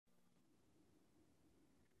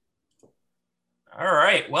All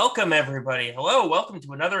right, welcome everybody. Hello, welcome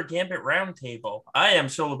to another Gambit Roundtable. I am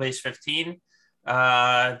Solo Base 15.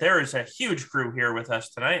 There is a huge crew here with us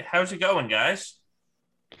tonight. How's it going, guys?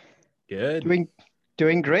 Good.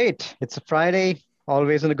 Doing great. It's a Friday.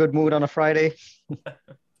 Always in a good mood on a Friday.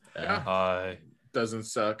 Yeah. Doesn't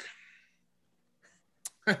suck.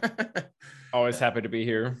 Always happy to be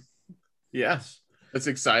here. Yes, it's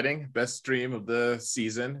exciting. Best stream of the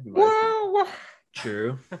season. Whoa.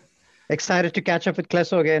 True. Excited to catch up with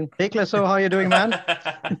Klesso again. Hey, Klesso, how you doing, man?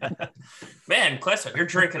 Man, Klesso, you're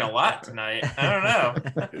drinking a lot tonight. I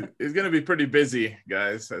don't know. He's gonna be pretty busy,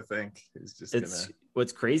 guys. I think he's just gonna.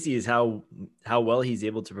 What's crazy is how well he's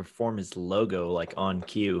able to perform his logo like on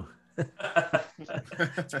cue.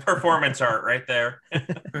 It's performance art right there.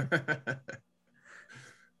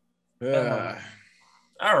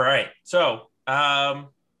 All right. So,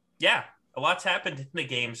 yeah, a lot's happened in the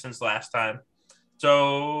game since last time.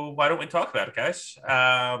 So why don't we talk about it, guys?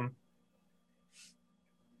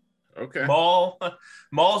 Okay.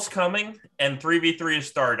 Maul's coming, and 3v3 is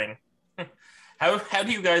starting. How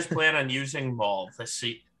do you guys plan on using Maul this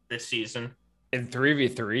season? In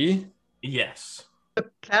 3v3? Yes.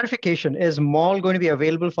 Clarification: is Maul going to be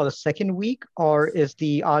available for the second week, or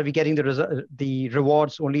are we getting the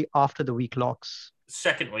rewards only after the week locks?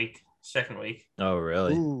 Second week. Oh,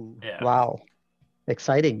 really? Ooh, Yeah. Wow.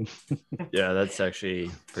 Exciting. Yeah, that's actually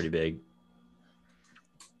pretty big.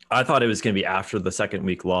 I thought it was going to be after the second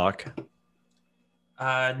week lock.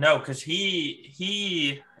 No, because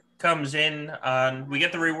he comes in on. We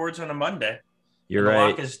get the rewards on a Monday. You're The right.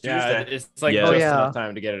 lock is Tuesday. Yeah, it's like Yeah. just Oh, yeah. enough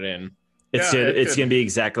time to get it in. It's Yeah, it's going to be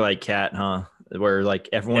exactly like Cat, huh? Where like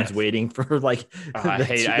everyone's Yes. waiting for like I the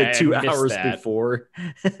hate- two, I the 2 missed hours that. before,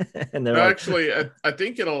 and they're No, like, actually, I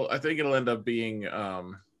think it'll end up being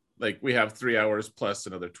like we have 3 hours plus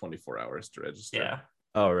another 24 hours to register. Yeah.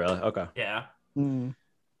 "Oh, really? Okay." Yeah. Hmm.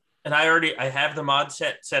 And I have the mod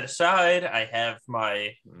set aside. I have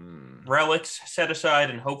my relics set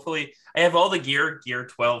aside, and hopefully I have all the gear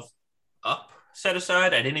 12 up set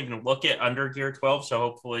aside. I didn't even look at under gear 12, so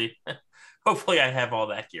hopefully I have all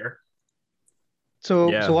that gear.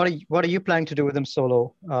 So, Yeah. so what are you planning to do with him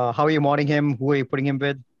solo? How are you modding him? Who are you putting him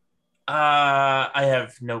with? I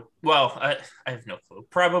have no clue.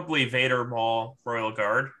 Probably Vader, Maul, Royal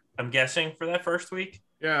Guard, I'm guessing, for that first week.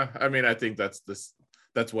 Yeah, I mean, I think that's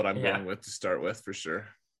what I'm Yeah. going with to start with for sure.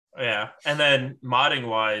 Yeah. And then modding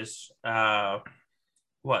wise,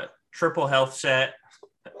 triple health set,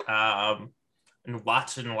 and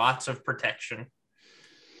lots of protection.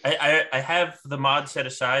 I have the mod set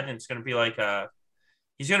aside, and it's going to be like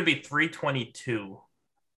he's going to be 322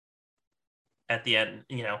 at the end,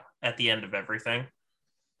 at the end of everything.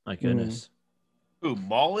 My goodness, Who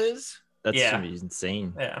Maul is? that's Yeah. gonna be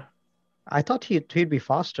insane. Yeah. I thought he'd be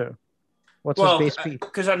faster. What's Well, his base speed?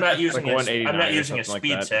 because I'm not using Like I'm 189 not or using a something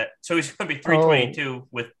like speed that. set, so he's going to be 322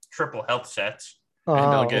 with triple health sets. I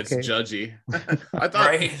know Oh, it gets okay. judgy. I thought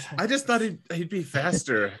Right. I just thought he'd be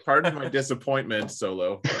faster. Pardon my disappointment,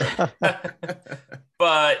 Solo.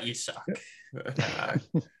 But you suck.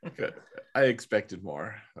 Good. I expected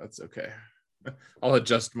more. That's okay. I'll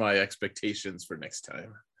adjust my expectations for next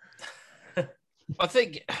time. I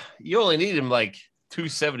think you only need him like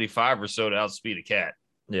 275 or so to outspeed a cat.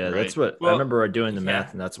 Yeah, Right. that's what I Well, remember doing the math,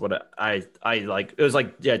 yeah. and that's what I like. It was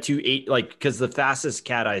like 280, like because the fastest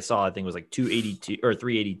cat I saw I think was like 282 or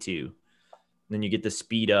 382. And then you get the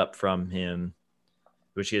speed up from him,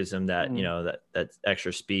 which gives him that that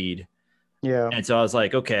extra speed. Yeah. And so I was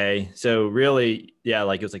like, okay, so really, yeah,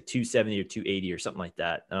 like it was like 270 or 280 or something like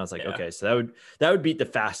that. And I was like, Yeah. okay, so that would beat the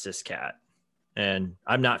fastest cat. And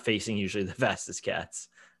I'm not facing usually the fastest cats.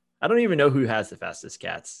 I don't even know who has the fastest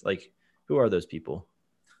cats. Like, who are those people?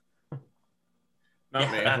 Not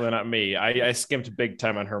Yeah. me. Definitely not me. I skimped big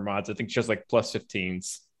time on her mods. I think she has like plus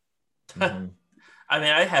 15s. Mhm. I mean,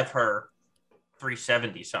 I have her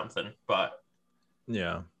 370 something, but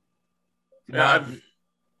Yeah. not,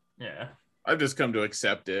 yeah. I've just come to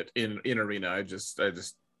accept it in arena. I just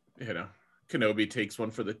Kenobi takes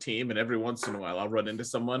one for the team, and every once in a while I'll run into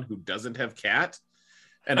someone who doesn't have cat,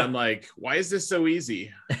 and I'm like, why is this so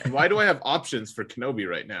easy? And why do I have options for Kenobi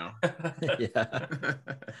right now? Yeah.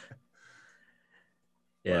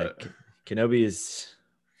 Yeah. But- Kenobi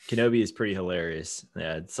is pretty hilarious.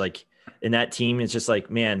 Yeah. It's like in that team, it's just like,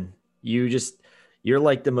 man, you're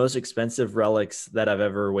like the most expensive relics that I've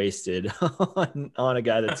ever wasted on a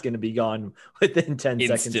guy that's going to be gone within 10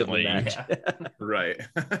 Instantly. seconds of the match. Right.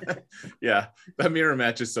 Yeah. That mirror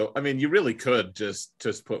match is so, I mean, you really could just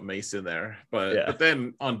put Mace in there, but Yeah. but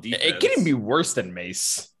then on defense, It can even be worse than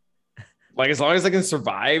Mace. Like as long as I can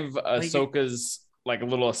survive Like- Ahsoka's like a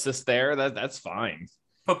little assist there, that's fine.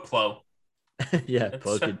 Put Plo. Yeah,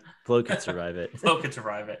 Plo could survive it. Plo could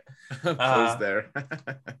survive it. Close there.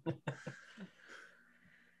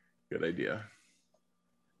 Good idea.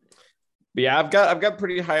 But yeah, I've got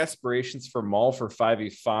pretty high aspirations for Maul for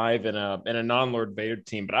 5v5 in a non-Lord Vader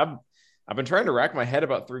team, but I've been trying to rack my head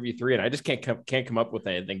about 3v3 and I just can't come up with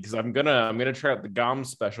anything because I'm gonna try out the GOM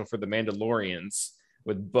special for the Mandalorians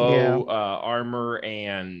with bow, armor,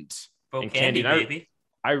 and Candy, baby.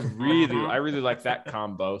 I really like that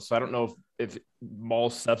combo. So I don't know if Maul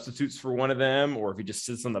substitutes for one of them or if he just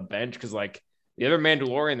sits on the bench because like the other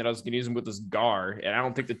Mandalorian that I was gonna use him with is Gar, and I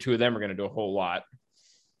don't think the two of them are gonna do a whole lot.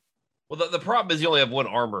 Well, the problem is you only have one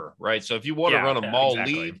armor, right? So if you want to run a Maul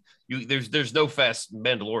lead, there's no fast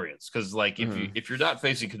Mandalorians because like if you're not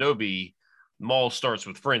facing Kenobi, Maul starts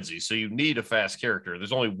with Frenzy, so you need a fast character.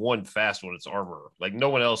 There's only one fast one. It's armor. Like no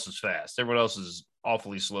one else is fast. Everyone else is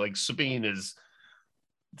awfully slow. Like Sabine is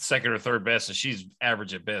second or third best, and she's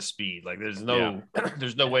average at best speed. Like there's no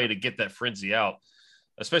there's no way to get that Frenzy out,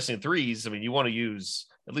 especially in threes. I mean, you want to use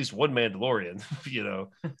at least one Mandalorian, you know.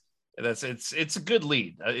 It's a good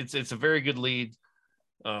lead. It's a very good lead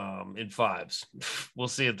in fives. We'll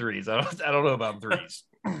see in threes. I don't know about threes.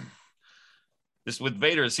 This with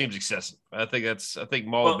Vader, it seems excessive. I think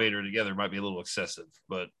Maul and Vader together might be a little excessive,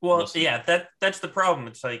 but we'll that's the problem.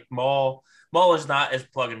 It's like Maul is not as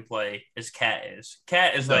plug and play as Cat is.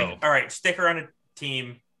 Cat is like, all right, stick her on a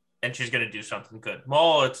team and she's gonna do something good.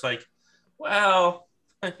 Maul, it's like, well,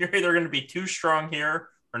 you're either gonna be too strong here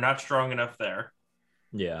or not strong enough there.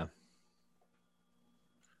 Yeah.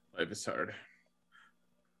 Life is hard.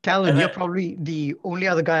 Calvin, you're probably the only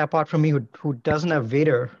other guy apart from me who doesn't have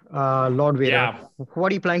Vader, Lord Vader. Yeah.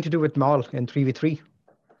 What are you planning to do with Maul in 3v3?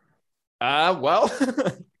 Well,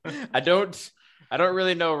 I don't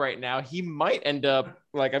really know right now. He might end up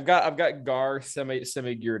like I've got Gar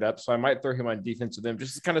semi geared up, so I might throw him on defense with him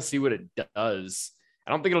just to kind of see what it does.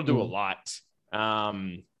 I don't think it'll do a lot.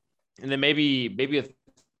 And then maybe a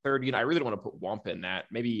third. I really don't want to put Wampa in that.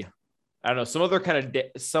 Maybe. I don't know, some other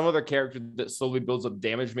character that slowly builds up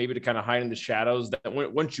damage, maybe to kind of hide in the shadows. That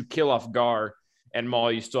once you kill off Gar and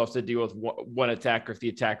Maul, you still have to deal with one attacker if the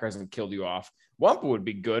attacker hasn't killed you off. Wampa would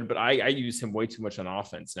be good, but I use him way too much on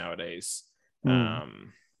offense nowadays. Yeah,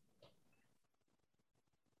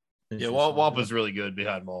 Wampa's really good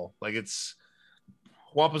behind Maul. Like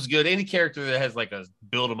Wampa's good. Any character that has like a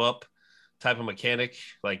build 'em up type of mechanic,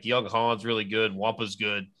 like Young Han's really good. Wampa's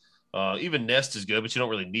good. Even Nest is good, but you don't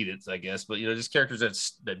really need it, I guess. But just characters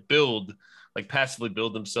that build, like passively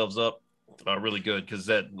build themselves up, are really good because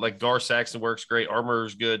that like Gar Saxon works great. Armor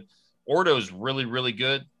is good. Ordo is really, really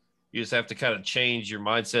good. You just have to kind of change your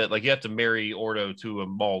mindset. Like you have to marry Ordo to a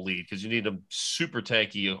Maul lead because you need him super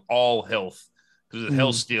tanky, all health. Because with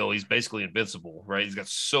health steal, he's basically invincible, right? He's got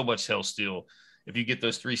so much health steal. If you get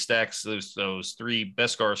those three stacks, those three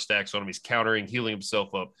Beskar stacks on him, he's countering, healing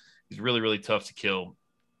himself up. He's really, really tough to kill.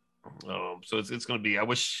 So it's going to be. I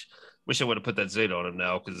wish I would have put that Zeta on him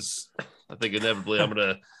now because I think inevitably I'm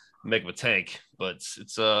going to make him a tank. But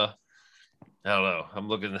it's I don't know. I'm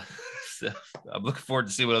looking forward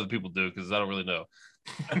to see what other people do because I don't really know.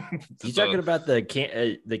 You talking about the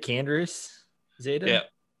Canderous Zeta?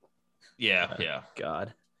 Yeah.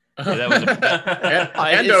 God. Yeah, that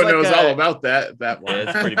was Endo knows all about that one. Yeah,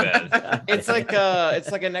 it's pretty bad. It's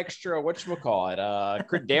like an extra whatchamacallit,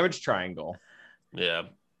 crit damage triangle. Yeah.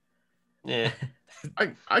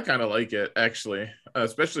 I kind of like it actually,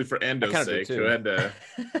 especially for Endo's sake, who had to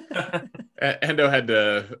Endo had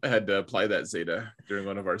to apply that Zeta during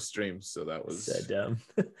one of our streams, so that was so dumb.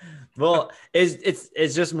 Well, it's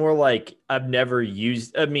just more like I've never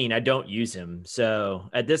used. I mean, I don't use him, so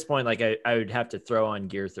at this point, like I would have to throw on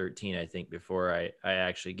Gear 13, I think, before I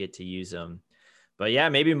actually get to use him. But yeah,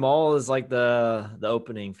 maybe Maul is like the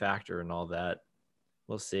opening factor and all that.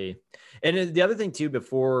 We'll see. And the other thing too,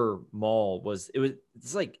 before Maul was it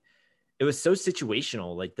was so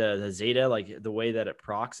situational. Like the Zeta, like the way that it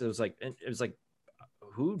procs, it was like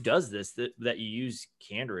who does this that you use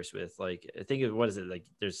Canderous with? Like I think what is it like?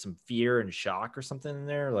 There's some fear and shock or something in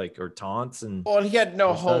there, like or taunts and. Well, and he had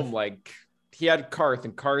no home. Stuff. Like he had Karth,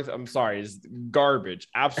 and Karth, I'm sorry, is garbage,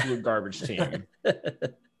 absolute garbage team.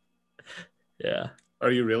 Yeah.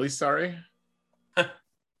 Are you really sorry?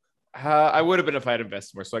 I would have been if I had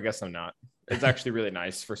invested more, so I guess I'm not. It's actually really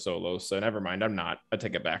nice for solo, so never mind. I'm not. I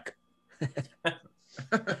take it back.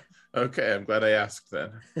 Okay, I'm glad I asked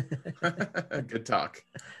then. Good talk.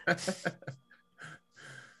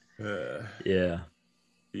 Yeah,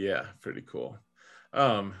 pretty cool.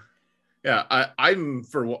 Yeah, I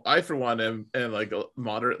for one am like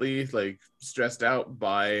moderately like stressed out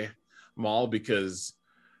by Maul because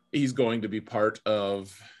he's going to be part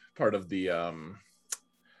of the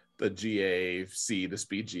GAC, the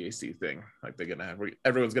speed GAC thing. Like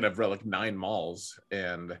everyone's gonna have relic 9 Mauls,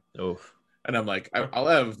 and I'm like, I'll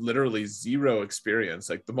have literally 0 experience.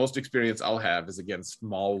 Like the most experience I'll have is against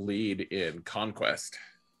Maul lead in Conquest,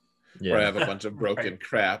 where I have a bunch of broken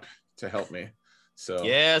crap to help me. So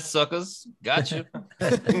yeah, suckers, gotcha.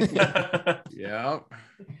 Yeah.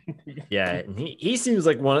 And he seems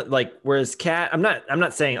like one, like, whereas Cat, I'm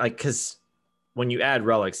not saying like, because when you add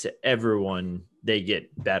relics to everyone, they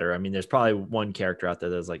get better. I mean, there's probably one character out there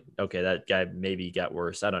that's like, okay, that guy maybe got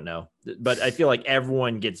worse. I don't know, but I feel like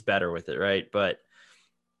everyone gets better with it, right? But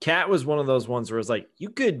Cat was one of those ones where it's like you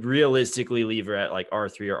could realistically leave her at like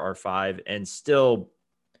R3 or R5 and still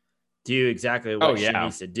do exactly what she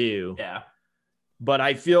needs to do. Yeah. But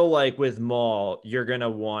I feel like with Maul, you're gonna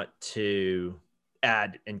want to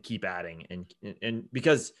add and keep adding, and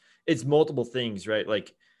because it's multiple things, right?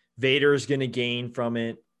 Like Vader's gonna gain from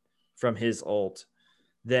it, from his ult.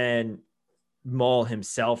 Then Maul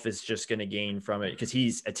himself is just gonna gain from it because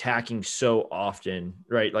he's attacking so often,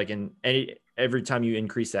 right? Like every time you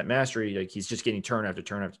increase that mastery, like he's just getting turn after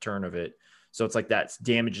turn after turn of it. So it's like that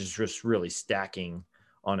damage is just really stacking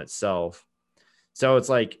on itself. So it's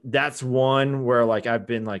like that's one where like I've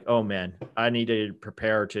been like, oh man, I need to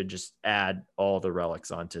prepare to just add all the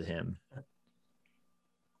relics onto him.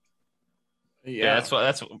 Yeah,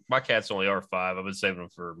 that's my Cat's only R5. I've been saving them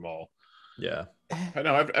for Maul. Yeah, I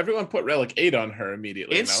know everyone put relic 8 on her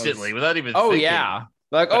immediately, instantly without even. Oh thinking. yeah,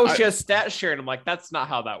 like she has stat sharing. I'm like, that's not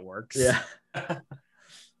how that works. Yeah,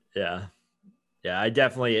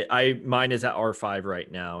 yeah. Mine is at R5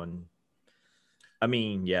 right now, and I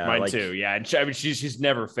mean, yeah, mine like, too. Yeah, and I mean, she's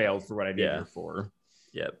never failed for what I need her for.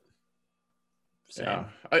 Yep. Same. Yeah,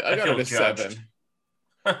 I got it at 7.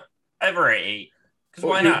 I have her at 8. Because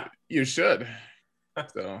why not? You should.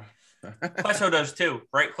 So Clesso does too,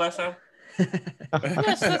 right, Clesso?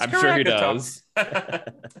 Yes, that's I'm sure he does.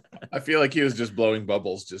 I feel like he was just blowing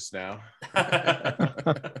bubbles just now.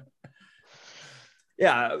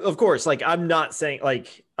 Yeah, of course. Like I'm not saying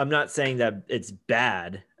that it's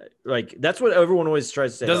bad. Like that's what everyone always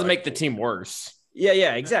tries to say. It doesn't like, make the team worse.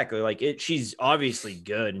 Yeah, exactly. Like she's obviously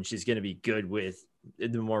good, and she's going to be good with the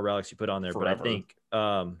more relics you put on there. Forever.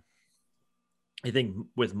 But I think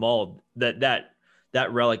with Maul that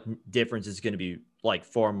relic difference is going to be like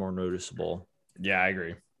far more noticeable. Yeah, I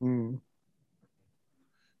agree.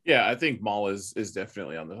 Yeah, I think Maul is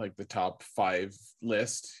definitely on the top 5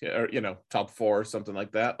 list, or top 4 or something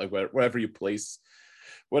like that. Like wherever you place,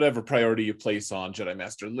 whatever priority you place on Jedi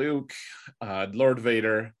Master Luke, Lord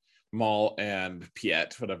Vader, Maul, and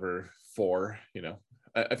Piet, whatever 4.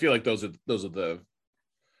 I feel like those are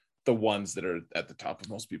the ones that are at the top of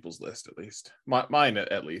most people's list, at least. Mine,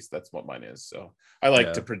 at least, that's what mine is. So I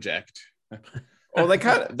like to project. Well, they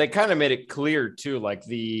kind of made it clear too. Like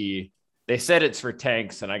they said it's for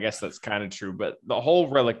tanks, and I guess that's kind of true. But the whole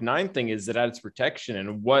Relic 9 thing is that adds protection,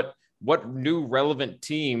 and what new relevant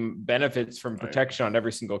team benefits from protection on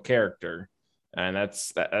every single character? And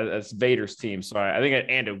that's Vader's team. So I think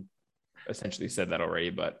Ando essentially said that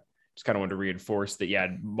already, but just kind of wanted to reinforce that. Yeah,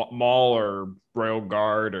 Maul or Royal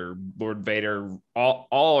Guard or Lord Vader,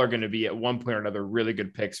 all are going to be at one point or another really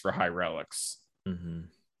good picks for high relics. Mm-hmm.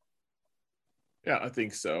 Yeah, I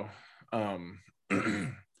think so.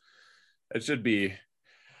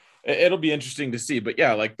 It'll be interesting to see, but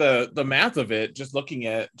yeah, like the math of it, just looking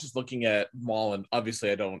at Maul, and obviously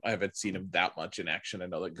I haven't seen him that much in action. I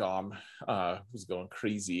know that Gom was going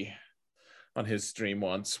crazy on his stream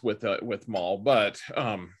once with Maul, but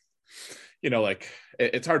like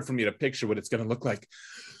it's hard for me to picture what it's going to look like.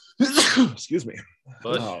 Excuse me.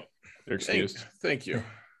 Thank you.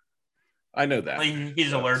 I know that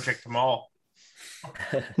he's allergic to Maul.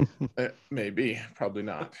 Maybe, probably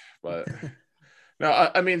not, but no,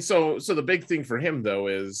 I mean, so the big thing for him though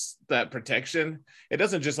is that protection. It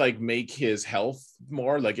doesn't just like make his health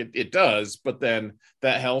more, like it does, but then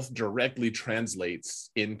that health directly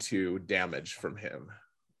translates into damage from him.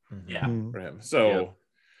 Yeah, for him. So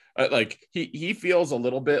like he feels a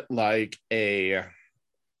little bit like a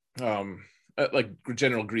like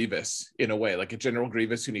General Grievous in a way, like a General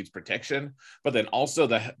Grievous who needs protection, but then also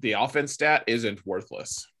the offense stat isn't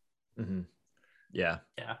worthless. Mm-hmm. Yeah.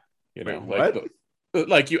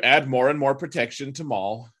 Like you add more and more protection to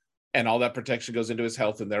Maul, and all that protection goes into his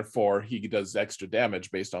health, and therefore he does extra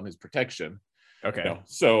damage based on his protection. Okay.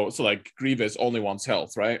 So like Grievous only wants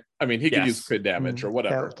health, right? I mean, he could use crit damage or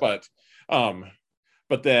whatever, but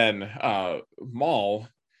then Maul,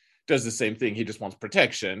 does the same thing. He just wants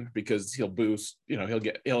protection because he'll boost,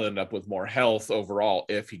 he'll end up with more health overall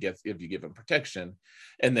if you give him protection.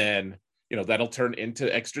 And then, that'll turn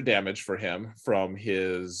into extra damage for him from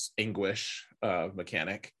his anguish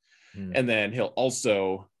mechanic. And then he'll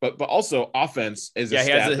also, but also offense is a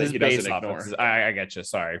stat that he doesn't ignore. I get you.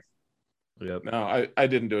 Sorry. Yep. No, I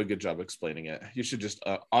didn't do a good job explaining it. You should just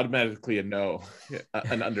automatically know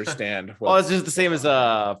and understand. Well, it's just the same as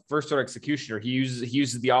first sword executioner. He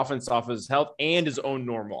uses the offense off his health and his own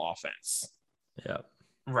normal offense. Yeah.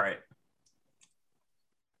 Right.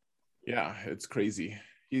 Yeah, it's crazy.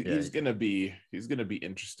 He's gonna be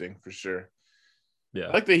interesting for sure. Yeah,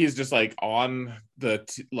 I like that he's just like on the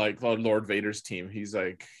Lord Vader's team. He's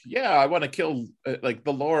like, yeah, I want to kill like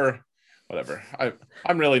the lore, whatever.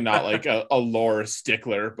 I'm really not like a lore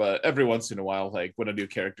stickler, but every once in a while, like when a new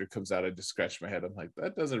character comes out, I just scratch my head. I'm like,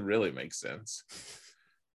 that doesn't really make sense.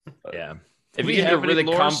 Yeah. If we you get have any really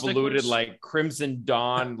lore convoluted, sticklers? like Crimson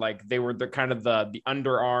Dawn, like they were the kind of the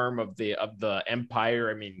underarm of the Empire.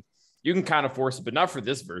 I mean, you can kind of force it, but not for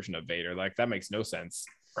this version of Vader. Like that makes no sense.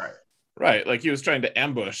 Right. Like he was trying to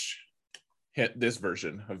ambush hit this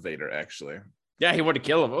version of Vader, actually. Yeah, he wanted to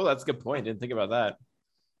kill him. Oh, that's a good point. Didn't think about that.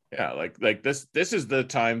 Yeah, like this is the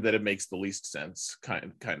time that it makes the least sense,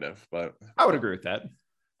 kind of. But I would agree with that.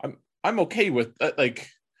 I'm okay with like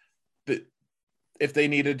if they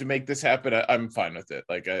needed to make this happen, I'm fine with it.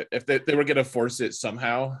 Like if they were gonna force it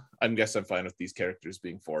somehow, I'm fine with these characters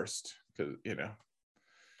being forced because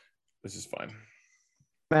this is fine.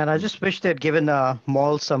 Man, I just wish they'd given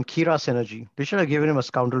Maul some Kira synergy. They should have given him a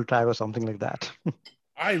scoundrel tag or something like that.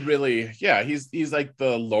 He's like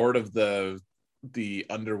the lord of the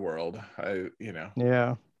underworld.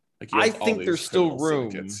 Yeah. Like I think there's still room,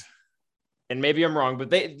 syndicates. and maybe I'm wrong,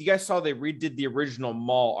 but you guys saw they redid the original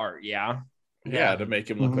Maul art, yeah? Yeah, to make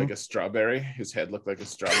him look like a strawberry. His head looked like a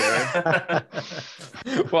strawberry.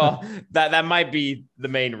 Well, that might be the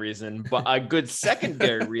main reason, but a good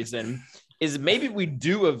secondary reason is maybe we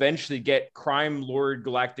do eventually get Crime Lord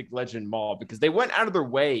Galactic Legend Maul, because they went out of their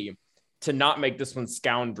way to not make this one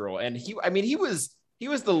scoundrel. And he was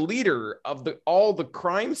the leader of all the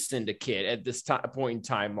crime syndicate at this point in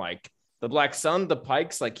time, like the Black Sun, the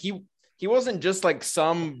Pikes. Like he wasn't just like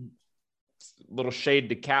some little shade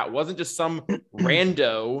to Cat, wasn't just some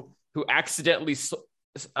rando who accidentally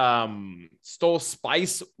stole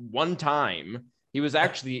spice one time. He was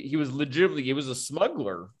a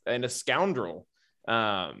smuggler and a scoundrel.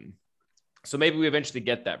 So maybe we eventually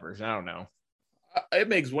get that version. I don't know. It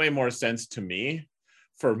makes way more sense to me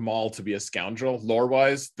for Maul to be a scoundrel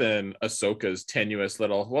lore-wise than Ahsoka's tenuous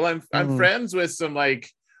little, well, I'm friends with some like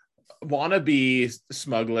wannabe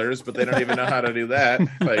smugglers, but they don't even know how to do that.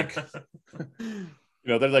 Like,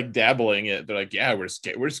 they're like dabbling it. They're like, yeah, we're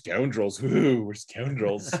scoundrels. Ooh, we're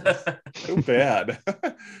scoundrels. So bad.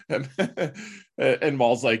 And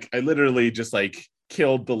Maul's like, I literally just like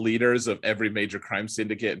killed the leaders of every major crime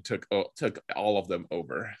syndicate and took all of them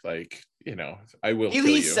over. Like, I will kill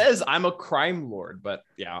you. He says I'm a crime lord, but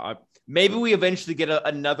yeah, maybe we eventually get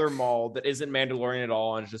another Maul that isn't Mandalorian at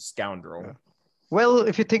all and is just scoundrel. Yeah. Well,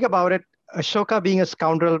 if you think about it, Ashoka being a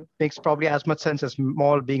scoundrel makes probably as much sense as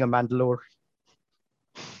Maul being a Mandalore.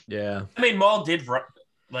 Yeah. I mean, Maul did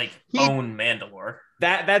own Mandalore.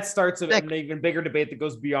 That starts an even bigger debate that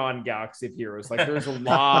goes beyond Galaxy of Heroes. Like there's a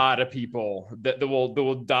lot of people that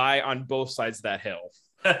will die on both sides of that hill.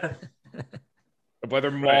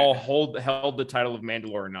 Whether Maul held the title of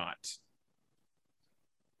Mandalore or not.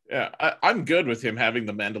 Yeah, I'm good with him having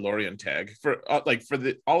the Mandalorian tag for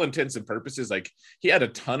the all intents and purposes. Like he had a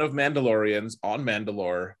ton of Mandalorians on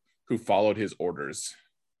Mandalore who followed his orders.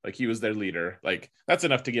 Like he was their leader. Like that's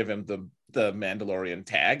enough to give him the Mandalorian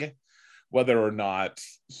tag. Whether or not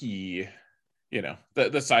he,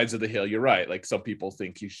 the sides of the hill, you're right. Like some people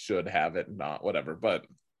think he should have it, not whatever. But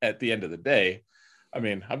at the end of the day, I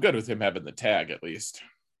mean, I'm good with him having the tag at least.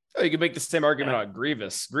 Oh, you can make the same argument about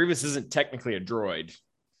Grievous. Grievous isn't technically a droid.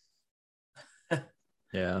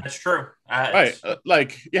 Yeah, that's true. Right.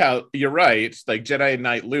 You're right. Like Jedi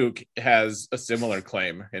Knight Luke has a similar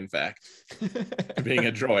claim, in fact, to being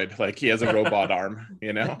a droid. Like he has a robot arm,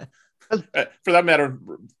 For that matter,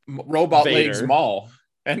 robot Vader. legs Maul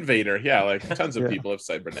and Vader. Yeah, like tons of people have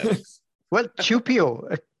cybernetics. Well,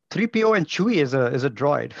 3PO and Chewie is a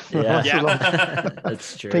droid. Yeah.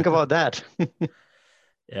 That's true. Think about that.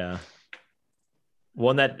 Yeah.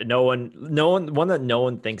 One that no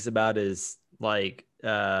one thinks about is like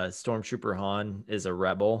Stormtrooper Han is a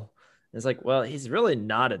rebel. It's like, well, he's really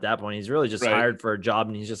not at that point. He's really just hired for a job,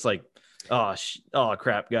 and he's just like Oh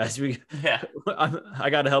crap, guys. Yeah. I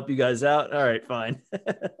got to help you guys out. All right, fine.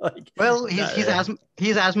 Like, Well,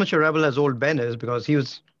 he's as much a rebel as old Ben is because he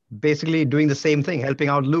was basically doing the same thing, helping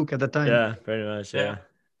out Luke at the time. yeah, pretty much. Yeah.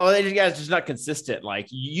 Oh, you guys just not consistent. Like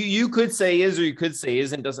you could say is or you could say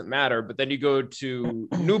isn't, doesn't matter. But then you go to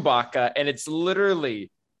Nubaka, and it's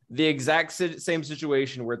literally the exact same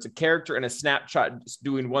situation where it's a character and a snapshot just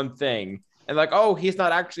doing one thing, and like, oh, he's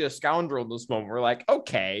not actually a scoundrel in this moment. We're like,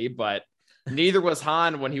 okay, but neither was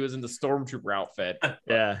Han when he was in the stormtrooper outfit.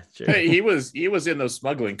 Yeah, sure. Hey, he was in those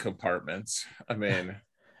smuggling compartments. I mean,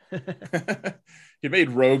 he made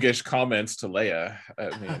roguish comments to Leia.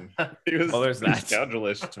 I mean, he was, there's that.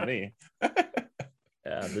 scoundrelish to me.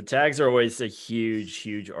 Yeah, the tags are always a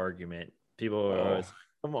huge argument. People are always,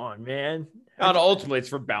 come on, man. And ultimately, it's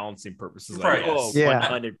for balancing purposes. Right. Oh, Yeah.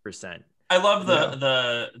 100%. I love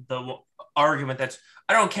the argument that's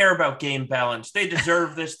I don't care about game balance. They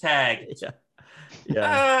deserve this tag.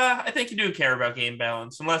 Yeah. I think you do care about game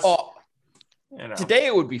balance, unless you know. Today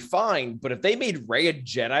it would be fine, but if they made Rey a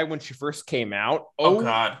Jedi when she first came out,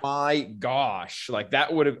 God, my gosh, like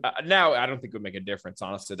that would have. Now I don't think it would make a difference.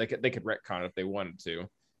 Honestly, they could retcon if they wanted to,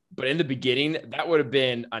 but in the beginning, that would have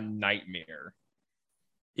been a nightmare.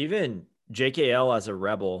 Even JKL as a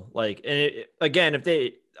rebel, like, and again, if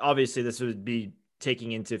they obviously this would be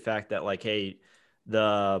taking into fact that like, hey,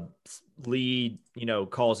 the lead,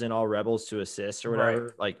 calls in all rebels to assist or whatever,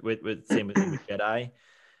 right. like with same with Jedi.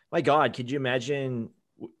 My God, could you imagine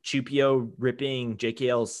Chupio ripping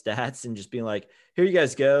JKL's stats and just being like, here you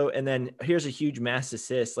guys go. And then here's a huge mass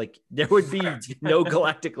assist. Like there would be no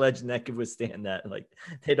galactic legend that could withstand that. Like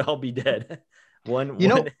they'd all be dead. One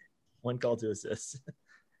call to assist.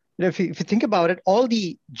 If you think about it, all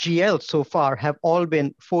the GLs so far have all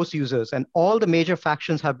been Force users and all the major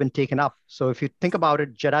factions have been taken up. So if you think about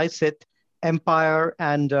it, Jedi, Sith, Empire,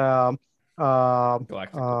 and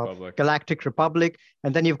Galactic Republic,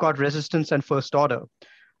 and then you've got Resistance and First Order.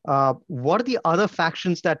 What are the other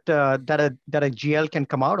factions that a GL can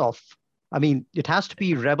come out of? I mean, it has to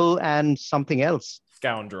be Rebel and something else.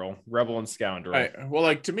 Rebel and Scoundrel. Right. Well,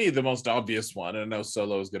 like to me, the most obvious one, and I know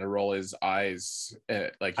Solo is going to roll his eyes.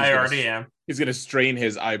 Like I already am. He's going to strain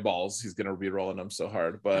his eyeballs. He's going to be rolling them so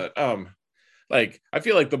hard. But like I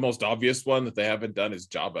feel like the most obvious one that they haven't done is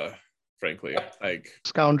Jabba. Frankly, like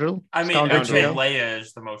Scoundrel. I mean, I'd say Leia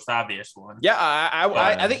is the most obvious one. Yeah,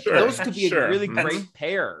 I think those could be a really great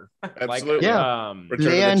pair. Absolutely.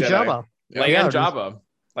 Leia and Jabba. Leia and Jabba.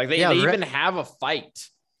 Like they even have a fight.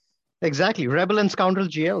 Exactly. Rebel and Scoundrel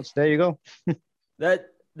GLs. There you go.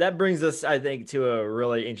 That brings us, I think, to a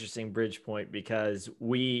really interesting bridge point because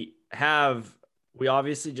we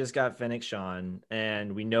obviously just got Fennec Shan,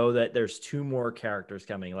 and we know that there's 2 more characters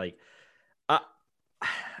coming. Like, I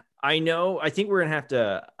think we're gonna have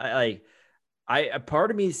to part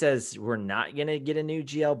of me says we're not gonna get a new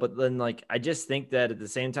GL, but then like I just think that at the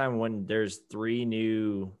same time when there's 3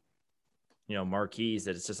 new, marquees,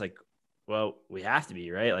 that it's just like, well, we have to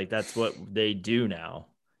be, right? Like that's what they do now.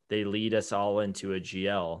 They lead us all into a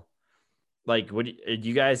GL. Like, do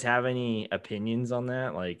you guys have any opinions on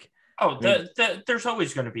that? Like, there's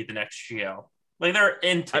always going to be the next GL. Like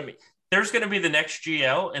there's going to be the next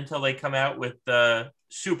GL until they come out with the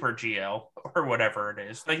Super GL or whatever it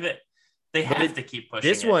is. Like they have to keep pushing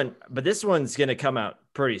this one. But this one's going to come out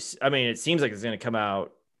I mean, it seems like it's going to come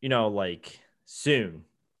out, like soon.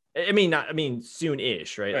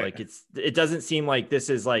 Soon-ish, right? Like it doesn't seem like this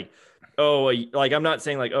is like, like I'm not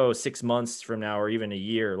saying like, 6 months from now or even a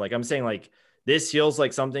year. Like I'm saying like this feels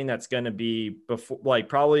like something that's going to be before, like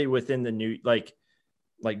probably within the new, like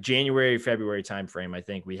January, February timeframe. I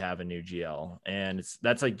think we have a new GL, and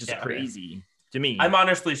that's like just crazy to me. I'm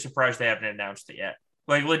honestly surprised they haven't announced it yet.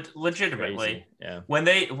 Like legitimately, When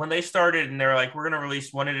they started and they're like, we're going to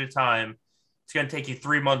release one at a time. It's going to take you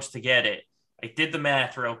 3 months to get it. I did the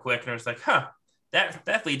math real quick and I was like,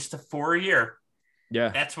 that leads to 4 a year. Yeah.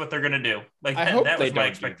 That's what they're going to do. Like that was my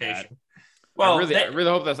expectation. Well, I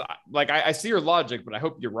really hope that's like, I see your logic, but I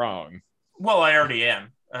hope you're wrong. Well, I already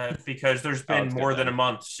am because there's been more than a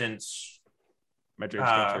month since my dreams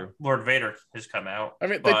come true. Lord Vader has come out. I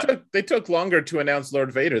mean, they took longer to announce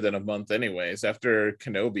Lord Vader than a month anyways, after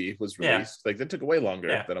Kenobi was released. Like they took way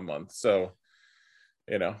longer than a month. So,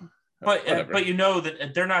 but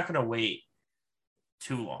that they're not going to wait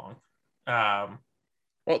too long.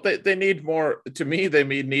 Well, they need more. To me, they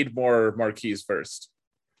need more marquees first.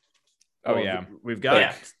 We've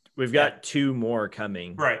got 2 more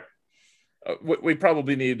coming. Right. We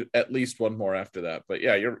probably need at least 1 more after that. But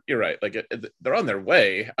yeah, you're right. Like they're on their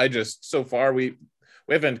way. I just so far we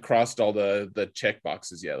we haven't crossed all the check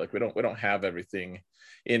boxes yet. Like we don't have everything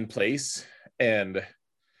in place, and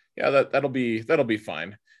yeah, that'll be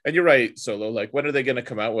fine. And you're right, Solo. Like, when are they going to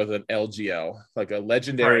come out with an LGL, like a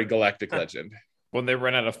legendary galactic legend? When they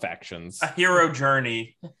run out of factions. A hero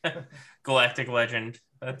journey, galactic legend.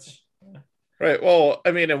 That's right. Well,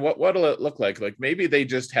 I mean, and what'll it look like? Like maybe they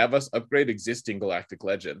just have us upgrade existing galactic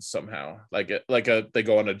legends somehow. They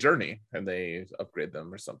go on a journey and they upgrade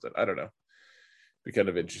them or something. I don't know. Be kind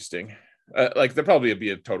of interesting. Like there'll probably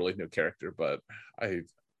be a totally new character, but I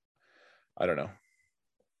don't know.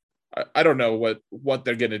 I don't know what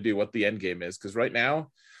they're going to do, what the end game is, because right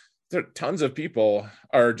now there tons of people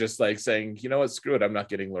are just like saying, you know what, screw it, I'm not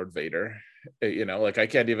getting Lord Vader. You know, like I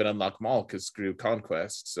can't even unlock Maul because screw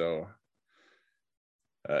Conquest. So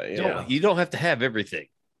you don't have to have everything.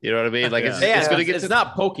 You know what I mean? Like it's going to get. It's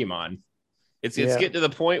not Pokemon. It's getting to the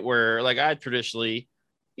point where, like, I traditionally,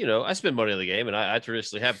 you know, I spend money on the game, and I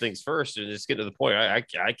traditionally have things first, and it's getting to the point I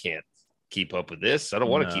can't keep up with this. I don't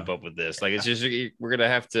want to keep up with this. Like, it's just we're gonna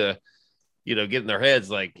have to, you know, get in their heads.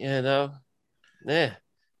 Like, not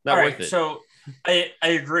worth it. So I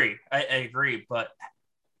agree. I agree, but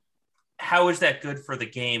how is that good for the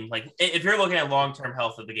game? Like, if you're looking at long-term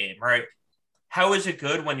health of the game, right? How is it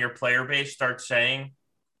good when your player base starts saying,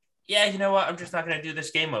 yeah, you know what, I'm just not going to do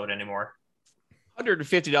this game mode anymore?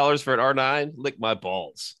 $150 for an R9, lick my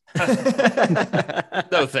balls.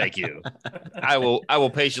 No, thank you. I will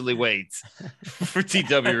patiently wait for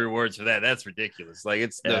TW rewards for that. That's ridiculous. Like,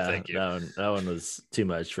 it's no, thank you. That one was too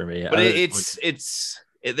much for me. But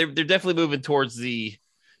they're definitely moving towards the.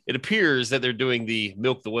 It appears that they're doing the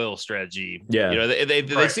milk the whale strategy. Yeah, you know,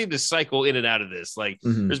 they seem to cycle in and out of this. Like,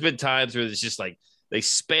 there's been times where it's just like they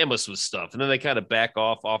spam us with stuff, and then they kind of back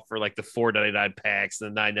off for like the $4.99 packs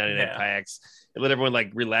and the $9.99 packs, and let everyone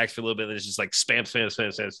like relax for a little bit. And it's just like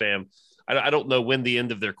spam. I don't know when the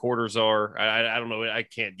end of their quarters are. I don't know. I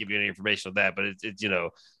can't give you any information on that, but it's you know,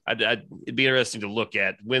 it'd be interesting to look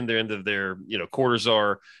at when their end of their, you know, quarters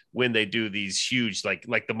are, when they do these huge, like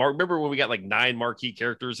the remember when we got like 9 marquee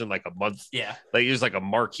characters in like a month? Yeah. Like it was like a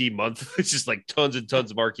marquee month. It's just like tons and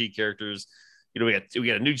tons of marquee characters. You know, we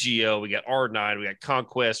got a new GL, we got R9, we got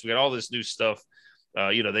Conquest, we got all this new stuff.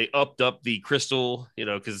 You know, they upped up the crystal, you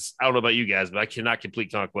know, because I don't know about you guys, but I cannot complete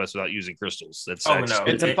Conquest without using crystals. It's impossible.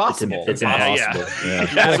 It's impossible.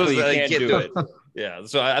 Exactly, you can't do it. Yeah,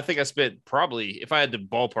 so I think I spent probably, if I had to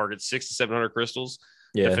ballpark it, 600 to 700 crystals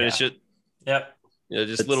to finish it. Yep. You know,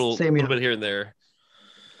 just little bit here and there.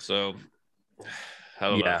 So I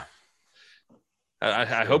don't know.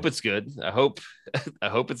 I hope it's good. I hope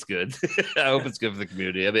it's good. I hope it's good for the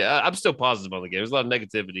community. I mean, I'm still positive on the game. There's a lot of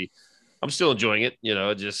negativity. I'm still enjoying it. You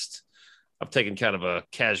know, I'm taking kind of a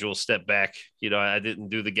casual step back. You know, I didn't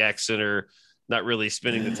do the GAC Center, not really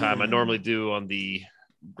spending the time I normally do on the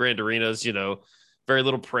Grand Arenas. You know, very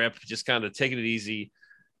little prep, just kind of taking it easy,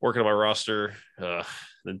 working on my roster.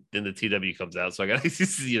 Then the TW comes out, so I got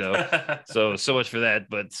to, you know, so much for that.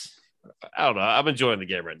 But I don't know. I'm enjoying the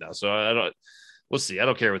game right now, so I don't. We'll see. I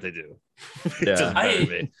don't care what they do. Yeah,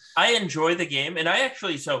 I enjoy the game, and I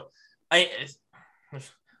actually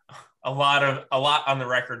a lot on the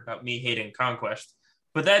record about me hating Conquest,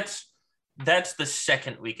 but that's the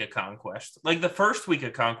second week of Conquest. Like the first week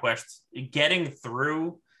of Conquest, getting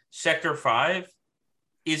through Sector 5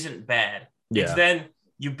 isn't bad. Yeah. It's then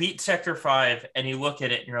you beat Sector 5 and you look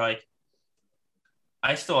at it and you're like,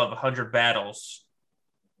 I still have 100 battles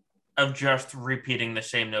of just repeating the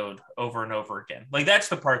same node over and over again. Like that's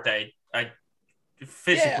the part that I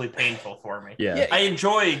physically painful for me. Yeah. I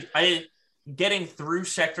enjoyed getting through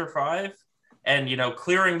Sector 5 and, you know,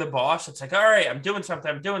 clearing the boss. It's like, all right, I'm doing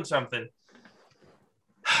something.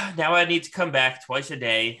 Now I need to come back twice a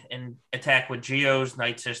day and attack with Geos,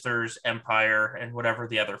 Night Sisters, Empire, and whatever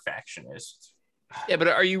the other faction is. Yeah, but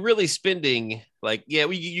are you really spending like,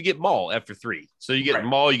 you get Maul after 3. So you get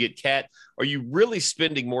Maul, you get Cat. Are you really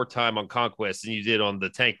spending more time on Conquest than you did on the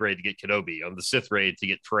tank raid to get Kenobi, on the Sith raid to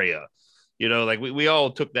get Freya? You know, like we all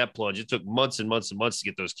took that plunge. It took months and months and months to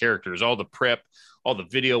get those characters, all the prep, all the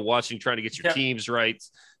video watching, trying to get your teams right.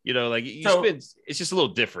 You know, like it's just a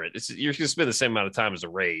little different. You're going to spend the same amount of time as a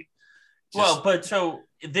raid. So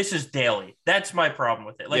this is daily. That's my problem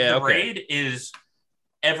with it. Like raid is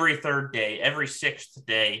every 3rd day, every 6th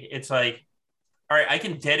day. It's like, all right, I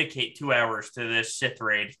can dedicate 2 hours to this Sith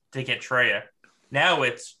raid to get Treya. Now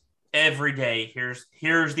it's every day.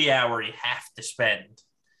 Here's the hour you have to spend.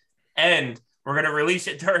 And we're going to release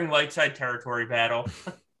it during Lightside Territory Battle.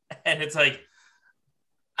 And it's like,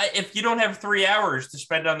 if you don't have 3 hours to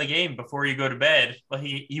spend on the game before you go to bed, like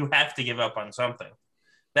you have to give up on something.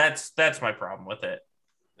 That's my problem with it.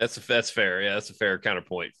 That's fair. Yeah, that's a fair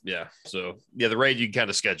counterpoint. Yeah. So yeah, the raid you can kind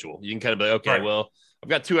of schedule. You can kind of be like, okay, Right. well, I've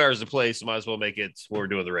got 2 hours to play, so might as well make it when we're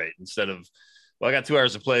doing the raid instead of, well, I got 2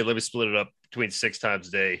 hours to play. Let me split it up between 6 times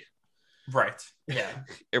a day. Right. Yeah.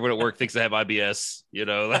 Everyone at work thinks I have IBS.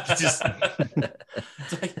 Like just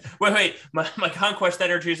It's like, wait, my conquest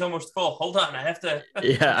energy is almost full. Hold on, I have to.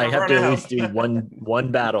 Yeah, I have run to at out. least do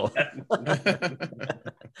one battle.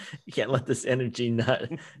 You can't let this energy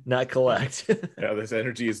not collect. Yeah, this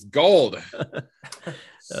energy is gold.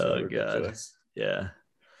 Oh, God. Ridiculous. Yeah.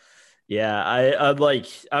 I'm like,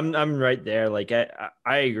 I'm right there. Like,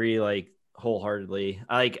 I agree, like, wholeheartedly.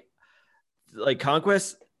 Like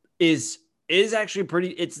Conquest is actually pretty.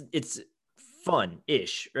 It's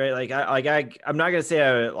fun-ish, right? I'm not gonna say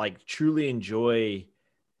I like truly enjoy,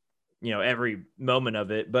 every moment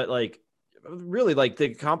of it, but like, really, like the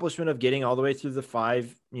accomplishment of getting all the way through the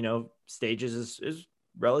 5, stages is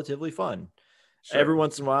relatively fun. Sure. Every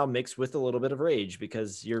once in a while, mixed with a little bit of rage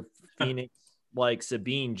because your Phoenix, like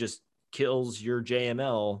Sabine, just kills your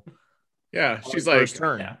JML. Yeah, she's on like, first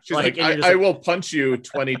turn. Yeah. she's like, I will punch you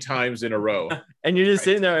 20 times in a row. And you're just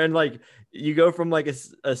sitting there and like you go from like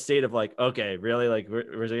a state of like, okay, really, like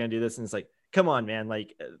we're gonna do this, and it's like, come on, man,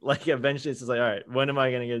 like eventually it's just like, all right, when am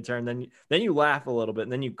I gonna get a turn? Then you laugh a little bit,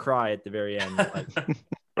 and then you cry at the very end. Like,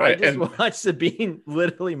 Right, I just and watched Sabine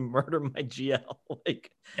literally murder my GL. Like,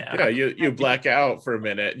 yeah, you black out for a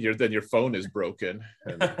minute. Then your phone is broken.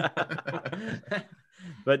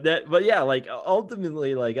 but yeah, like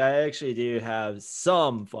ultimately, like I actually do have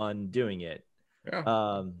some fun doing it.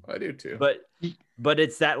 Yeah, I do too. But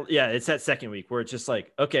it's that second week where it's just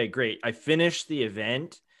like, okay, great, I finished the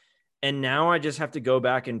event, and now I just have to go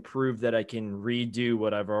back and prove that I can redo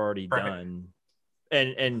what I've already done,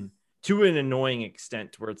 and to an annoying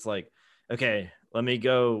extent where it's like, okay, let me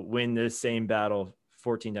go win this same battle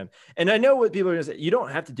 14 times. And I know what people are gonna say, you don't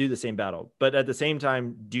have to do the same battle, but at the same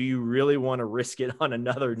time, do you really want to risk it on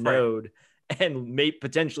another node and may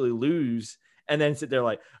potentially lose, and then sit there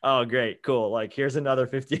like, oh great, cool, like here's another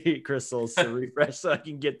 58 crystals to refresh so I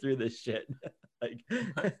can get through this shit. Like,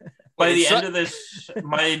 by the end of this,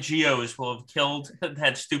 my Geos will have killed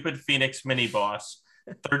that stupid Phoenix mini boss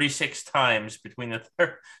 36 times between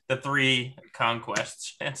the 3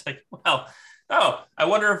 conquests. And it's like, well, I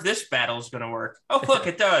wonder if this battle is going to work. Oh, look,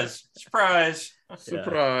 it does. Surprise.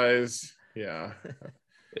 Surprise. Yeah.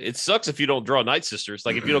 It sucks if you don't draw Night Sisters.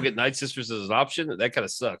 Like if you don't get Night Sisters as an option, that kind of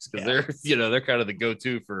sucks because they're kind of the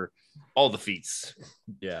go-to for all the feats.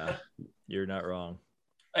 Yeah, you're not wrong.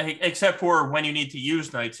 Except for when you need to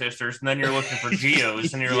use Night Sisters, and then you're looking for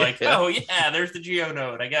Geos, and you're like, oh yeah, there's the Geo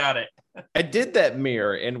node. I got it. I did that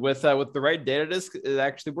mirror, and with the right data disk, it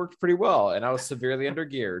actually worked pretty well. And I was severely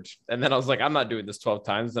undergeared. And then I was like, I'm not doing this 12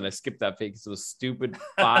 times. Then I skipped that phase because it was stupid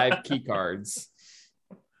 5 key cards.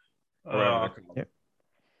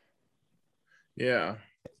 Yeah.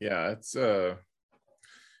 It's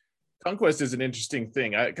Conquest is an interesting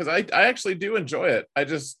thing because I actually do enjoy it. I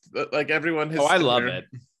just like everyone has. I love it.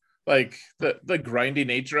 Like the grindy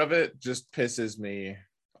nature of it just pisses me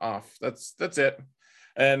off. That's it.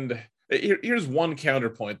 And here's one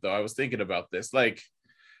counterpoint though. I was thinking about this. Like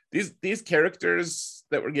these characters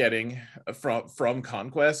that we're getting from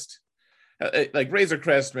Conquest, like Razor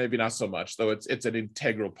Crest, maybe not so much, though it's an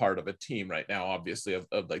integral part of a team right now, obviously of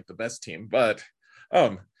like the best team. But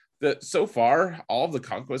so far, all of the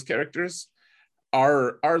Conquest characters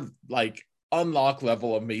are like unlock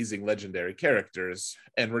level amazing legendary characters,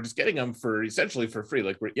 and we're just getting them essentially for free.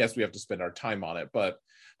 Like yes, we have to spend our time on it, but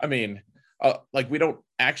I mean, like we don't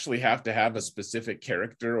actually have to have a specific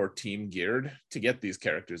character or team geared to get these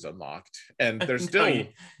characters unlocked, and there's still you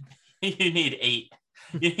need 8.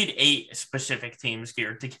 You need 8 specific teams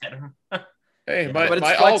geared to get them. Hey,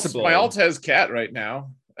 my alt has Cat right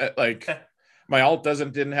now. Like my alt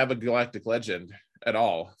didn't have a Galactic Legend at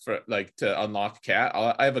all for like to unlock Cat.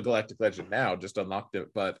 I have a Galactic Legend now, just unlocked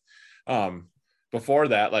it, but before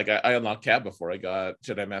that, like I unlocked Cat before I got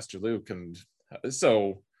Jedi Master Luke, and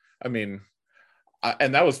so I mean,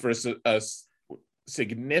 and that was for a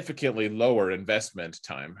significantly lower investment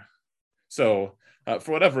time. So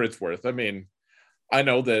for whatever it's worth, I mean, I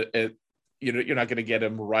know that you're not going to get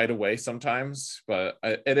him right away sometimes, but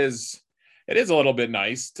it is a little bit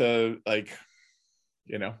nice to like,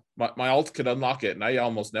 my alt could unlock it, and I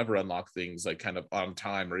almost never unlock things like kind of on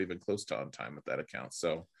time or even close to on time with that account.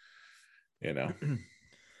 So,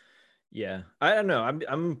 Yeah, I don't know.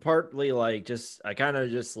 I'm partly like I kind of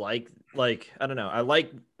just like I don't know. I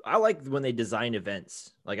like when they design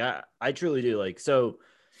events. Like I truly do. Like, so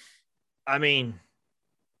I mean,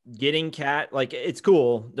 getting cat, like it's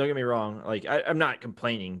cool. Don't get me wrong. Like I'm not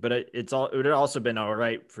complaining, but it would have also been all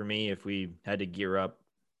right for me if we had to gear up,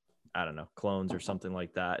 I don't know, clones or something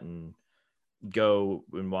like that, and go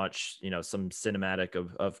and watch, some cinematic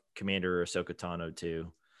of Commander Ahsoka Tano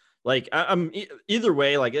too. Like I'm either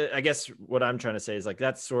way. Like I guess what I'm trying to say is like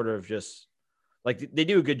that's sort of just like they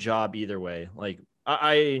do a good job either way. Like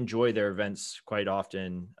I enjoy their events quite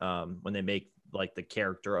often when they make like the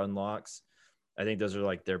character unlocks. I think those are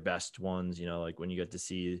like their best ones, like when you get to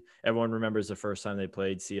see, everyone remembers the first time they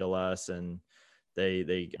played CLS and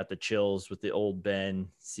they got the chills with the old Ben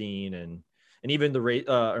scene and even the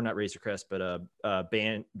or not Razor Crest, but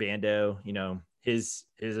Bando, his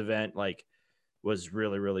event like was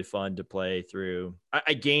really, really fun to play through.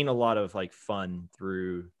 I gain a lot of like fun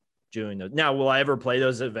through doing those. Now, will I ever play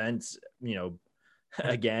those events,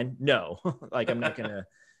 again? No, like I'm not gonna.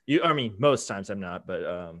 I mean, most times I'm not,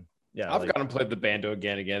 but yeah, I've gotten played the Bando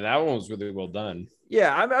again. That one was really well done.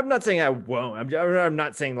 Yeah, I'm not saying I won't. I'm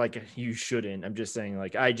not saying like you shouldn't. I'm just saying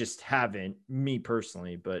like I just haven't, me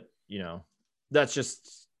personally. But that's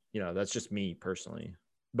just that's just me personally.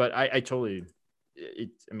 But I totally.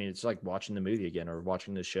 I mean, it's like watching the movie again or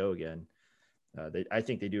watching the show again. I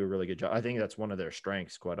think they do a really good job. I think that's one of their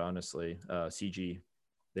strengths, quite honestly. CG,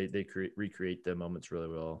 they recreate the moments really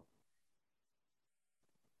well.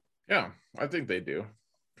 Yeah, I think they do,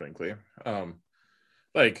 frankly.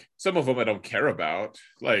 Like some of them I don't care about.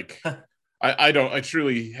 Like I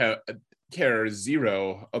truly care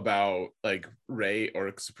zero about like Rey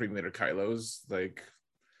or Supreme Leader Kylo's like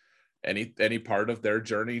any part of their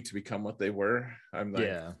journey to become what they were. I'm like,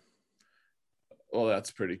 yeah. Well,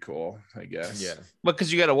 that's pretty cool, I guess. Yeah. But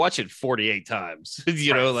because you got to watch it 48 times,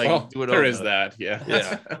 like well, do it there over. is that. Yeah.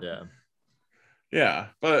 Yeah. Yeah. Yeah,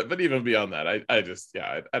 but even beyond that, I just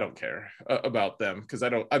I don't care about them because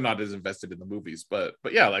I'm not as invested in the movies. But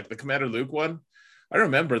yeah, like the Commander Luke one, I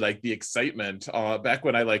remember like the excitement back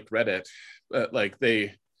when I like read it, like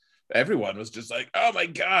everyone was just like, oh my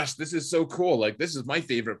gosh, this is so cool, like this is my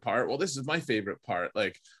favorite part. Well, this is my favorite part.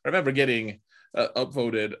 Like I remember getting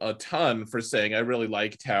upvoted a ton for saying I really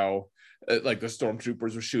liked how like the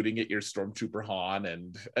stormtroopers were shooting at your stormtrooper Han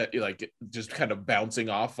and like just kind of bouncing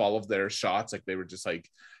off all of their shots, like they were just like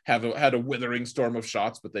had a withering storm of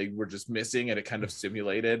shots, but they were just missing, and it kind of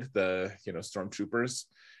simulated the stormtroopers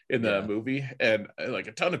in the movie. And like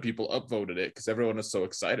a ton of people upvoted it because everyone was so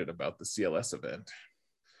excited about the CLS event.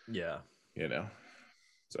 Yeah,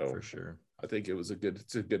 so for sure. I think it's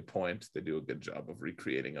a good point. They do a good job of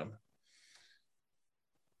recreating them.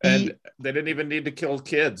 And they didn't even need to kill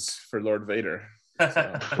kids for Lord Vader.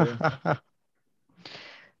 So.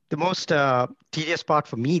 The most tedious part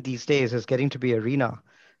for me these days is getting to be arena.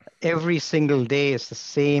 Every single day is the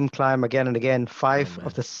same climb again and again, 5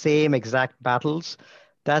 of the same exact battles.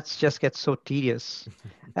 That just gets so tedious.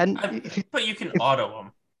 And but you can auto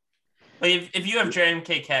them. Like if you have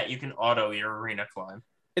JMK Cat, you can auto your arena climb.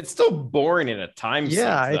 It's still boring in a time sink,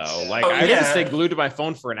 though. Like I have to stay glued to my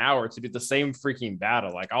phone for an hour to do the same freaking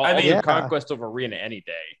battle. Like I'll do Conquest over Arena any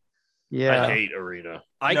day. Yeah, I hate Arena.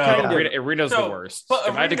 Arena's the worst.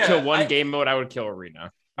 If I had to kill one game mode, I would kill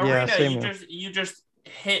Arena. Arena, you just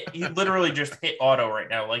hit. You literally just hit auto right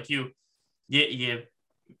now. Like you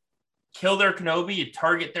kill their Kenobi, you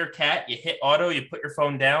target their cat, you hit auto, you put your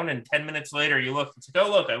phone down, and 10 minutes later you look. It's like, oh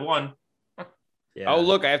look, I won. Yeah. Oh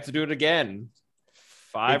look, I have to do it again.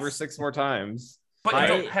 5 or 6 more times. But you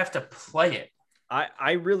don't have to play it.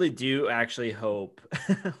 I really do actually hope,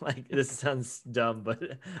 like this sounds dumb,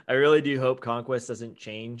 but I really do hope Conquest doesn't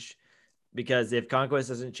change, because if Conquest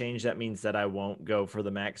doesn't change, that means that I won't go for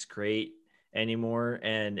the max crate anymore.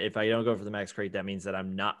 And if I don't go for the max crate, that means that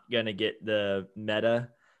I'm not going to get the meta.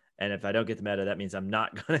 And if I don't get the meta, that means I'm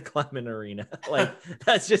not going to climb an arena. Like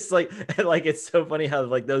that's just like it's so funny how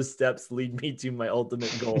like those steps lead me to my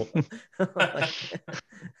ultimate goal.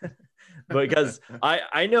 Because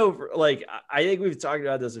I know, like, I think we've talked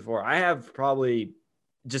about this before. I have probably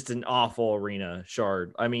just an awful arena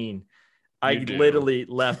shard. I mean, I literally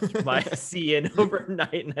left my CN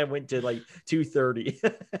overnight and I went to like 230.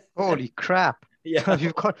 Holy crap. Yeah.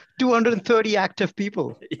 You've got 230 active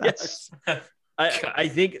people. Yes. I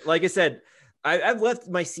think, like I said, I've left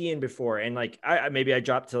my CN before, and like maybe I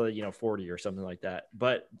dropped to 40 or something like that.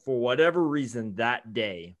 But for whatever reason that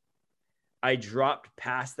day, I dropped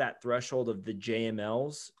past that threshold of the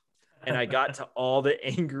JMLs, and I got to all the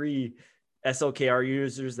angry SLKR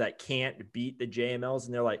users that can't beat the JMLs,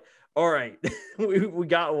 and they're like, all right, we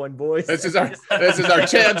got one, boys. This is our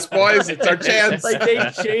chance, boys. It's our chance. Like they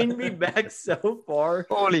chained me back so far.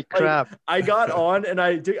 Holy crap. Like, I got on and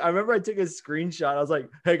I remember I took a screenshot. I was like,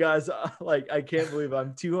 hey guys, like I can't believe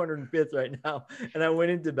I'm 205th right now. And I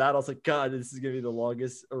went into battle. I was like, God, this is gonna be the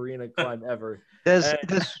longest arena climb ever.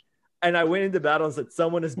 And I went into battle and said,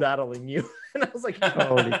 someone is battling you. And I was like,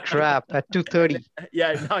 holy crap, at 230.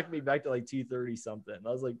 Yeah, it knocked me back to like 230 something. I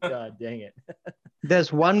was like, God dang it.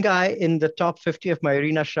 There's one guy in the top 50 of my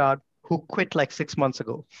arena shard who quit like 6 months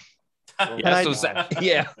ago. That's so sad.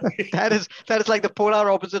 Yeah. that is like the polar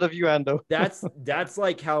opposite of you, Ando. That's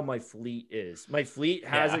like how my fleet is. My fleet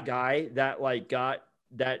has a guy that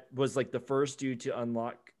that was like the first dude to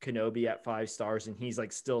unlock Kenobi at 5 stars, and he's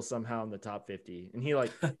like still somehow in the top 50. And he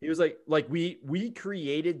was like we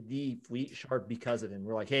created the fleet shard because of him.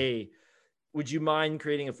 We're like, hey, would you mind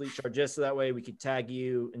creating a fleet shard just so that way we could tag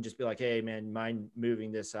you and just be like, hey man, mind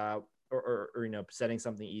moving this out or setting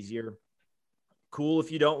something easier? Cool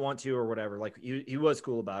if you don't want to or whatever. Like he was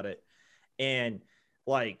cool about it. And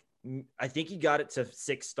like I think he got it to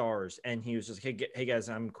 6 stars, and he was just, hey guys,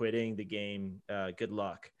 I'm quitting the game. Good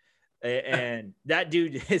luck. And that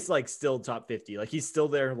dude is like still top 50. Like he's still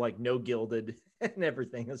there, like no gilded and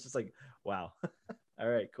everything. It's just like, wow. All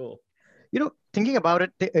right, cool. Thinking about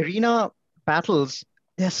it, the arena battles,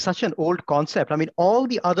 they're such an old concept. I mean, all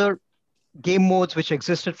the other game modes which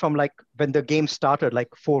existed from like when the game started, like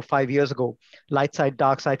 4 or 5 years ago, light side,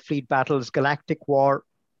 dark side, fleet battles, galactic war,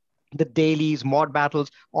 the dailies, mod battles,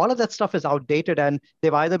 all of that stuff is outdated, and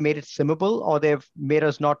they've either made it simmable or they've made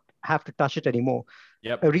us not have to touch it anymore.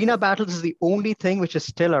 Yep. Arena battles is the only thing which is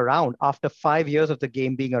still around after 5 years of the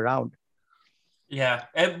game being around. Yeah.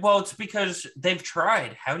 Well, it's because they've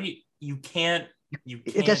tried. How do you can't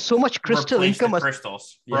there's so much crystal income.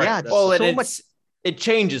 Crystals. Right? Yeah. Well, so much. It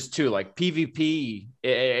changes too. Like PvP,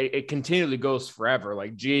 it continually goes forever.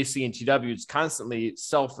 Like GAC and TW is constantly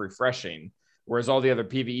self-refreshing, whereas all the other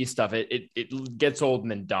PvE stuff, it gets old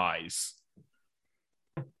and then dies.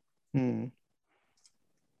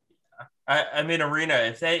 I mean,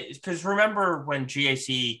 arena, because remember when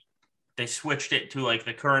GAC, they switched it to like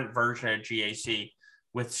the current version of GAC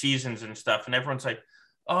with seasons and stuff, and everyone's like,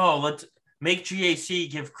 oh, let's make GAC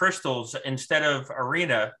give crystals instead of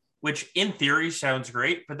arena, which in theory sounds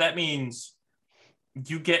great, but that means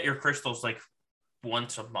you get your crystals like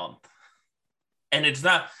once a month. And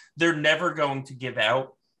they're never going to give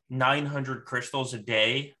out 900 crystals a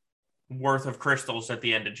day worth of crystals at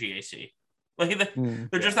the end of GAC. Like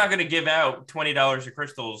they're just not going to give out $20 of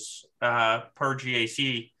crystals per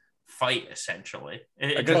GAC fight, essentially.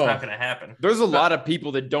 It's just not going to happen. There's a lot of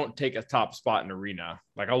people that don't take a top spot in arena,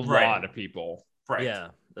 like a lot of people. Right. Yeah,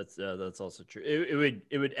 that's also true. It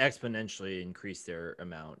would exponentially increase their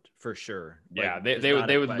amount for sure. Yeah, like, they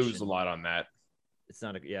would lose a lot on that. It's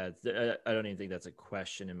not I don't even think that's a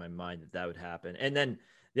question in my mind that would happen. And then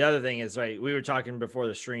the other thing is, right, we were talking before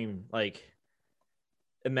the stream, like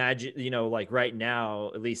imagine, like right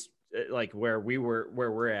now, at least like where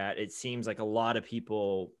we're at, it seems like a lot of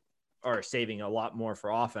people are saving a lot more for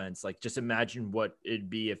offense. Like just imagine what it'd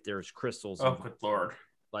be if there's crystals. Oh, good Lord.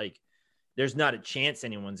 Like there's not a chance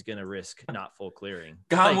anyone's going to risk not full clearing.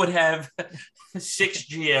 Gom would have 6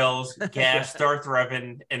 GLs, Gas, Darth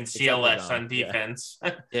Revan, and CLS on defense.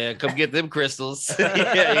 Yeah, come get them crystals. Come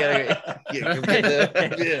get them.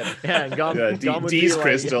 Yeah, Gom would D's be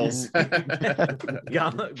crystals.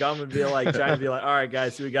 Gom would be like trying to be like, all right,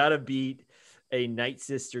 guys, so we got to beat a Night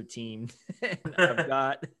Sister team. And I've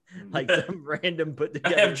got like some random put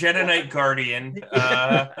together. I have Jedi Knight Guardian.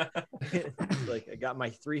 Like I got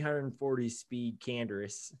my 340 speed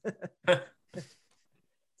Canderous. It's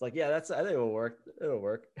like, yeah, I think it'll work. It'll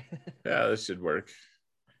work. Yeah, this should work.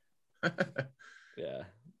 Yeah.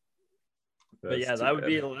 But yeah,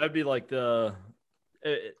 that'd be like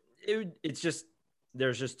it's just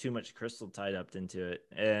there's just too much crystal tied up into it.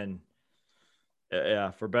 And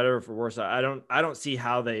yeah, for better or for worse, I don't see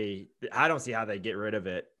how they get rid of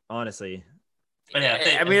it, honestly. Yeah,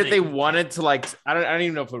 if they wanted to, like, I don't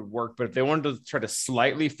even know if it would work, but if they wanted to try to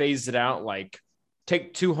slightly phase it out, like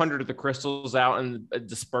take 200 of the crystals out and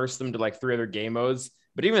disperse them to like 3 other game modes.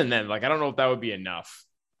 But even then, like, I don't know if that would be enough.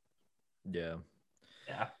 Yeah.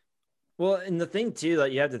 Yeah. Well, and the thing too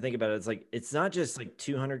that you have to think about it's like it's not just like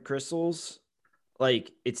 200 crystals.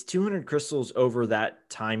 Like it's 200 crystals over that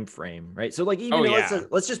time frame, right? So like even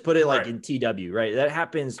let's just put it like in TW, right? That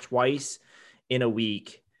happens twice in a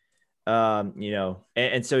week,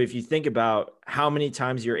 and so if you think about how many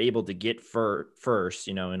times you're able to get first,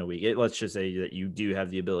 in a week, let's just say that you do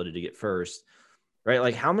have the ability to get first. right?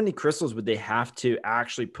 Like how many crystals would they have to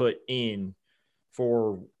actually put in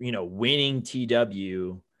for, winning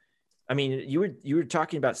TW? I mean, you were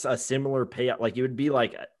talking about a similar payout. Like it would be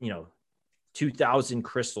like, 2,000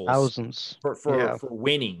 crystals Thousands. for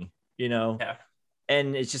winning, Yeah.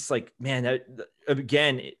 And it's just like, man,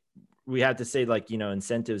 again, we have to say like,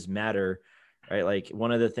 incentives matter, right? Like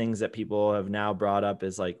one of the things that people have now brought up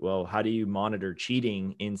is like, well, how do you monitor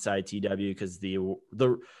cheating inside TW? Because the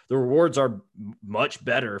rewards are much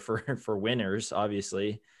better for winners,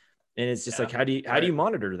 obviously. And it's just like, how do you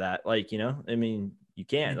monitor that? Like, I mean, you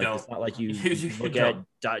can't. You like, it's not like you look don't.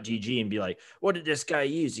 at .gg and be like, what did this guy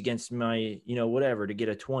use against my, whatever to get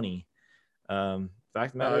a 20? Fact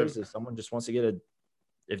of the matter is, if someone just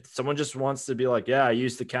wants to be like, yeah, I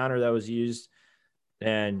used the counter that was used,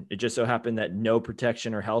 and it just so happened that no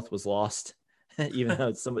protection or health was lost, even though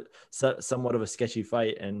it's somewhat of a sketchy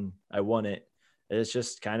fight, and I won it. It's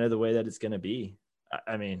just kind of the way that it's going to be.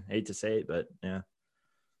 I mean, hate to say it, but yeah.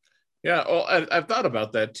 Yeah, well, I've thought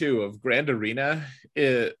about that too. Of Grand Arena,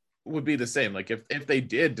 it would be the same. Like if they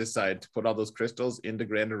did decide to put all those crystals into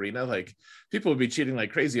Grand Arena, like people would be cheating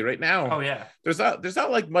like crazy right now. Oh yeah, there's not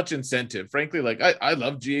like much incentive, frankly. Like I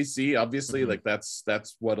love GAC, obviously. Like that's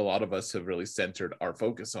what a lot of us have really centered our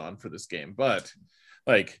focus on for this game. But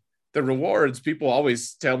like the rewards, people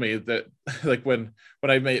always tell me that like when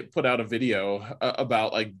I may put out a video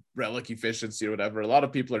about like relic efficiency or whatever, a lot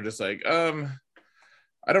of people are just like,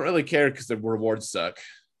 I don't really care because the rewards suck.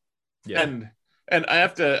 Yeah. And I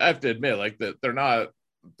have to admit, like that they're not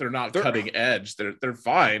cutting edge. They're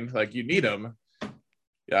fine. Like you need them.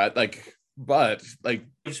 Yeah. Like, but like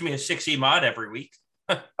gives me a 6E mod every week.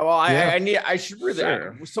 Well, I should really,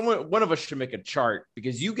 one of us should make a chart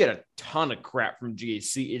because you get a ton of crap from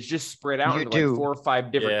GAC. It's just spread out into like 4 or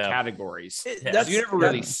 5 different categories. You never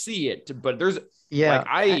really see it, but there's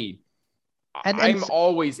I'm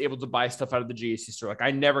always able to buy stuff out of the GAC store. Like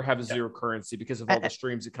I never have zero currency because of all the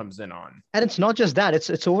streams it comes in on. And it's not just that;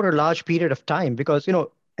 it's over a large period of time because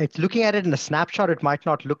it's looking at it in a snapshot. It might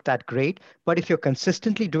not look that great, but if you're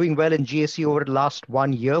consistently doing well in GAC over the last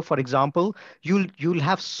 1 year, for example, you'll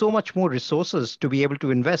have so much more resources to be able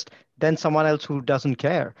to invest than someone else who doesn't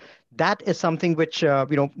care. That is something which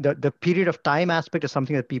the period of time aspect is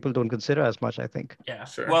something that people don't consider as much, I think. Yeah,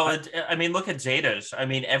 sure. Well, I mean, look at Zetas. I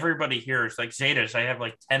mean, everybody here is like Zetas. I have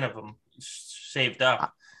like 10 of them saved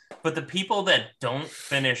up, but the people that don't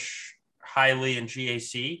finish highly in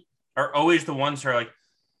GAC are always the ones who are like,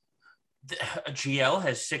 a GL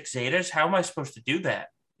has 6 Zetas. How am I supposed to do that?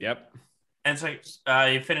 Yep. And it's like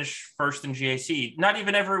you finish first in GAC, not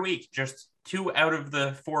even every week, just 2 out of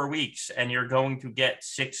the 4 weeks, and you're going to get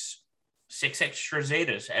six extra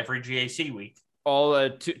Zetas every GAC week. All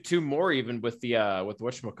two more even with the with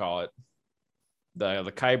whatchamacallit,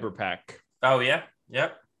 the Kyber pack. Oh yeah,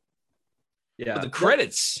 yep. Yeah, but the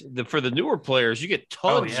credits for the newer players, you get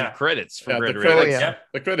tons of credits for Grand Arena.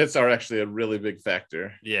 The credits are actually a really big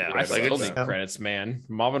factor. Yeah, I still need credits, man.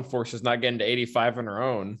 Mobbin Force is not getting to 85 on her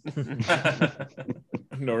own.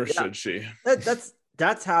 Nor should she.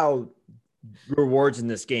 That's how rewards in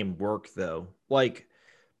this game work, though. Like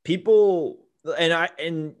people,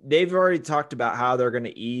 and they've already talked about how they're going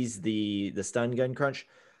to ease the stun gun crunch.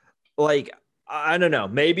 Like, I don't know.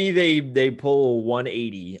 Maybe they pull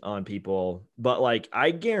 180 on people, but like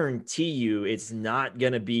I guarantee you, it's not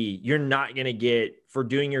gonna be. You're not gonna get for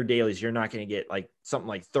doing your dailies. You're not gonna get like something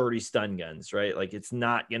like 30 stun guns, right? Like it's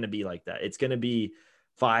not gonna be like that. It's gonna be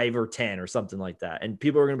 5 or 10 or something like that, and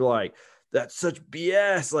people are gonna be like, "That's such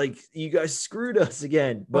BS! Like you guys screwed us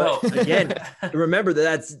again." But again, remember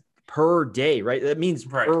that's per day, right? That means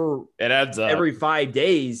it adds up every 5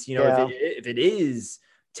 days. If it is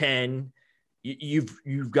 10.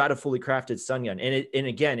 You've got a fully crafted stun gun, and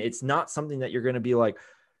again, it's not something that you're going to be like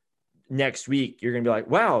next week. You're going to be like,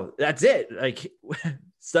 wow, that's it. Like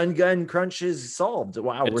stun gun crunch is solved.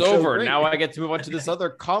 Wow, it's over. So now I get to move on to this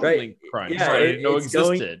other common link crunch. Yeah, I didn't know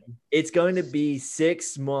existed. It's going to be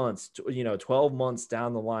 6 months, 12 months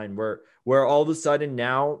down the line where all of a sudden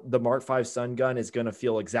now the Mark V stun gun is going to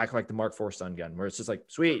feel exactly like the Mark IV stun gun, where it's just like,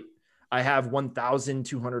 sweet, I have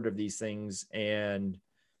 1,200 of these things, and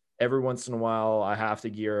every once in a while, I have to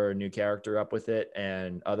gear a new character up with it.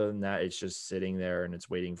 And other than that, it's just sitting there and it's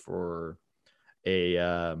waiting for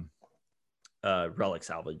a relic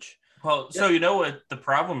salvage. Well, so you know what the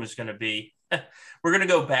problem is going to be? We're going to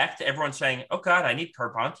go back to everyone saying, oh, God, I need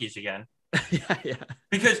Carbantes again. Yeah.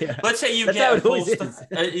 Because let's say you get a full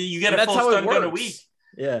stun gun a week.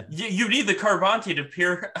 Yeah. You need the Carbante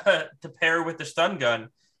to pair with the stun gun.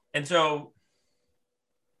 And so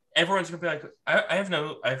everyone's gonna be like, I have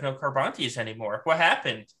no Carbantes anymore. What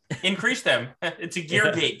happened? Increase them. It's a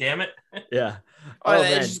gear gate, damn it. Yeah. Oh,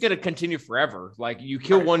 man. it's just gonna continue forever. Like you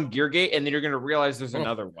kill one gear gate, and then you're gonna realize there's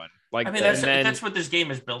another one. Like I mean, that's what this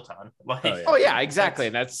game is built on. Like, oh yeah, exactly.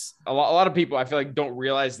 And that's a lot of people I feel like don't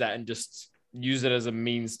realize that and just use it as a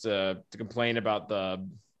means to complain about it,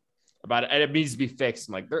 and it needs to be fixed.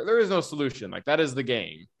 And like there is no solution. Like that is the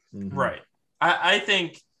game. Mhm. Right. I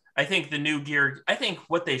think the new gear. I think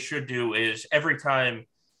what they should do is every time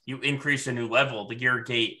you increase a new level, the gear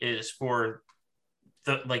gate is for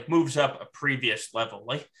the moves up a previous level.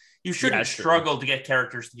 Like you shouldn't struggle to get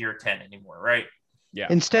characters to gear 10 anymore, right? Yeah.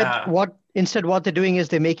 Instead, what they're doing is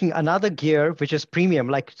they're making another gear which is premium,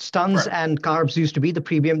 like stuns and carbs used to be the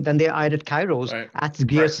premium. Then they added Kairos at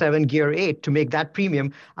gear 7, gear 8 to make that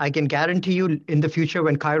premium. I can guarantee you in the future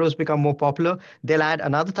when Kairos become more popular, they'll add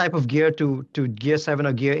another type of gear to gear 7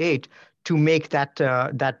 or gear 8 to make that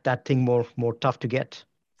that thing more tough to get.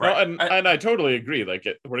 Right. Well, and I totally agree. Like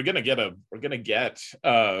we're gonna get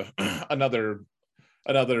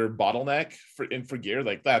another bottleneck for gear.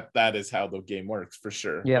 Like that is how the game works for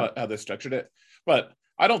sure. Yeah. How they structured it. But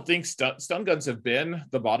I don't think stun guns have been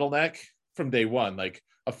the bottleneck from day one. Like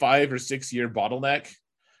a 5 or 6 year bottleneck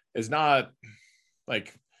is not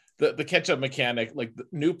like the catch up mechanic. Like the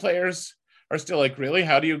new players are still like, really?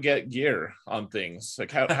 How do you get gear on things?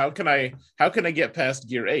 Like how can I get past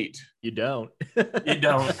gear 8? You don't. You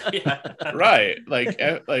don't. Yeah. Right.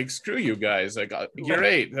 Like screw you guys. Like gear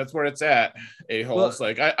 8, that's where it's at. A-holes.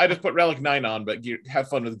 Like I just put relic 9 on, but have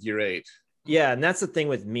fun with gear 8. Yeah, and that's the thing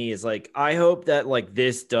with me is like I hope that like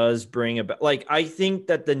this does bring about like I think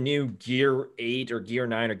that the new gear 8 or gear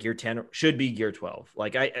 9 or gear 10 should be gear 12.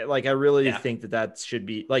 Like I really think that should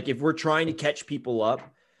be like if we're trying to catch people up,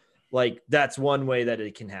 like that's one way that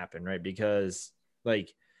it can happen, right? Because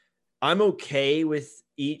like I'm okay with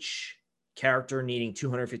each character needing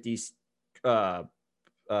 250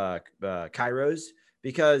 Kairos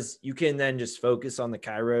because you can then just focus on the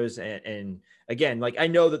Kairos and again, like I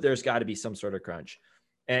know that there's got to be some sort of crunch,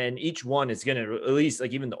 and each one is going to at least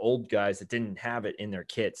like even the old guys that didn't have it in their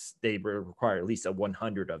kits, they require at least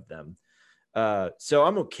 100 of them. So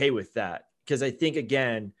I'm okay with that because I think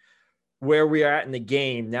again where we are at in the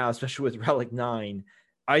game now, especially with Relic 9,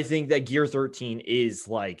 I think that gear 13 is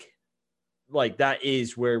like that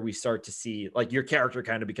is where we start to see like your character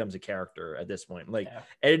kind of becomes a character at this point. Like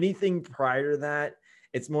anything prior to that,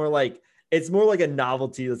 it's more like a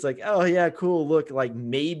novelty. It's like, oh yeah, cool. Look, like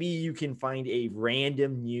maybe you can find a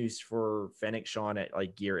random use for Fennec Sean at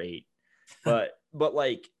like gear 8, but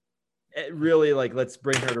like really like let's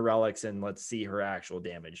bring her to relics and let's see her actual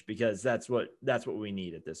damage because that's what we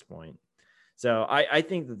need at this point. So I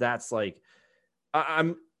think that's like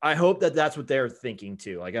I hope that that's what they're thinking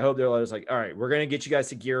too. Like I hope they're just like, all right, we're gonna get you guys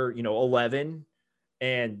to gear 11,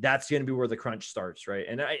 and that's gonna be where the crunch starts, right?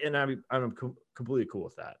 And I'm completely cool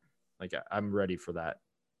with that. Like I'm ready for that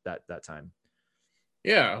time.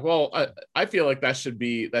 Yeah, well, I feel like that should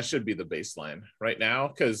be the baseline right now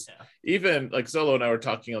because even like Zolo and I were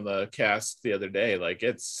talking on the cast the other day. Like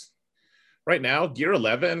it's right now, gear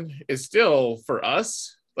 11 is still for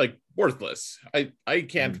us like worthless. I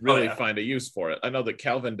can't really find a use for it. I know that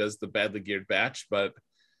Calvin does the badly geared batch, but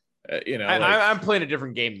I'm playing a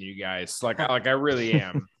different game than you guys. Like I really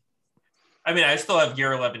am. I mean, I still have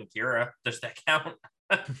gear 11 Kira. Does that count?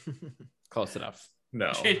 Close enough.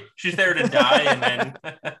 No, she's there to die and then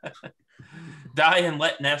die and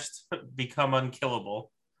let Nest become unkillable.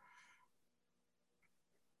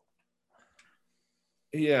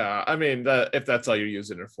 Yeah, I mean, if that's all you're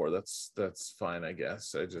using her for, that's fine, I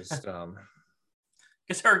guess. I just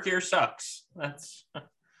because her gear sucks. That's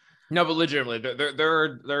no, but legitimately,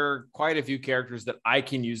 there are quite a few characters that I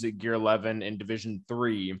can use at gear 11 in Division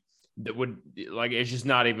 3 that would like it's just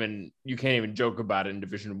not even you can't even joke about it in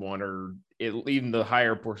Division 1 or even the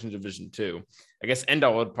higher portions of Division 2. I guess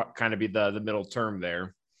Endel would kind of be the middle term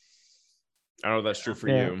there. I don't know if that's true for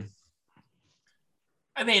you.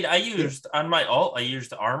 I mean, I used on my alt, I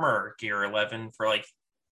used armor gear 11 for like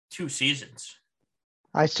 2 seasons.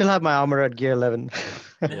 I still have my armor at gear 11.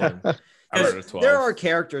 Yeah. There are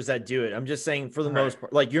characters that do it. I'm just saying for the most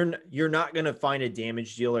part, like you're not going to find a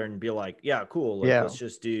damage dealer and be like, yeah, cool. Like, let's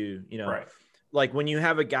just do, like when you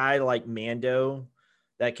have a guy like Mando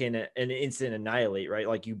that can an instant annihilate, right?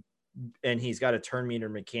 Like and he's got a turn meter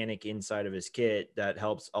mechanic inside of his kit that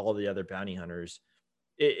helps all the other bounty hunters.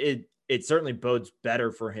 It certainly bodes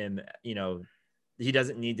better for him. He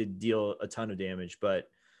doesn't need to deal a ton of damage, but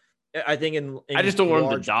I think in I just don't want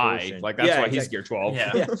him to die. Portion, like that's why he's gear 12.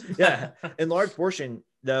 Yeah. In large portion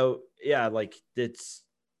though, like it's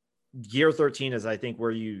gear 13 is I think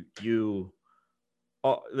where you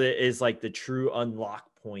is like the true unlock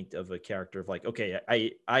point of a character of like, okay,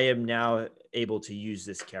 I am now able to use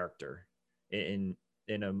this character in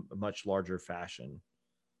a much larger fashion.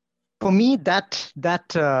 For me, that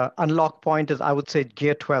unlock point is, I would say,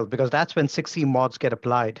 gear 12, because that's when 6E mods get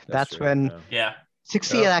applied. That's true, when Yeah.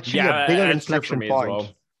 6E is actually a bigger that's true for inflection me as point. well.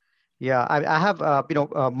 Yeah, I have,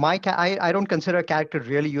 I don't consider a character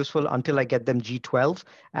really useful until I get them G12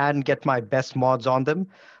 and get my best mods on them.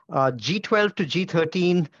 G12 to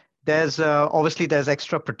G13, there's obviously there's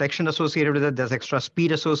extra protection associated with it. There's extra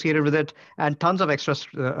speed associated with it, and tons of extra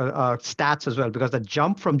stats as well. Because the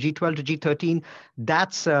jump from G12 to G13,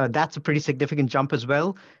 that's a pretty significant jump as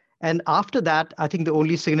well. And after that, I think the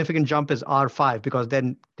only significant jump is R5, because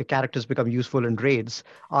then the characters become useful in raids.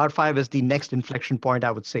 R5 is the next inflection point,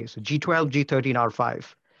 I would say. So G12, G13, R5.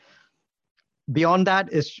 Beyond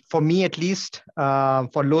that is, for me at least,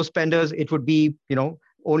 for low spenders, it would be,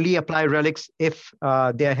 only apply relics if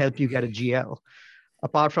they help you get a GL.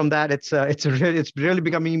 Apart from that, it's really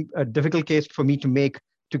becoming a difficult case for me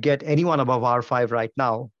to get anyone above R5 right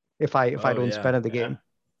now if I don't spend in the game.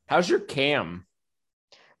 How's your cam?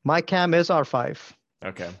 My cam is R5.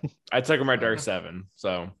 Okay. I took him right to R7.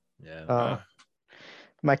 So Yeah.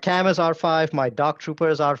 My cam is R5. My Dark Trooper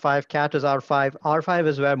is R5. Cat is R5. R5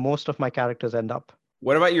 is where most of my characters end up.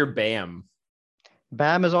 what about your BAM?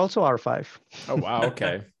 BAM is also R5. Oh, wow.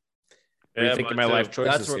 Okay. Yeah, Rethinking mine my too. life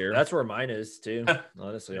choices here. That's where mine is too.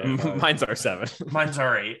 Honestly, Mine's R7. Mine's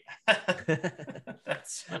R8.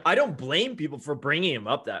 I don't blame people for bringing him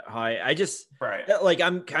up that high. I just Right. like,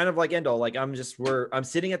 I'm kind of like Endel. Like I'm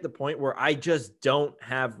sitting at the point where I just don't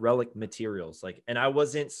have relic materials. Like, and I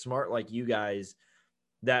wasn't smart like you guys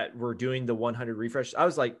that were doing the 100 refresh. I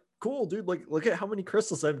was like, cool, dude. Like, look at how many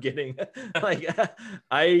crystals I'm getting. Like,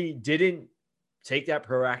 I didn't take that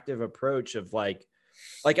proactive approach of like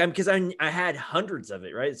because I had hundreds of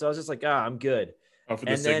it, right? So I was just like, I'm good. Oh, for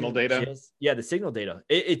the signal data? The signal data.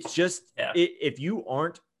 It's just, Yeah. if you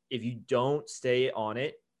don't stay on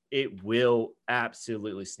it, it will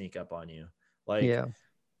absolutely sneak up on you. Like, Yeah.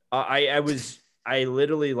 I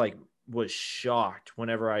literally like was shocked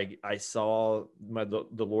whenever I saw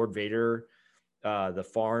the Lord Vader, the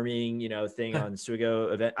farming, thing on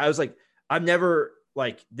Suigo event. I was like, I've never,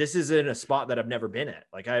 like, this is in a spot that I've never been at.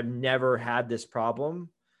 Like, I've never had this problem,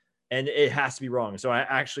 and it has to be wrong. So I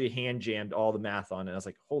actually hand jammed all the math on it. I was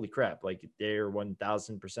like, holy crap. Like, they're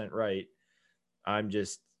 1000% right. I'm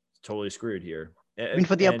just totally screwed here. I mean,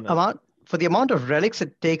 for the amount of relics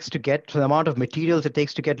it takes to get, for the amount of materials it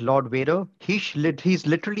takes to get Lord Vader, he's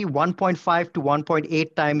literally 1.5 to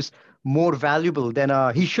 1.8 times more valuable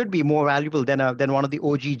than he should be more valuable than one of the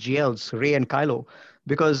OG GLs, Rey and Kylo,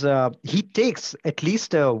 because he takes at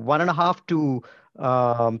least 1.5 to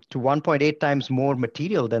 1.8 times more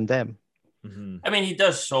material than them. Mm-hmm. I mean, he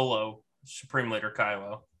does solo Supreme Leader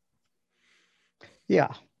Kylo.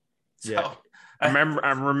 Yeah. So, Yeah. I'm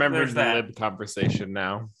remembering There's the that. lib conversation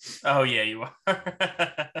now. Oh yeah, you are.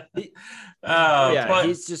 Yeah, but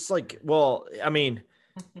he's just like, well, I mean,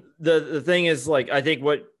 the thing is, like, I think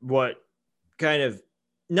what kind of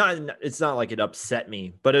it's not like it upset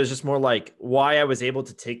me, but it was just more like why I was able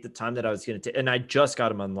to take the time that I was going to take, and I just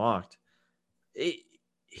got him unlocked.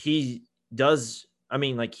 He does. I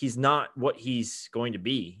mean, like, he's not what he's going to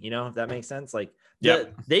be, if that makes sense. Like,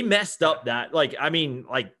 they messed up that. Like, I mean,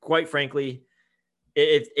 like, quite frankly,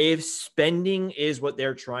 if spending is what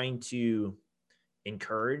they're trying to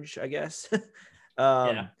encourage, I guess,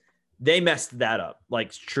 they messed that up.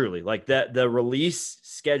 Like, truly, like that the release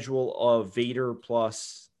schedule of Vader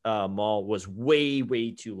plus Maul was way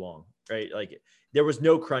too long, right? Like, there was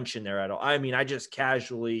no crunch in there at all. I mean, I just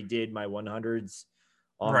casually did my 100s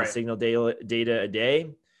on the signal data a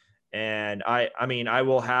day, and I mean, I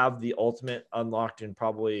will have the ultimate unlocked in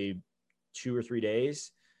probably 2 or 3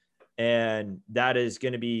 days. And that is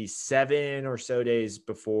going to be 7 or so days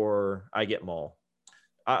before I get Maul.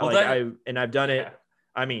 I've done it.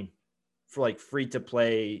 I mean, for like free to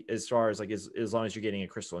play, as far as like as long as you're getting a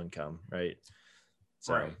crystal income, right?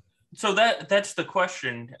 So, right. So that's the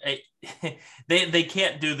question. They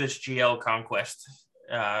can't do this GL conquest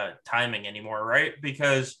timing anymore, right?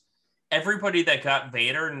 Because everybody that got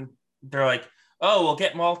Vader, and they're like, oh, we'll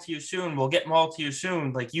get Maul to you soon. We'll get Maul to you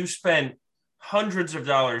soon. Like, you spent hundreds of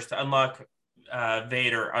dollars to unlock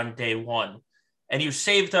Vader on day 1, and you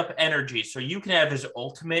saved up energy so you can have his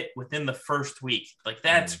ultimate within the first week. Like,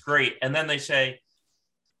 that's great. And then they say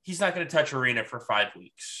he's not going to touch Arena for 5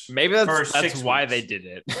 weeks. Maybe that's why they did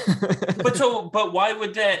it. but why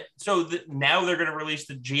would that? So now they're going to release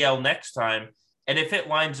the GL next time, and if it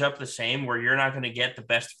lines up the same, where you're not going to get the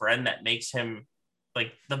best friend that makes him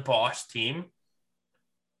like the boss team,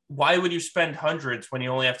 why would you spend hundreds when you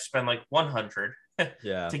only have to spend like 100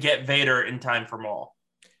 to get Vader in time for Maul?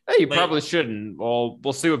 Hey, you probably shouldn't. Well,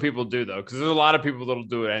 we'll see what people do though, because there's a lot of people that'll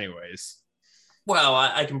do it anyways. Well,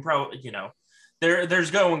 I can probably,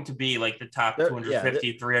 there's going to be like the top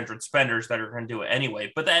 250, 300 spenders that are going to do it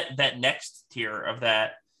anyway. But that next tier of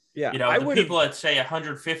that, the people that say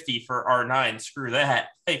 150 for R9, screw that.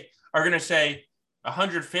 They are going to say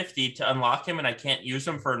 150 to unlock him and I can't use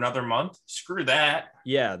him for another month. Screw that.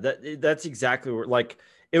 Yeah, that's exactly what, like,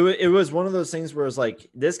 it was one of those things where it was like,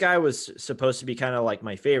 this guy was supposed to be kind of like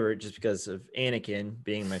my favorite just because of Anakin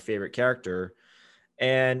being my favorite character.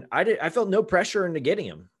 And I felt no pressure into getting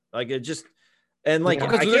him. Like, it just, and like, I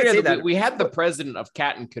can't say that. We had the president of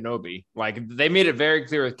Cat and Kenobi. Like, they made it very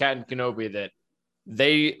clear with Cat and Kenobi that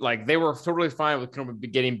they were totally fine with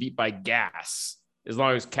Kenobi getting beat by gas as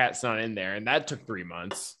long as Cat's not in there. And that took 3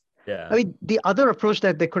 months. Yeah. I mean, the other approach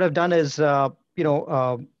that they could have done is,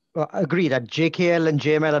 agree that JKL and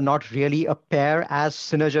JML are not really a pair as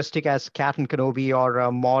synergistic as Cat and Kenobi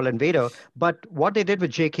or Maul and Vader. But what they did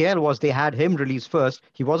with JKL was they had him release first.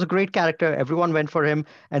 He was a great character. Everyone went for him.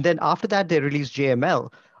 And then after that, they released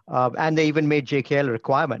JML. And they even made JKL a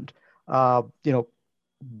requirement.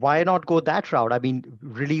 Why not go that route? I mean,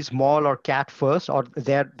 release Maul or Cat first, or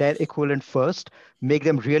their equivalent first, make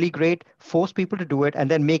them really great, force people to do it,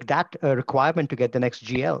 and then make that a requirement to get the next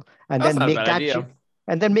GL. And That's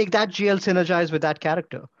then make that GL synergize with that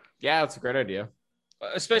character. Yeah, that's a great idea.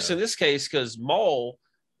 Especially in this case, because Maul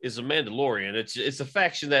is a Mandalorian. It's a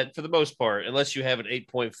faction that, for the most part, unless you have an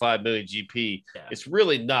 8.5 million GP, it's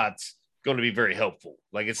really not going to be very helpful.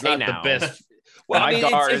 Like, it's not the best. Well, my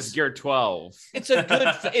Gar is gear 12. It's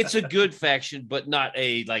a good faction, but not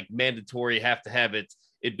a like mandatory have to have it.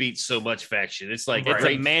 It beats so much faction. It's like it's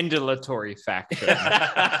a mandatory faction.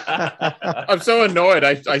 I'm so annoyed.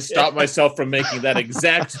 I stopped myself from making that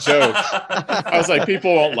exact joke. I was like,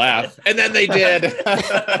 people won't laugh, and then they did.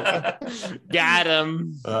 Got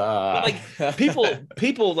him. Like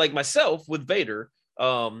people like myself with Vader.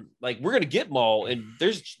 Like, we're gonna get Maul, and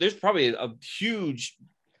there's probably a huge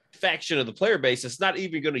faction of the player base that's not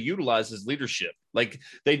even going to utilize his leadership. Like,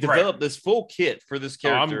 they developed this full kit for this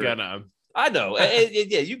character. I know.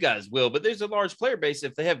 Yeah, you guys will, but there's a large player base.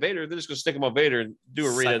 If they have Vader, they're just going to stick him on Vader and do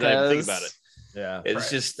arena and not even think about it. Yeah,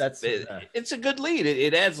 it's just it's a good lead.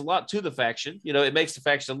 It adds a lot to the faction. It makes the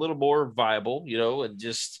faction a little more viable. And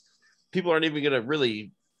just people aren't even going to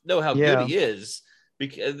really know how good he is,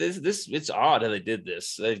 because this it's odd how they did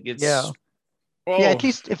this. At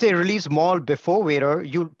least if they release Maul before Vader,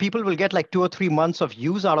 people will get like 2 or 3 months of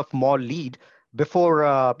use out of Maul lead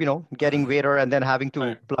before getting Vader and then having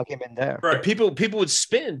to plug him in there. Right. People would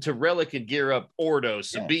spend to relic and gear up Ordo,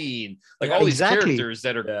 Sabine, all these characters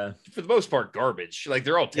that are for the most part garbage. Like,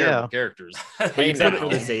 they're all terrible characters. Except for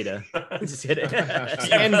the Zeta.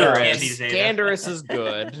 Canderous is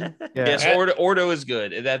good. Yes, Ordo is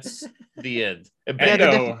good, and that's the end.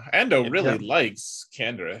 Ando really likes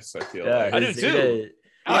Canderous, I feel like. I do too.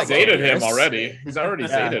 I zated him already. He's already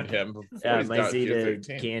zated him. Yeah, my Zeta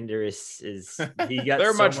Canderous is.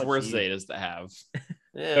 There are much worse Zetas to have.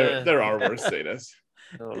 There are worse Zetas.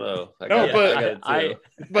 I don't know.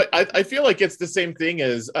 But I feel like it's the same thing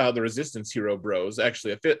as the Resistance Hero Bros.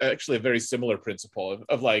 Actually, a very similar principle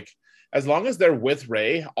of like, as long as they're with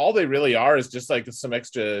Rey, all they really are is just like some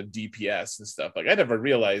extra DPS and stuff. Like, I never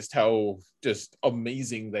realized how just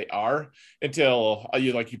amazing they are until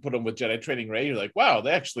you put them with Jedi Training Rey. You're like, wow,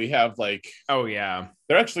 they actually have like, oh yeah,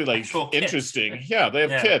 they're actually like interesting. Kits. Yeah, they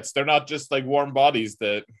have kits. They're not just like warm bodies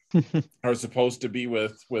that are supposed to be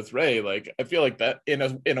with Rey. Like, I feel like that in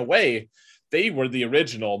a way, they were the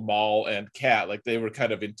original Maul and Cat. Like, they were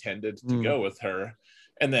kind of intended to go with her,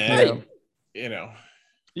 and then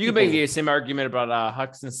You can make the same argument about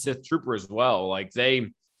Hux and Sith Trooper as well. Like,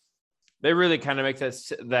 they really kind of make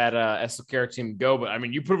that Esoteric team go. But I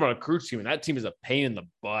mean, you put them on a crew team, and that team is a pain in the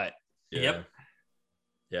butt. Yep.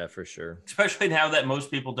 Yeah, for sure. Especially now that most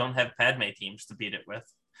people don't have Padme teams to beat it with.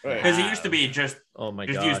 Because it used to be just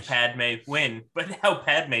use Padme, win. But now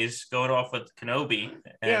Padme's going off with Kenobi.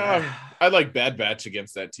 I like Bad Batch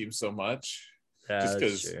against that team so much. Yeah,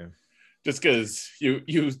 just because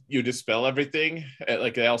you dispel everything,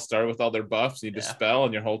 like they all start with all their buffs, you dispel,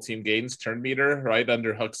 and your whole team gains turn meter right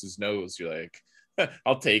under Hux's nose. You're like,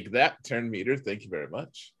 I'll take that turn meter. Thank you very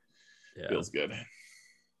much. Feels good.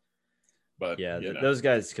 But those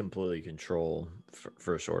guys completely control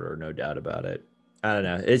First Order, no doubt about it. I don't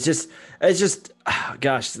know. It's just,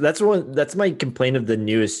 gosh, that's my complaint of the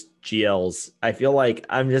newest GLs. I feel like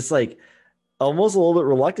I'm just like, almost a little bit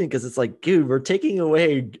reluctant because it's like, dude, we're taking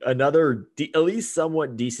away another at least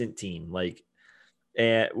somewhat decent team. Like,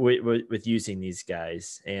 and with using these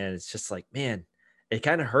guys, and it's just like, man, it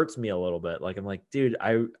kind of hurts me a little bit. Like I'm like, dude,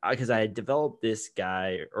 because I had developed this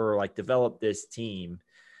guy or like developed this team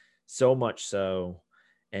so much so,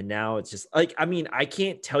 and now it's just like, I mean, I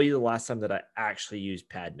can't tell you the last time that I actually used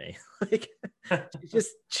Padme. Like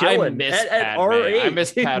just chilling. At our age, I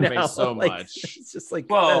miss Padme now. so Like, much. It's just like,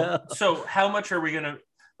 well, so how much are we gonna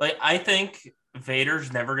like? I think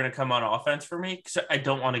Vader's never gonna come on offense for me because I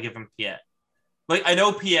don't want to give him Piet. Like I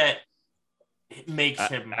know Piet makes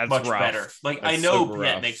him much better. Like I know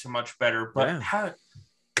Piet makes him much better, but how?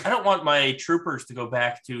 I don't want my troopers to go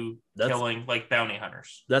back to killing like bounty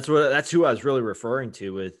hunters. That's who I was really referring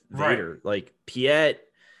to with Vader. Right. Like Piet,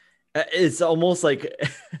 it's almost like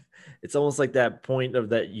that point of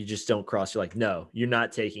that you just don't cross. You're like, no, you're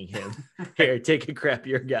not taking him. Here, take a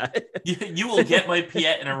crappier guy. You will get my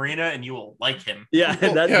Piet in arena, and you will like him. Yeah,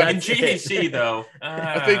 in GAC though.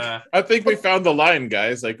 I think we found the line,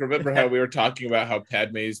 guys. Like, remember how we were talking about how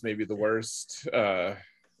Padme's maybe the worst.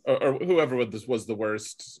 Or whoever was the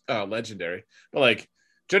worst legendary, but like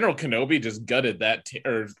General Kenobi just gutted that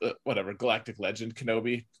or whatever Galactic Legend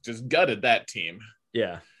Kenobi just gutted that team.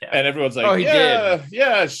 Yeah, and everyone's like,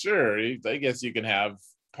 yeah, sure. I guess you can have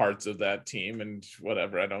parts of that team and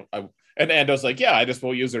whatever. And Ando's like, yeah, I just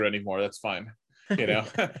won't use her anymore. That's fine, you know.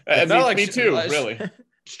 And me too, really.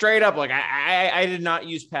 Straight up, like I did not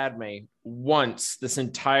use Padme once this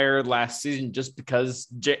entire last season just because,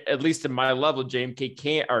 at least in my level, GMK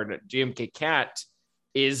Cat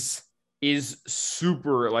is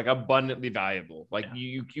super like abundantly valuable. Like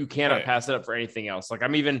you cannot pass it up for anything else. Like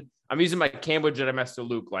I'm using my Cambo Jedi Master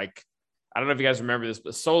Luke. Like I don't know if you guys remember this,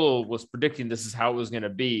 but Solo was predicting this is how it was going to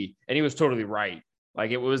be, and he was totally right.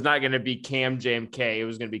 Like it was not going to be Cam JMK. It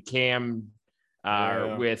was going to be Cam.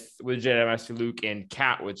 With Jedi Master Luke and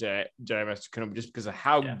Cat with Jedi Master Kenobi, just because of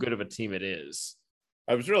how good of a team it is.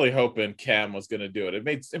 I was really hoping Cam was going to do it. It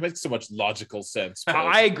makes so much logical sense.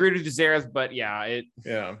 I agreed with Zara's, but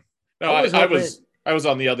No, I was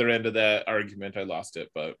on the other end of that argument. I lost it,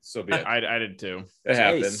 but so be it. I did too. It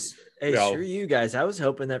happens. Hey, screw you guys. I was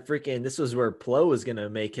hoping that this was where Plo was going to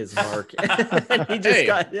make his mark. And he just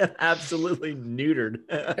got absolutely neutered.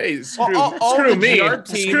 Hey, screw me.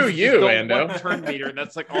 Screw you, Ando. Turn meter.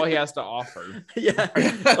 That's like all he has to offer. Yeah.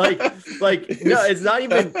 Like no, it's not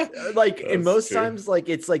even like in most times, like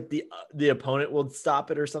it's like the opponent will stop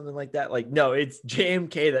it or something like that. Like, no, it's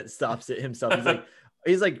JMK that stops it himself.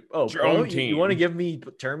 He's like, oh, you want to give me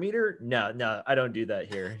turn meter? No, I don't do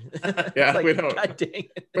that here. Yeah, like, we don't. God dang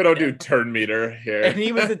it. We don't do turn meter here. And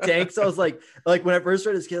he was a tank, so I was like when I first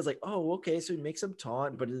started this kid, I was like, oh, okay, so he makes him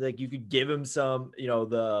taunt, but like you could give him some,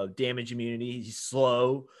 the damage immunity. He's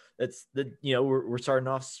slow. That's we're starting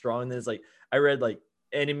off strong. And then it's like I read like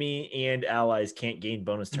enemy and allies can't gain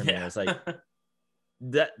bonus turn meter. I was like.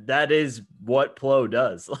 That is what Plo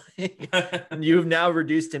does. You've now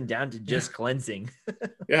reduced him down to just cleansing.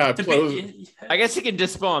 Yeah, I guess he can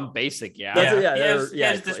dispel on basic. He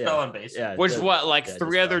has dispel on basic. Yeah, which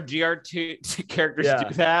three other GR2 characters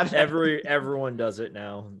do that. Everyone does it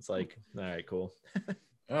now. It's like, all right, cool.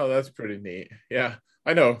 Oh, that's pretty neat. Yeah,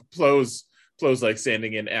 I know. Plo's like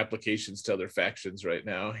sending in applications to other factions right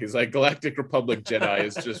now. He's like, Galactic Republic Jedi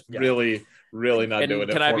is just really not doing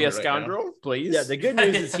it. Can I be a scoundrel, right please? Yeah, the good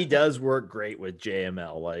news is he does work great with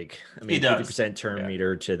JML. Like, I mean, 50% turn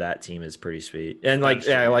meter to that team is pretty sweet. And like,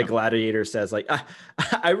 like Gladiator says, like,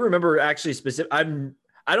 I remember actually I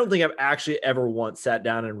don't think I've actually ever once sat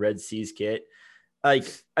down and read C's kit. Like,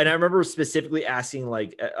 and I remember specifically asking,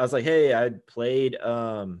 like, I was like, hey, I played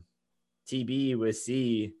TB with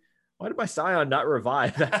C. Why did my Scion not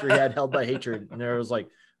revive after he had held by hatred? And I was like,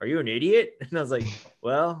 are you an idiot? And I was like,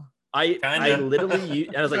 well, I literally,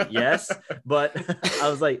 and I was like, yes, but I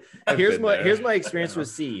was like, here's my experience with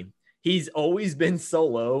C. He's always been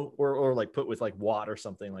solo or like put with like Watt or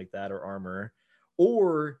something like that, or armor,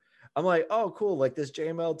 or I'm like, oh, cool. Like this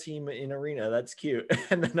JML team in arena. That's cute.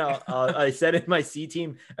 And then I set in my C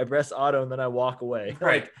team, I press auto, and then I walk away.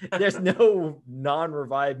 Right. Like, there's no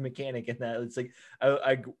non-revive mechanic in that. It's like,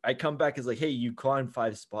 I come back as like, hey, you climbed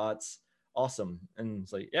 5 spots. Awesome. And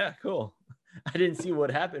it's like, yeah, cool. I didn't see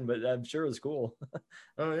what happened, but I'm sure it was cool.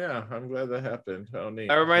 Oh yeah, I'm glad that happened. Oh neat.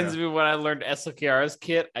 That reminds me when I learned SLKR's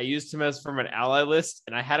kit. I used him as from an ally list,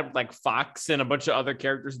 and I had him like Fox and a bunch of other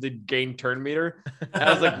characters that gain turn meter. And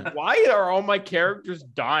I was like, why are all my characters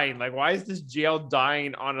dying? Like, why is this GL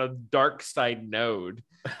dying on a dark side node?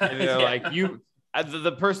 And they're like,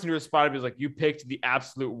 the person who responded was like, you picked the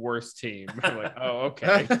absolute worst team. I'm like, oh,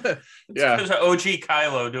 okay. Yeah. There's an OG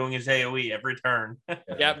Kylo doing his AoE every turn.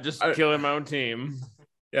 Yep, just killing my own team.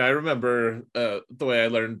 Yeah, I remember the way I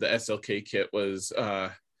learned the SLK kit was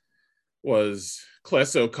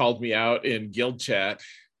Klesso called me out in guild chat,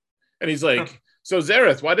 and he's like, "So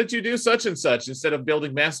Zareth, why did you do such and such instead of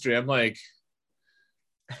building mastery?" I'm like,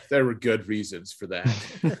 there were good reasons for that.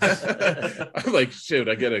 I'm like, shoot,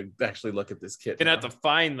 I gotta actually look at this kit. Gonna have to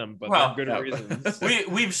find them, but they're good reasons.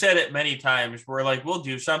 We've said it many times. We're like, we'll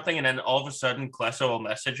do something, and then all of a sudden, Klesso will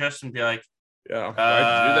message us and be like, "Yeah, why'd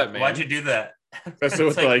you do that, man? Why'd you do that?" That's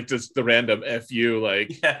with like just the random "fu,"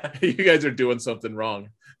 like, you guys are doing something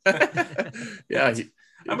wrong. Yeah,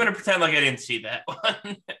 I'm gonna pretend like I didn't see that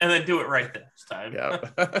one, and then do it right the next time. Yeah,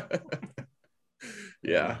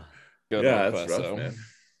 yeah, Good that's Klesso. rough, man.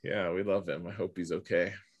 Yeah, we love him. I hope he's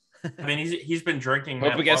okay. I mean, he's been drinking.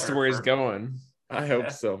 Hope he gets to where for... he's going. I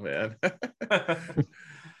hope so, man.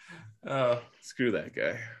 Screw that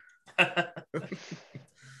guy.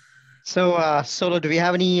 So, Solo, do we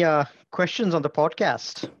have any questions on the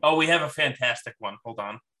podcast? Oh, we have a fantastic one. Hold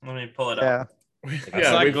on, let me pull it up. I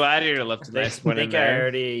saw Gladiator left a nice one in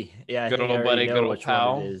there. Good old buddy, good old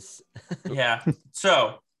pal. Yeah.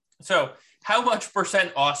 So how much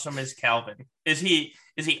 % awesome is Calvin? Is he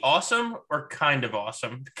awesome or kind of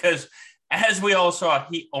awesome? Because as we all saw,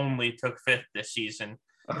 he only took 5th this season.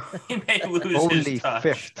 He may lose only his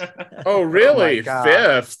touch. 5th. Oh, really? Oh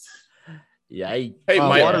 5th? Yeah. Hey,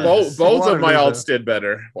 both of my alts did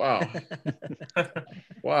better. Wow.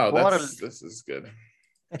 Wow, this is good.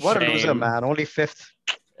 What a loser, man. Only 5th.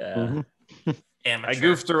 Yeah. Amateur. I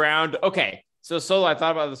goofed around. Okay. So Solo, I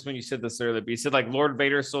thought about this when you said this earlier, but you said like Lord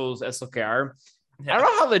Vader Solo's SLKR. Yeah. I don't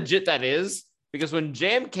know how legit that is, because when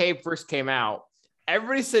JMK first came out,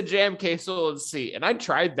 everybody said JMK Solo C, and I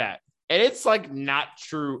tried that, and it's like not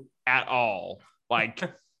true at all. Like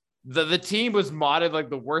the team was modded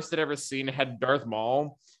like the worst I'd ever seen. It had Darth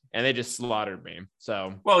Maul, and they just slaughtered me.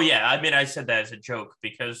 So, well, yeah, I mean, I said that as a joke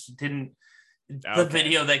because the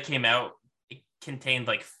video that came out contained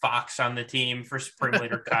like Fox on the team for Supreme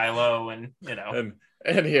Leader Kylo, and you know,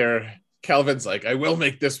 and here Calvin's like, I will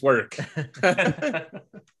make this work.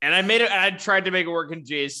 And I made it. I tried to make it work in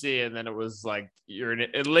JC, and then it was like you're in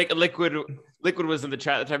it. Liquid was in the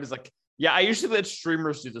chat at the time. He's like, yeah, I usually let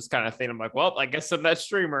streamers do this kind of thing. I'm like, well, I guess I'm that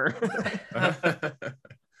streamer.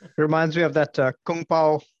 Reminds me of that Kung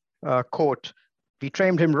Pao quote. We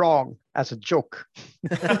trained him wrong as a joke.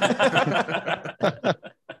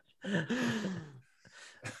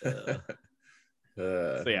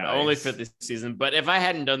 So yeah, nice. only 5th this season. But if I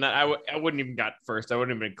hadn't done that, I wouldn't even got 1st. I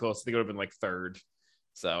wouldn't have been close. I think it would have been like 3rd.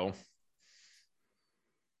 So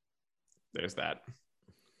there's that.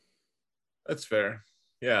 That's fair.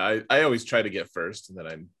 Yeah, I always try to get 1st, and then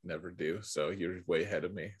I never do. So you're way ahead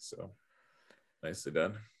of me. So nicely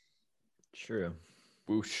done. True.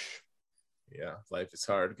 Whoosh. Yeah, life is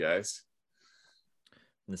hard, guys.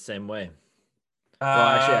 In the same way. Well,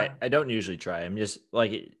 actually, I don't usually try. I'm just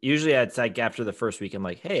like, usually it's like after the first week, I'm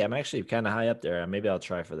like, hey, I'm actually kind of high up there. Maybe I'll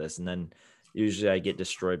try for this. And then usually I get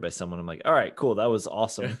destroyed by someone. I'm like, all right, cool. That was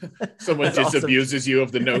awesome. Someone disabuses you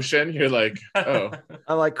of the notion. You're like, oh.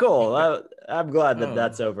 I'm like, cool. I'm glad that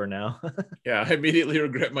that's over now. Yeah, I immediately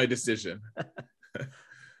regret my decision.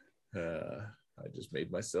 I just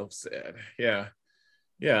made myself sad. Yeah.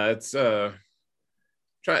 Yeah, it's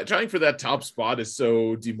trying for that top spot is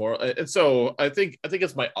so demoralizing. And so I think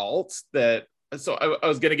it's my alt that. So I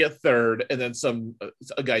was gonna get 3rd, and then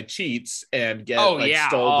a guy cheats and stole the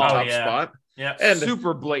top spot. Yeah, and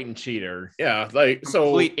super blatant cheater. Yeah, like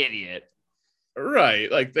complete idiot.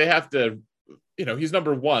 Right, like they have to. He's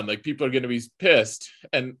number 1. Like people are gonna be pissed,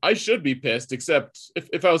 and I should be pissed. Except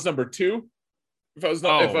if I was number 2, if I was the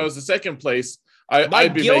 2nd place,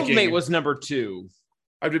 I'd be guildmate was number 2.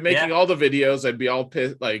 I'd be making all the videos. I'd be all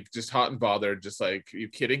pissed, like just hot and bothered. Just like, are you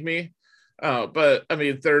kidding me? But I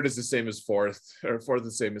mean, 3rd is the same as 4th, or 4th is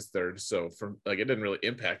the same as 3rd. So from like, it didn't really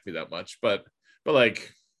impact me that much, but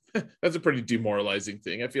like, that's a pretty demoralizing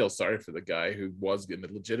thing. I feel sorry for the guy who was going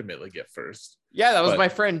to legitimately get 1st. Yeah. That was my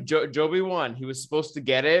friend. Joby won. He was supposed to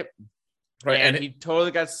get it. Right. And he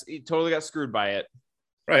totally got screwed by it.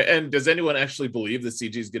 Right. And does anyone actually believe the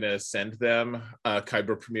CG is going to send them a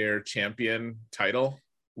Kyber Premier champion title?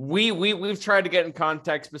 We've tried to get in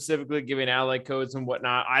contact, specifically giving ally codes and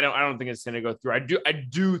whatnot. I don't think it's going to go through. I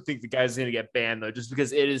do think the guy's going to get banned though, just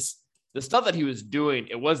because it is the stuff that he was doing.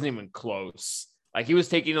 It wasn't even close. Like he was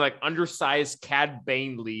taking like undersized Cad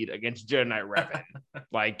Bane lead against Jedi Knight Revan.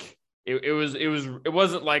 Like it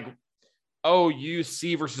wasn't like, oh, you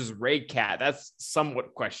C versus Ray Cat. That's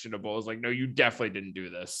somewhat questionable. It's like, no, you definitely didn't do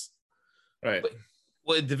this. Right.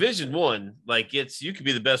 Well, in Division 1, like you could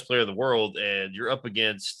be the best player in the world, and you're up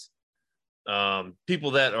against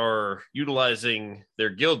people that are utilizing their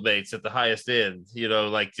guild mates at the highest end,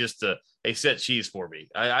 like just to set cheese for me.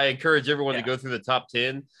 I encourage everyone to go through the top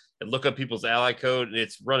 10 and look up people's ally code, and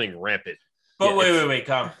it's running rampant. But wait,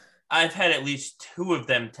 come. I've had at least 2 of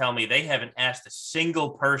them tell me they haven't asked a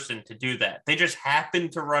single person to do that. They just happen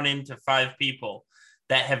to run into 5 people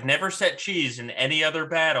that have never set cheese in any other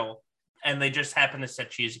battle, and they just happen to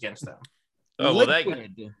set cheese against them. Oh, well, that guy's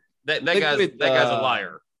a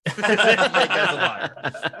liar. That guy's a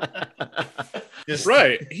liar.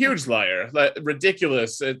 Right. Huge liar. Like,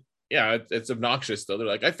 ridiculous. It's obnoxious, though. They're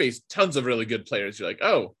like, I faced tons of really good players. You're like,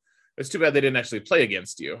 oh, it's too bad they didn't actually play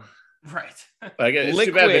against you. Right. Like, it's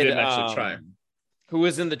too bad they didn't actually try. Who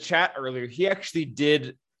was in the chat earlier, he actually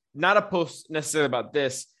did not a post necessarily about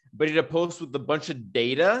this, but he did a post with a bunch of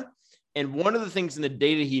data. And one of the things in the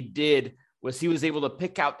data he did was he was able to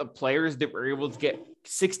pick out the players that were able to get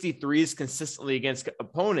 63s consistently against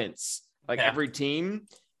opponents, every team,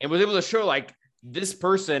 and was able to show like this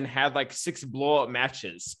person had like 6 blowout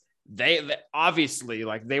matches. They obviously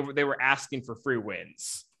they were asking for free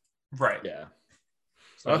wins. Right. Yeah.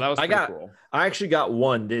 So that was cool. I actually got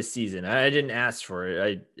one this season. I didn't ask for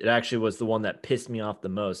it. It actually was the one that pissed me off the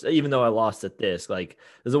most, even though I lost at this. Like,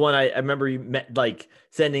 there's the one I remember you met, like,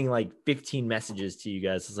 sending like 15 messages to you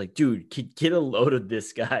guys. I was like, dude, get a load of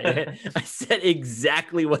this guy. I said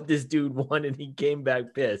exactly what this dude wanted. He came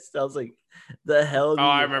back pissed. I was like, the hell? Oh,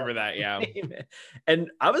 I remember that. Yeah.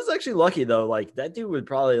 And I was actually lucky though. Like, that dude would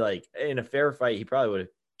probably, like, in a fair fight, he probably would have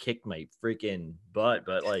kicked my freaking butt,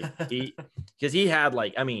 but like he had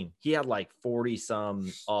like 40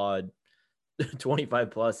 some odd 25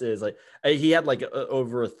 pluses. Like, he had like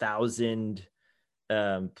over 1,000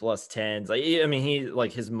 plus 10s. Like, I mean, he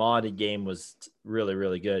like his modded game was really,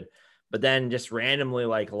 really good, but then just randomly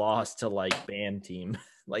like lost to like BAM team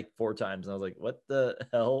like 4 times. And I was like, what the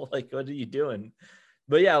hell? Like, what are you doing?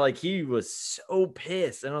 But yeah, like, he was so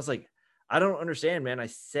pissed, and I was like, I don't understand, man. I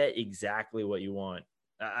said exactly what you want.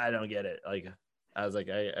 I don't get it. Like, I was like,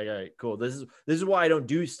 I got it. Cool. This is why I don't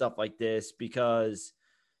do stuff like this, because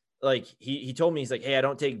like he told me, he's like, hey, I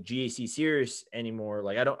don't take GAC serious anymore.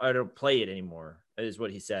 Like, I don't play it anymore, is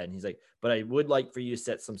what he said. And he's like, but I would like for you to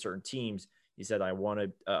set some certain teams. He said, I want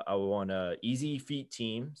a easy feat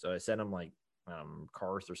team. So I sent him like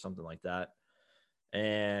Karth or something like that.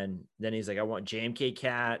 And then he's like, I want JMK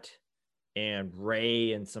Cat and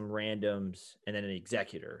Ray and some randoms and then an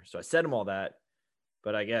executor. So I sent him all that.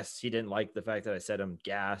 But I guess he didn't like the fact that I said him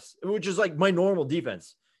gas, which is like my normal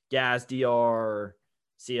defense. Gas, DR,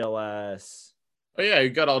 CLS. Oh yeah, he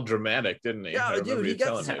got all dramatic, didn't he? Yeah, dude, he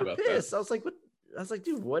got so pissed. That. I was like, what? I was like,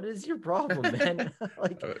 dude, what is your problem, man?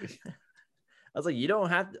 Like, I was like, you don't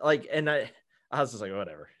have to, like, and I was just like,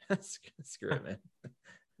 whatever. Screw it, man.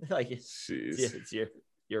 Like, it's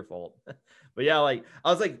your fault. But yeah, like, I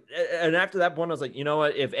was like, and after that point, I was like, you know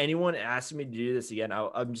what? If anyone asks me to do this again,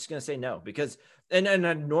 I'm just gonna say no, because and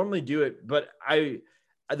I normally do it, but the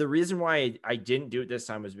reason why I didn't do it this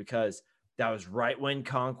time was because that was right when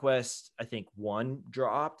Conquest, I think, 1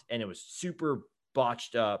 dropped, and it was super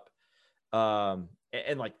botched up. And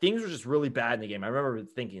like, things were just really bad in the game. I remember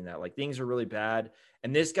thinking that, like, things were really bad,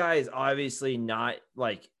 and this guy is obviously not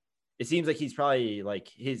like. It seems like he's probably like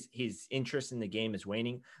his interest in the game is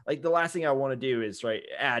waning. Like, the last thing I want to do is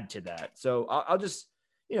add to that. So I'll just,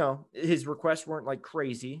 his requests weren't like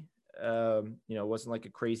crazy. It wasn't like a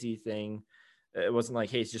crazy thing. It wasn't like,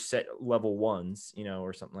 hey, it's just set level 1s,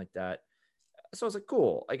 or something like that. So I was like,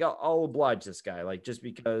 cool. Like, I'll oblige this guy, like, just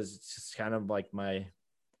because it's just kind of like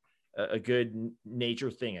a good nature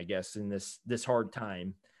thing, I guess, in this hard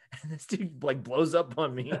time. And this dude like blows up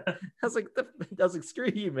on me. I was like,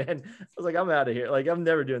 screw you, man. I was like, I'm out of here. Like, I'm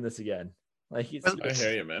never doing this again. Like, I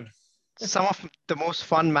hear you, man. Some of the most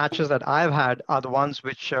fun matches that I've had are the ones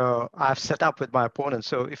which I've set up with my opponents.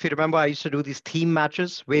 So if you remember, I used to do these team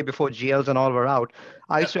matches way before GLs and all were out.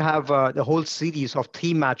 I used to have the whole series of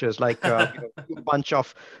team matches, like a bunch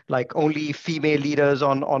of like only female leaders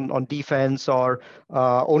on defense, or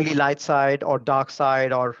only light side or dark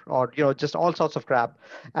side, or just all sorts of crap.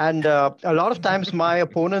 And a lot of times my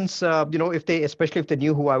opponents, especially if they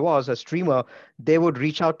knew who I was, a streamer, they would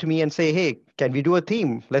reach out to me and say, hey, can we do a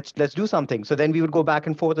team? Let's do something. So then we would go back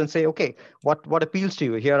and forth and say, okay, what appeals to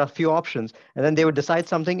you? Here are a few options. And then they would decide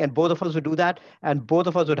something, and both of us would do that, and both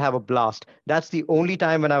of us would have a blast. That's the only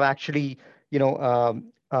time when I've actually,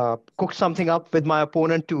 cooked something up with my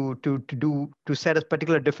opponent to set a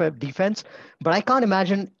particular defense. But I can't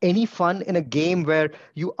imagine any fun in a game where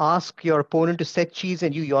you ask your opponent to set cheese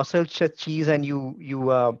and you yourself set cheese, and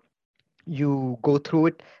you go through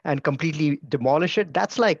it and completely demolish it.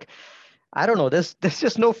 That's like, I don't know. There's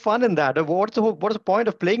just no fun in that. What's the point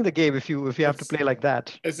of playing the game if you have to play like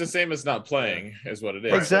that? It's the same as not playing, is what it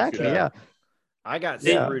is. Exactly. Like, Yeah. I got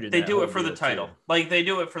They, screwed in they that do whole it for the deal, title. too. Like they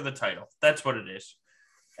do it for the title. That's what it is.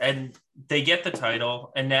 And they get the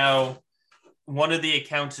title, and now one of the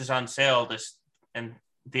accounts is on sale. And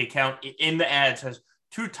the account in the ad says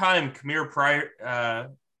two-time Premier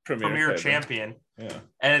champion. Yeah.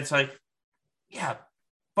 And it's like, yeah,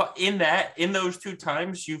 but in those 2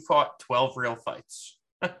 times, you fought 12 real fights.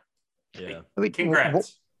 Yeah. I mean,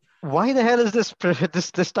 Congrats. why the hell is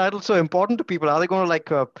this title so important to people? Are they going to like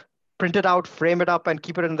print it out, frame it up, and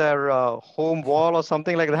keep it in their home wall or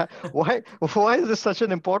something like that? Why is this such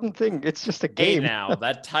an important thing? It's just a Hey, game. now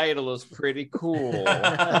that title is pretty cool.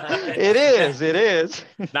 It is.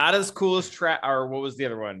 Not as cool as or what was the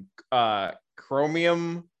other one?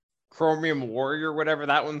 Chromium Warrior, whatever.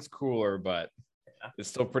 That one's cooler, but it's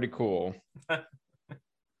still pretty cool.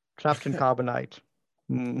 Trapped in carbonite.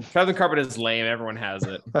 Trapped in carbonite is lame. Everyone has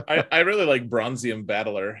it. I really like Bronzium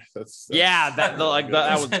Battler. That's that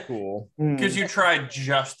one's cool. Because you tried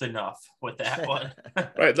just enough with that one.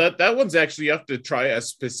 right. That one's actually, you have to try a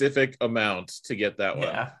specific amount to get that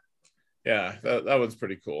one. Yeah. That one's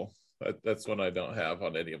pretty cool. That's one I don't have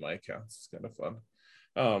on any of my accounts. It's kind of fun.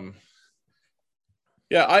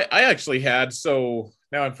 I actually had, so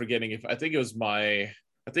now I'm forgetting I think it was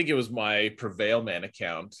my Prevail Man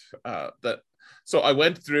account so I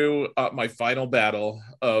went through my final battle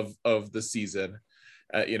of the season,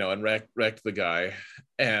 and wrecked the guy,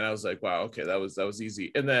 and I was like, wow, okay, that was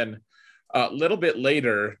easy. And then a little bit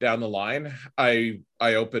later down the line, I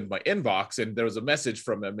opened my inbox and there was a message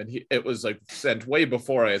from him, and it was like sent way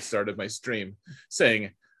before I had started my stream,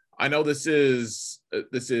 saying, I know this is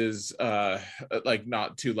like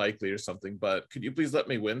not too likely or something, but could you please let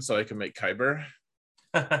me win so I can make Kyber?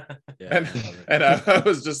 Yeah. And I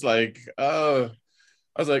was just like, oh,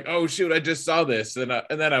 shoot, I just saw this. And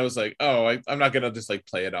then I was like, oh, I'm not going to just like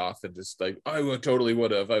play it off and just like, I totally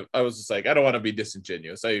would have. I was just like, I don't want to be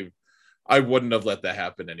disingenuous. I wouldn't have let that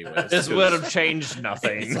happen anyways. This would have changed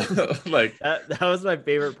nothing. Like that was my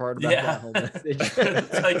favorite part about that whole message.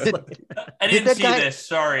 I didn't see guy- this.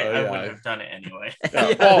 Sorry, Oh, I yeah. wouldn't have done it anyway.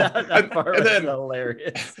 That part was then-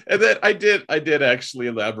 hilarious. and then I did actually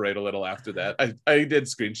elaborate a little after that. I did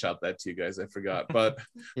screenshot that to you guys. I forgot, but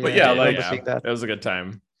yeah, I like- remember seeing that. It was a good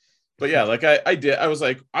time. But yeah, like I was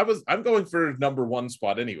like, I'm going for number 1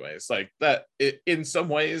 spot anyways. Like that, in some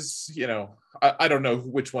ways, I don't know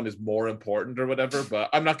which one is more important or whatever, but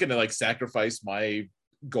I'm not going to like sacrifice my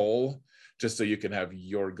goal just so you can have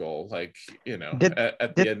your goal. Like,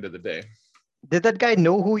 at the end of the day. Did that guy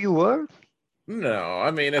know who you were? No, I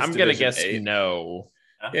mean, it's I'm going to Division guess 8. no.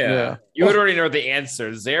 Yeah. You would already know the answer.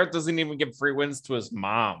 Xerath doesn't even give free wins to his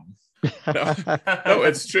mom. No,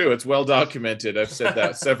 it's true. It's well documented. I've said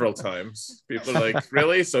that several times. People are like,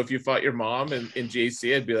 really? So if you fought your mom in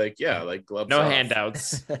GAC, I'd be like, yeah, like gloves No off.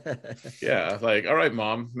 handouts. Yeah, like, all right,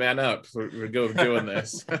 mom, man up. We're doing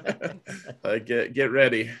this. Like, get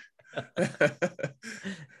ready.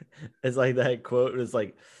 It's like that quote was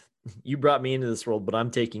like, you brought me into this world, but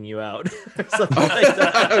I'm taking you out. Or something like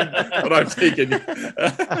that. But I'm taking you.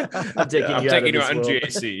 I'm taking you out in of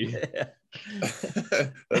this world. GAC.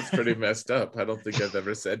 That's pretty messed up. I don't think I've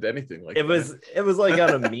ever said anything like that. It was like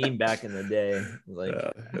on a meme back in the day. Like,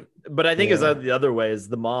 but I think it's the other way is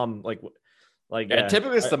the mom like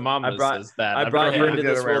typically it's the mom that says that. I brought you into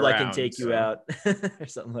this world. I can around, take you out or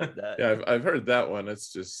something like that. Yeah, I've heard that one.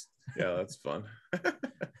 It's just, yeah, that's fun.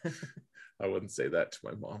 I wouldn't say that to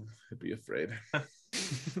my mom. I'd be afraid.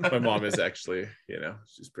 My mom is actually,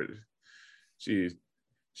 she's pretty, she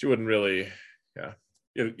wouldn't really, yeah.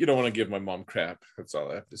 You don't want to give my mom crap. That's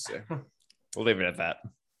all I have to say. We'll leave it at that.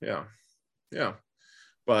 Yeah. Yeah.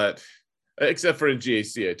 But except for in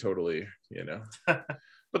GAC, I totally, but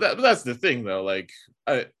that's the thing though. Like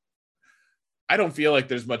I don't feel like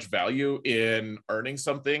there's much value in earning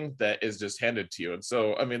something that is just handed to you. And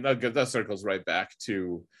so, I mean, that circles right back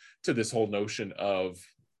to this whole notion of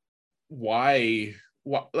why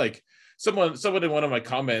like someone in one of my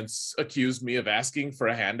comments accused me of asking for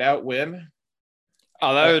a handout win.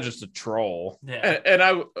 Oh, that was just a troll. Yeah.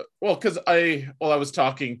 And because I was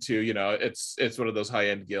talking to, it's one of those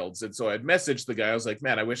high-end guilds. And so I'd messaged the guy. I was like,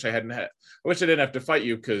 man, I wish I didn't have to fight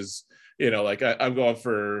you. Cause like I'm going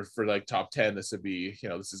for like top 10. This would be,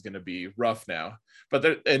 this is going to be rough now,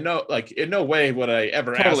 but in no way would I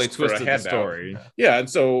ever Totally ask for a twisted the handout. story. Yeah. And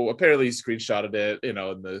so apparently he screenshotted it,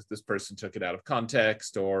 and this person took it out of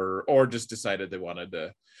context or just decided they wanted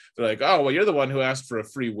to, they're like, oh, well, you're the one who asked for a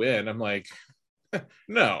free win. I'm like,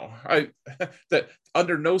 No, that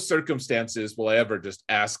under no circumstances will I ever just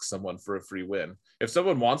ask someone for a free win. If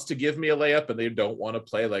someone wants to give me a layup and they don't want to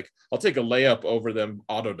play, like I'll take a layup over them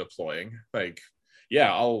auto deploying. Like,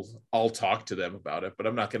 yeah, I'll talk to them about it, but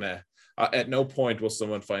I'm not gonna. At no point will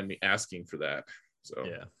someone find me asking for that. So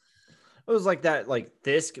yeah, it was like that. Like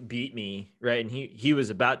Thisk beat me, right, and he was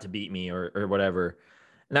about to beat me or whatever,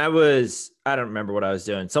 and I don't remember what I was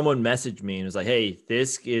doing. Someone messaged me and was like, "Hey,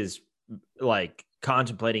 Thisk is like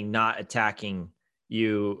contemplating not attacking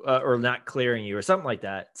you or not clearing you or something like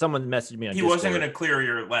that." Someone messaged me on He Discord. wasn't going to clear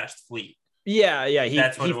your last fleet. Yeah, he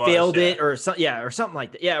failed yeah. it or something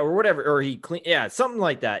like that. Yeah, or whatever, or he clean. Yeah, something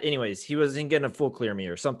like that. Anyways, he wasn't going to full clear me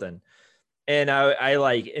or something. And I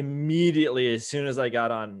like immediately as soon as I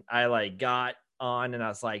got on, I got on and I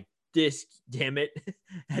was like, "This, damn it,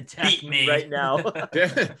 attack me right now,"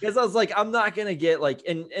 because I was like, I'm not gonna get like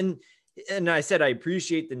and I said I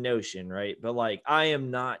appreciate the notion, right? But like I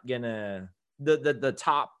am not gonna the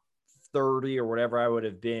top 30 or whatever I would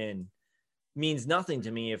have been means nothing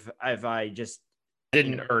to me if I just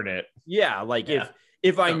Didn't earn it. Yeah, like Yeah.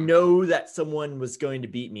 if I know that someone was going to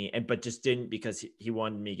beat me but just didn't because he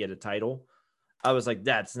wanted me to get a title, I was like,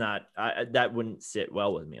 that's not that wouldn't sit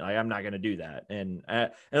well with me. Like I'm not gonna do that. And I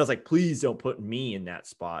was like, please don't put me in that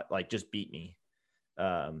spot. Like just beat me.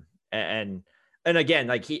 And again,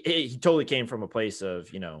 like he totally came from a place of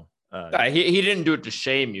he He didn't do it to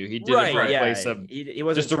shame you. He did it from a place of he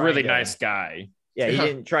wasn't just a really nice guy. Yeah, he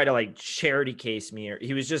didn't try to like charity case me, or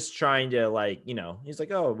he was just trying to like, he's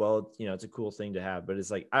like, oh well, it's a cool thing to have, but it's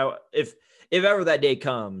like if ever that day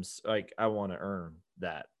comes, like I want to earn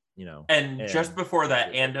that, And just before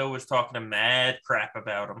that, Ando was talking mad crap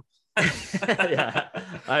about him. Yeah,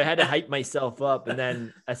 I had to hype myself up, and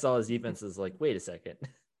then I saw his defense is like, wait a second,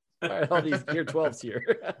 why are all these gear 12s here?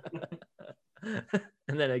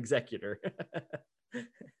 And then executor.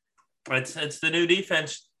 It's the new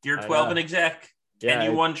defense, gear 12 and exec. Yeah,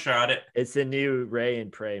 and you one shot it. It's the new Ray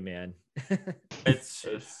and Pray, man. it's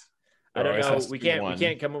I don't know. We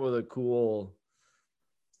can't come up with a cool,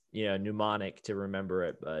 mnemonic to remember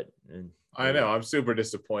it, but I know I'm super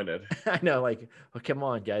disappointed. I know, like, well, come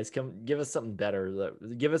on, guys, come give us something better.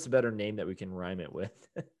 Give us a better name that we can rhyme it with.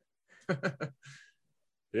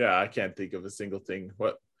 Yeah, I can't think of a single thing.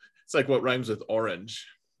 It's like what rhymes with orange.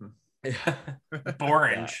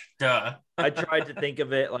 Orange. Duh. I tried to think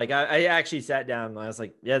of it. Like I actually sat down and I was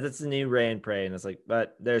like, yeah, that's the new Ray and Pray. And it's like,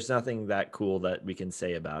 but there's nothing that cool that we can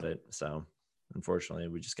say about it. So unfortunately,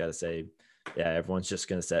 we just got to say, yeah, everyone's just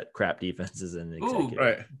going to set crap defenses and execute. Ooh,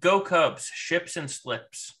 right. Go Cubs, ships and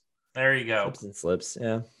slips. There you go. Ships and slips.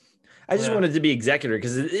 Yeah. I just wanted to be executor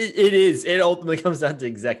because it ultimately comes down to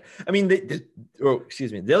exec. I mean,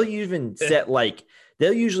 they'll even set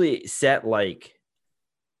they'll usually set like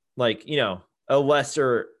a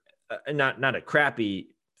lesser, not a crappy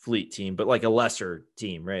fleet team, but like a lesser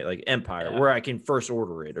team, right? Like Empire, where I can first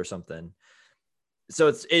order it or something.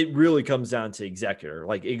 So it really comes down to executor.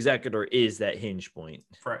 Like executor is that hinge point.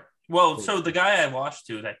 Right. Well, so the guy I lost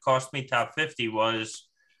to that cost me top 50 was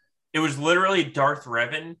literally Darth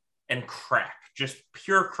Revan and crap, just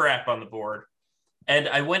pure crap on the board. And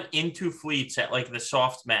I went into fleets at like the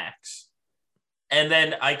soft max. And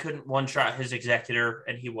then I couldn't one-shot his executor,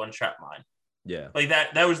 and he one-shot mine. Yeah. Like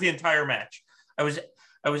that was the entire match. I was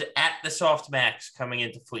at the soft max coming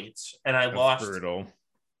into fleets, and I lost brutal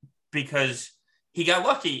because he got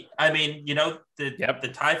lucky. I mean,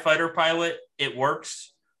 the TIE fighter pilot, it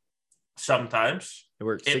works sometimes. It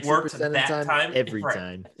worked that time every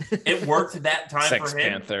time. It worked that time Sex for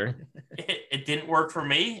him. Panther. It didn't work for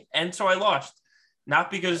me, and so I lost.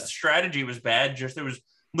 Not because the strategy was bad, just it was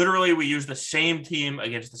literally we used the same team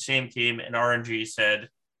against the same team, and RNG said,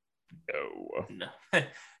 "No,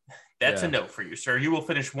 that's a no for you, sir. You will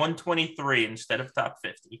finish 123 instead of top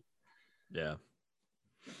 50." Yeah,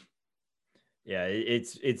 yeah,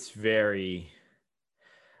 it's very.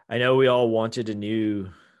 I know we all wanted a new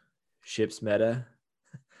ships meta,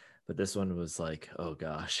 but this one was like, oh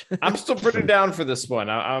gosh. I'm still pretty down for this one.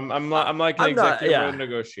 I'm like an executive or a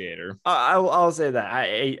negotiator. I'll say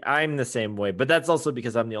that I'm the same way, but that's also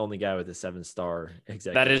because I'm the only guy with a 7-star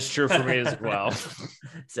executive. That is true for me as well.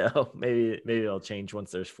 So maybe it'll change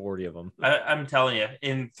once there's 40 of them. I'm telling you,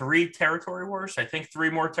 in 3 territory wars, I think 3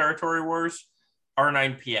 more territory wars,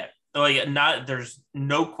 R9 Piet. There's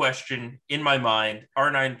no question in my mind.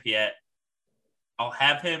 R9 Piet. I'll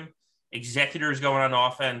have him. Executor is going on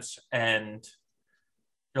offense, and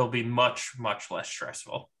it'll be much, much less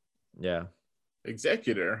stressful. Yeah.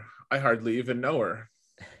 Executor. I hardly even know her.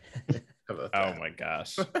 Oh my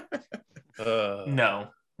gosh. No.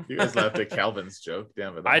 You guys laughed at Calvin's joke.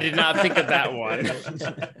 Damn it. I did not think of that one.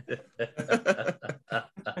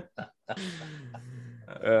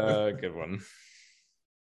 Good one.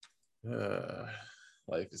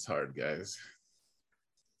 Life is hard, guys.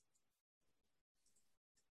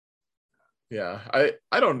 Yeah,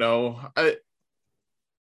 I don't know.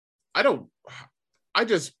 I'm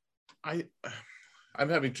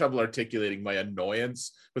having trouble articulating my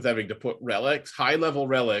annoyance with having to put relics, high level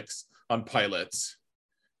relics on pilots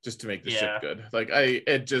just to make the ship good. Like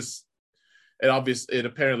it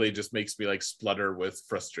apparently just makes me like splutter with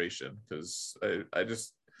frustration because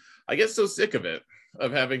I get so sick of it,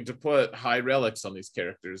 of having to put high relics on these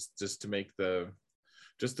characters just to make the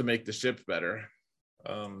ship better.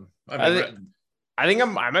 I think I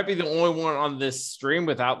might be the only one on this stream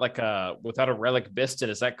without a relic Biston.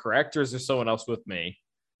 Is that correct, or is there someone else with me?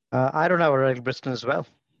 I don't have a relic Biston as well.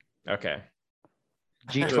 Okay.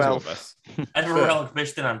 G12. I have a relic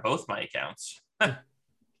Biston on both my accounts.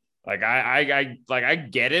 Like I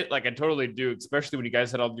get it. Like I totally do, especially when you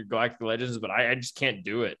guys had all your Galactic Legends, but I just can't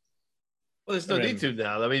do it. Well, there's no need to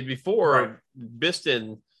now. I mean, before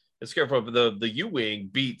Biston, it's careful, but the U-Wing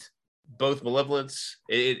beat both Malevolence.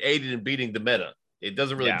 It aided in beating the meta. It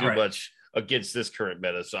doesn't really do much against this current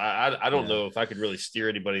meta. So I don't know if I could really steer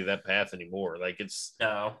anybody that path anymore. Like I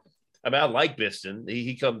mean, I like Biston.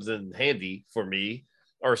 He comes in handy for me.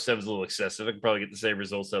 R7 is a little excessive. I could probably get the same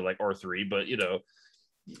results at like R3, but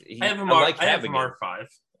I have him R5,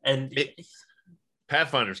 and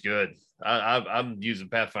Pathfinder's good. I'm using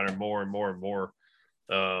Pathfinder more and more and more.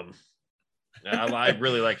 I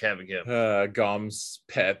really like having him. Gom's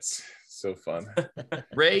pets, so fun.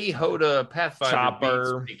 Ray Hoda Pathfinder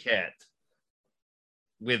Chopper beats Ray Cat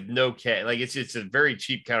with no cat. Like it's a very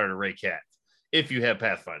cheap counter to Ray Cat if you have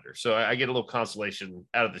Pathfinder. So I get a little consolation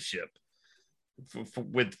out of the ship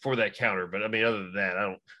for that counter. But I mean, other than that, I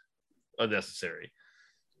don't unnecessary.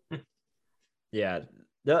 Yeah.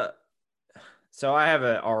 So I have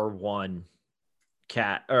a R1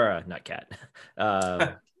 cat or not cat,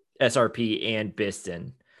 SRP and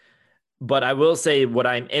Biston. But I will say what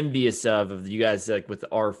I'm envious of you guys like with the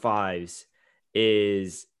R5s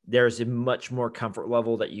is there's a much more comfort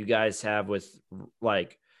level that you guys have with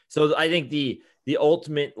like, so I think the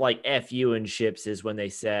ultimate like FU in ships is when they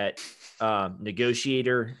set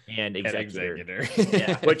negotiator and executor.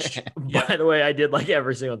 Yeah, which by the way, I did like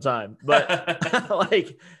every single time, but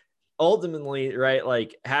like ultimately, right.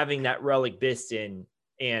 Like having that relic Biston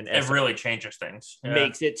and it really changes things.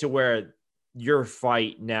 Makes it to where your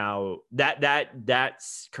fight now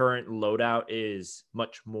that's current loadout is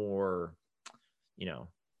much more,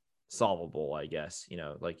 solvable, I guess,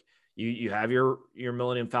 like you have your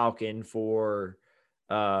Millennium Falcon for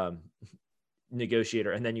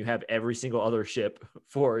negotiator, and then you have every single other ship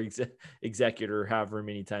for executor, however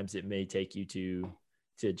many times it may take you to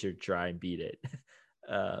try and beat it.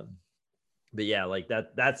 But yeah, like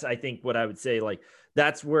that's I think what I would say, like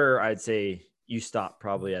that's where I'd say you stop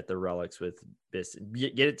probably at the relics with Biston.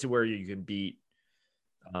 Get it to where you can beat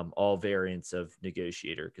all variants of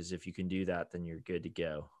negotiator, because if you can do that, then you're good to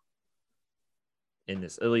go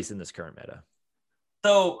at least in this current meta.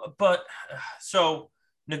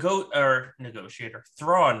 Negotiator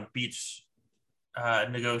Thrawn beats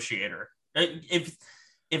negotiator.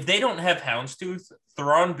 If they don't have Houndstooth,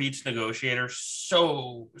 Thrawn beats negotiator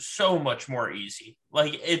so much more easy.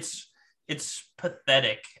 Like it's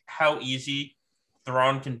pathetic how easy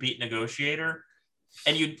Thrawn can beat negotiator,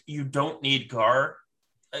 and you don't need Gar.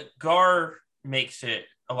 Gar makes it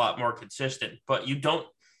a lot more consistent, but you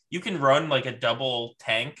can run like a double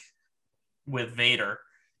tank with Vader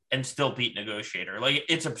and still beat negotiator. Like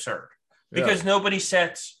it's absurd because nobody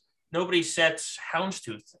sets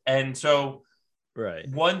Houndstooth, and so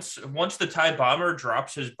once the TIE bomber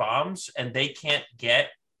drops his bombs and they can't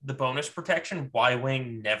get the bonus protection,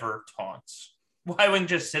 Y-Wing never taunts. Y-Wing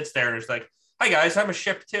just sits there and is like, "Hi guys, I'm a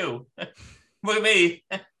ship too. Look at me."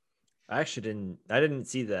 I didn't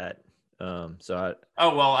see that.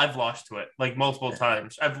 I've lost to it like multiple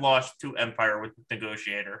times. I've lost to Empire with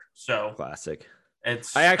negotiator. So classic.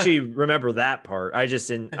 I actually remember that part. I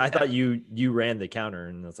thought you ran the counter,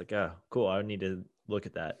 and I was like, oh, cool. I need to look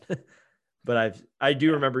at that. But I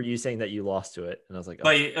do remember you saying that you lost to it, and I was like,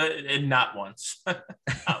 oh. Not once,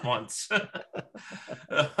 not once.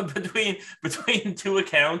 Between two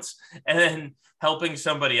accounts and then helping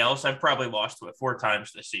somebody else, I've probably lost to it 4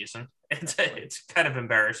 times this season. It's kind of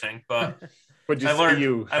embarrassing, but I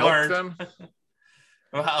learned them.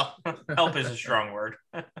 Well, help is a strong word.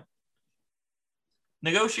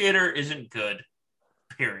 Negotiator isn't good,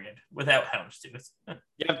 period, without Houndstooth.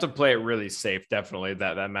 You have to play it really safe, definitely,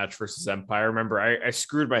 that match versus Empire. Remember, I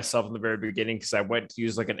screwed myself in the very beginning because I went to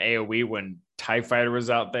use like an AoE when TIE Fighter was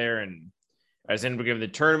out there, and I was ended up giving the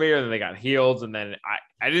Tournament, and then they got healed, and then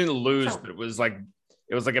I didn't lose, but it was like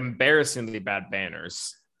embarrassingly bad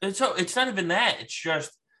banners. And so it's not even that. It's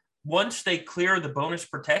just once they clear the bonus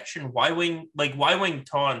protection, Y-Wing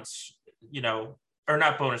taunts, or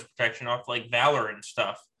not bonus protection off like Valor and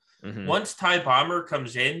stuff. Mm-hmm. Once TIE Bomber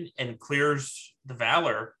comes in and clears the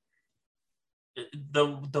Valor,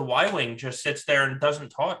 the Y-Wing just sits there and doesn't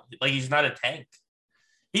taunt. Like, he's not a tank.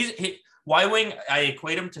 Y-Wing, I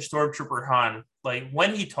equate him to Stormtrooper Han. Like,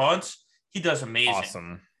 when he taunts, he does amazing.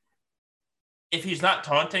 Awesome. If he's not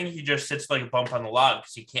taunting, he just sits like a bump on the log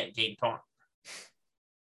because he can't gain taunt.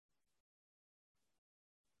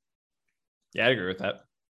 Yeah, I agree with that.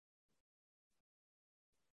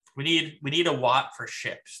 We need a Watt for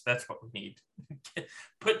ships. That's what we need.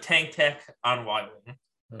 Put tank tech on Y-Wing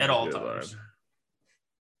at all times.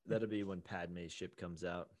 That'll be when Padme's ship comes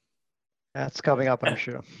out. That's coming up, I'm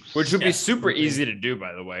sure. Which would be super easy to do,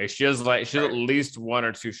 by the way. She has at least 1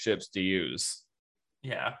 or 2 ships to use.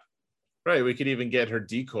 Yeah. Right. We could even get her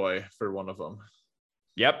decoy for one of them.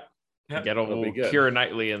 Yep. Get a little Keira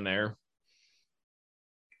Knightley in there.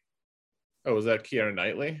 Oh, was that Keira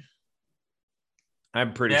Knightley?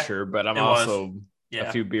 I'm pretty sure, but I'm also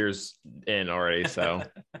a few beers in already, so.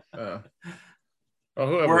 We're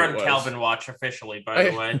on Calvin watch officially, by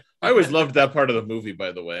the way. I always loved that part of the movie,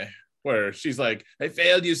 by the way, where she's like, "I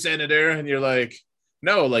failed you, Senator," and you're like,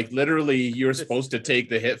 "No, like literally, you're supposed to take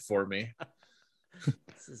the hit for me."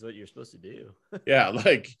 This is what you're supposed to do. Yeah,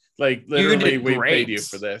 like literally, we paid you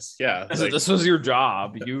for this. Yeah, like, this was your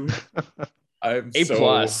job. I'm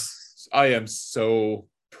A+. I am so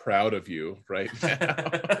proud of you right now.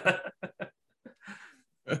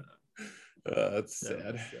 That's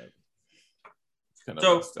sad. It's kind of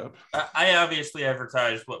messed up. I obviously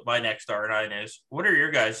advertised what my next R9 is. What are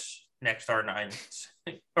your guys' next R9s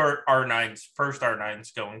or R9s, first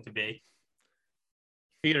R9s going to be?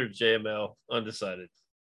 Peter JML, undecided.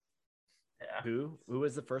 Yeah. Who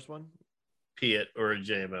was the first one? Piet or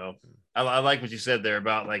JML. I like what you said there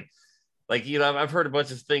about like I've heard a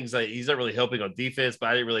bunch of things like he's not really helping on defense, but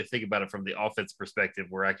I didn't really think about it from the offense perspective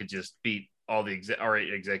where I could just beat all the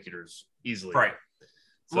R8 executors easily. Right.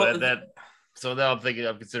 So now I'm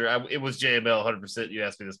considering it was JML 100%. You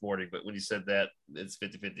asked me this morning, but when you said that, it's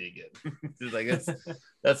 50-50 again. It's like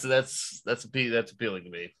that's appealing to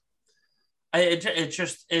me.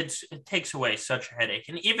 It takes away such a headache,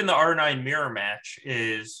 and even the R9 mirror match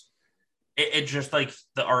is it just like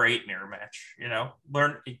the R8 mirror match.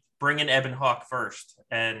 Bring in Ebon Hawk first,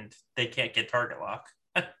 and they can't get target lock.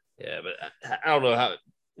 Yeah, but I don't know how.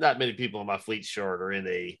 Not many people in my fleet shard are in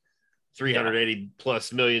a 380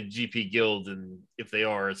 plus million GP guild, and if they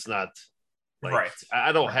are, it's not like right.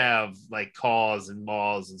 I don't have like Cause and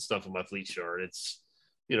Maws and stuff in my fleet shard. It's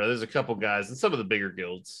there's a couple guys in some of the bigger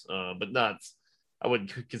guilds, but not. I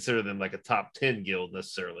wouldn't consider them like a top 10 guild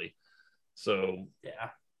necessarily. So yeah,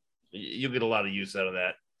 you'll get a lot of use out of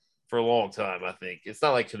that for a long time. I think it's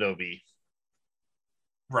not like Kenobi.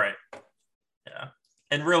 Right. Yeah.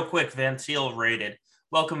 And real quick, Van Seal rated.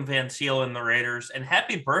 Welcome, Van Seal and the Raiders, and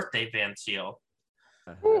happy birthday, Van Seal.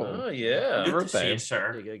 Oh yeah, good to see you,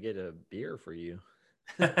 sir. I gotta get a beer for you.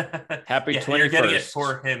 Happy 21st. You're getting it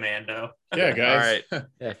for him, Ando. Yeah, guys. All right.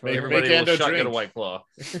 Yeah, Everybody will shotgun a White Claw.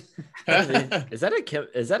 Is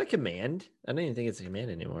that a command? I don't even think it's a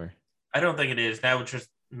command anymore. I don't think it is. That would just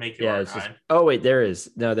make you R9. Oh wait, there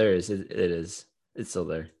is. No, there is. It is. It's still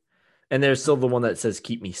there. And there's still the one that says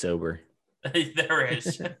 "Keep me sober." There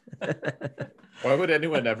is. Why would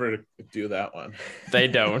anyone ever do that one? They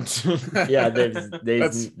don't. Yeah,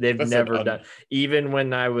 they've never done. Even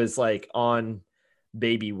when I was like on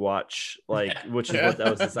baby watch, like which is what that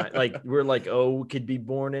was designed. Like we're like, oh, could be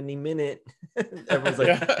born any minute. Everyone's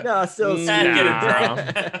like, no, still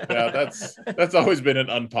yeah, that's always been an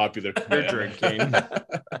unpopular command. Drinking.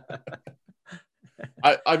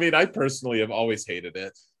 I mean, I personally have always hated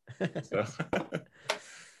it. So.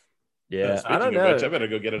 Yeah, I don't know. Which, I better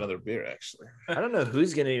go get another beer. Actually, I don't know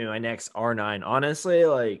who's gonna be my next R9. Honestly,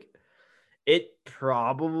 like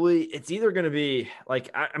it's either gonna be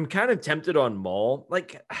like I'm kind of tempted on Maul.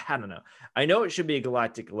 Like I don't know. I know it should be a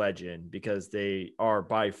Galactic Legend because they are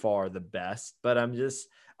by far the best, but I'm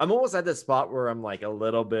almost at the spot where I'm like a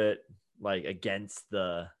little bit like against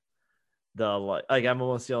the like I'm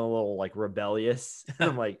almost feeling a little like rebellious.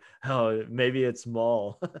 I'm like, oh, maybe it's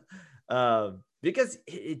Maul. Because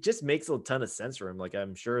it just makes a ton of sense for him. Like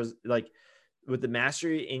I'm sure, like with the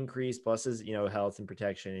mastery increase plus his, health and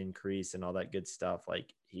protection increase and all that good stuff,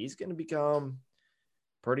 like he's going to become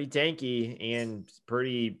pretty tanky and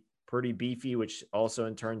pretty beefy, which also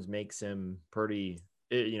in turns makes him pretty,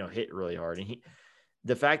 hit really hard. And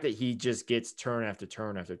the fact that he just gets turn after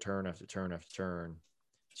turn after turn after turn after turn,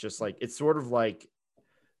 it's just like, it's sort of like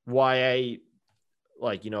why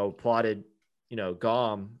I plotted,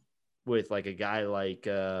 Gom with like a guy like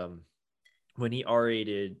when he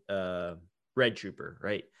R-rated Red Trooper,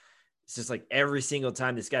 right? It's just like every single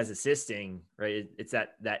time this guy's assisting, right? It's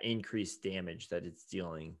that increased damage that it's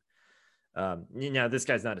dealing. This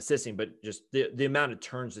guy's not assisting, but just the amount of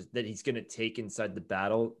turns that he's going to take inside the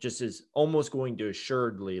battle just is almost going to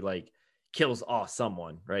assuredly like kills off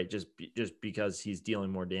someone, right? Just because he's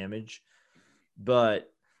dealing more damage.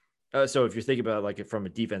 But so if you're thinking about like from a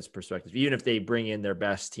defense perspective, even if they bring in their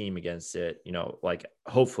best team against it, like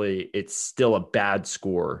hopefully it's still a bad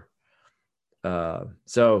score.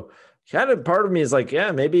 So kind of part of me is like,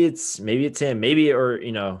 yeah, maybe it's him,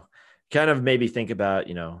 kind of maybe think about,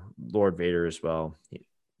 Lord Vader as well.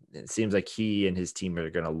 It seems like he and his team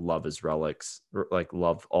are going to love his relics, like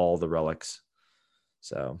love all the relics.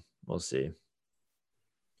 So we'll see.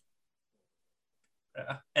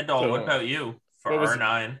 Yeah. Endo, what about you for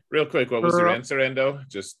R9? Real quick, what was your answer, Endo?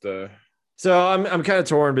 Just So I'm kind of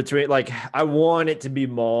torn between, like, I want it to be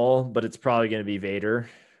Maul, but it's probably going to be Vader.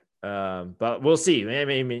 But we'll see.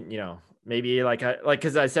 Maybe maybe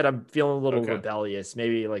because I said I'm feeling a little rebellious.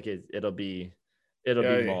 Maybe like it'll be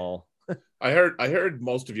Maul. I heard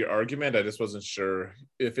most of your argument. I just wasn't sure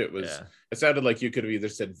if it was. Yeah. It sounded like you could have either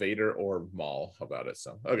said Vader or Maul about it.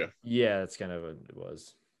 So okay. Yeah, that's kind of what it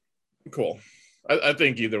was. Cool. I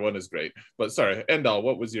think either one is great. But sorry, Endal,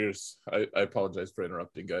 what was yours? I apologize for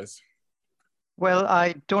interrupting, guys. Well,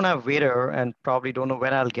 I don't have Vader and probably don't know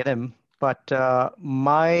when I'll get him. But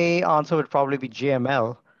my answer would probably be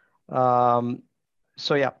JML.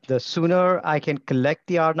 So yeah, the sooner I can collect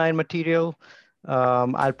the R9 material,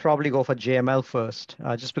 I'll probably go for JML first,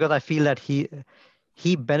 just because I feel that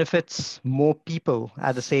he benefits more people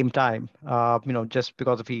at the same time. Just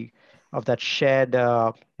because of that shared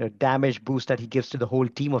damage boost that he gives to the whole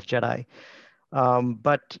team of Jedi.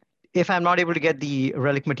 But if I'm not able to get the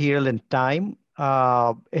relic material in time,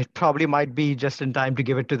 it probably might be just in time to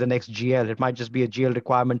give it to the next GL. It might just be a GL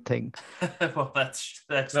requirement thing. Well, that's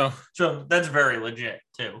very legit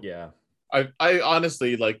too. Yeah. I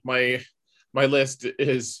honestly, like, my list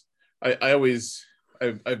is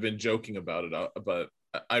I've been joking about it, but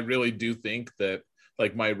I really do think that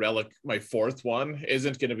like my relic, my fourth one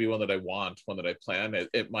isn't going to be one that I want, one that I plan.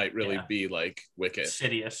 It might really be like Wicket.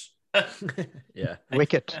 Sidious. Yeah.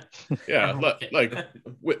 Wicket. Yeah. Like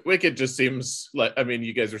Wicket just seems like, I mean,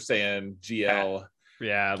 you guys are saying GL.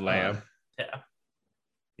 Yeah. Lamb.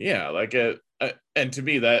 Yeah. Like it. And to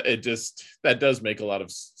me that does make a lot of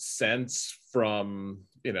sense from,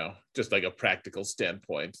 just like a practical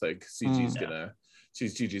standpoint. Like CG's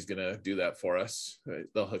gonna do that for us.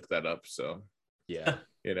 They'll hook that up. So yeah,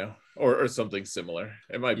 or something similar.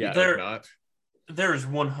 It might be not. There's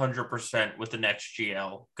 100% with the next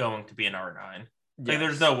GL going to be an R9. Yes. Like,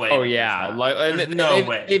 there's no way. Oh yeah, there's no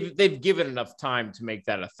way. They've given enough time to make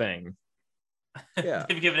that a thing. Yeah,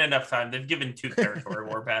 they've given enough time. They've given 2 territory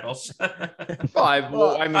war battles. I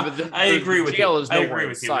agree with you. I agree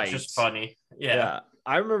with you. It's just funny. Yeah.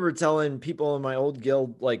 I remember telling people in my old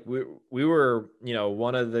guild, like we were,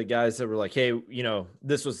 one of the guys that were like, hey,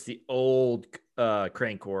 this was the old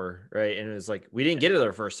Crankcore, right? And it was like, we didn't get it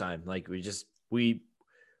the first time. Like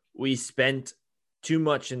we spent too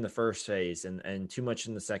much in the first phase and too much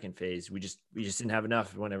in the second phase. We just didn't have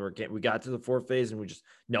enough. Whenever we got to the fourth phase, and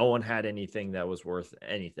no one had anything that was worth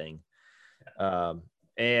anything.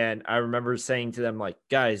 And I remember saying to them, like,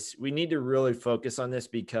 guys, we need to really focus on this,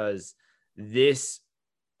 because this,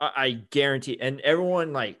 I guarantee, and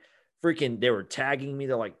everyone like freaking, they were tagging me.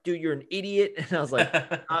 They're like, dude, you're an idiot. And I was like,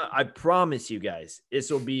 I promise you guys, this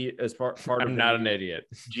will be as part of I'm not an idiot.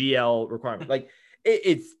 GL requirement. Like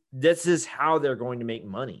this is how they're going to make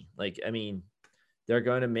money. Like, I mean, they're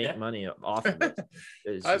going to make money off of it.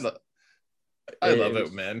 I love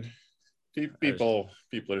it, man. People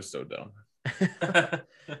are so dumb.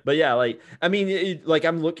 But yeah, like, I mean, like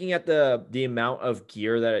I'm looking at the amount of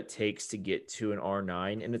gear that it takes to get to an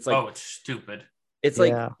R9, and it's like, it's stupid. It's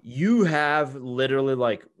like you have literally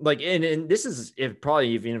like and this is probably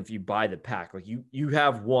even if you buy the pack, like you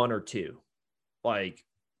have 1 or 2, like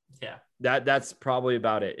that's probably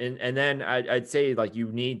about it. And then I'd say like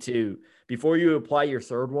you need to, before you apply your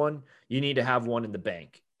third one, you need to have 1 in the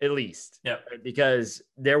bank at least. Yeah, because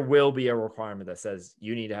there will be a requirement that says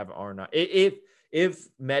you need to have R9. if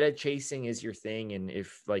meta chasing is your thing, and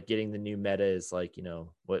if like getting the new meta is like, you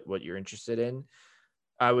know, what you're interested in,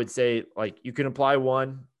 I would say like you can apply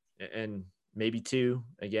one and maybe two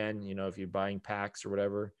again, you know, if you're buying packs or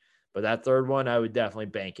whatever. But that third one, I would definitely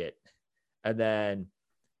bank it. And then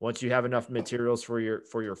once you have enough materials for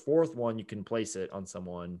your fourth one, you can place it on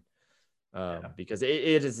someone because it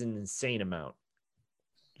is an insane amount.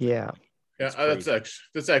 Yeah. Yeah,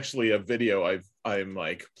 that's actually a video I'm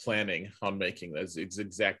like planning on making. That's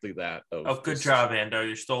exactly that. Good job, Ando.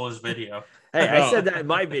 You stole his video. Hey, I said that in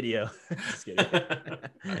my video. Just kidding.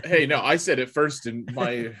 Hey, no, I said it first in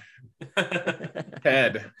my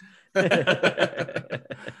head. But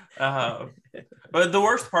the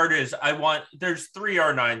worst part is there's 3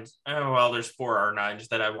 R9s. Oh, well, there's 4 R9s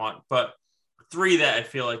that I want, but 3 that I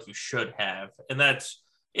feel like you should have. And that's,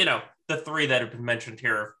 you know, the 3 that have been mentioned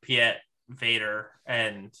here of Piet, Vader,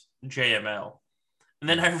 and JML. And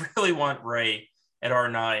then I really want Rey at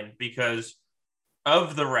R9 because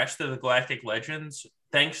of the rest of the Galactic Legends,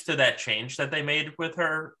 thanks to that change that they made with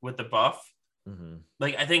her, with the buff,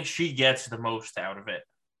 like I think she gets the most out of it.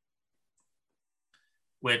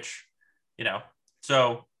 Which, you know,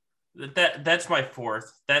 so that's my 4th.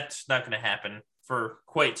 That's not going to happen for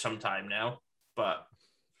quite some time now, but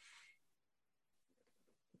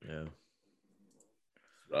yeah,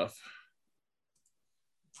 rough.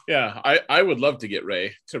 Yeah, I would love to get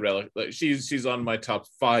Rey to Relic. Like she's on my top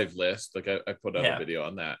 5 list. Like I put out a video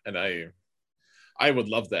on that, and I would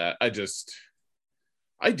love that.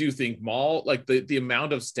 I do think Maul, like the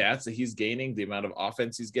amount of stats that he's gaining, the amount of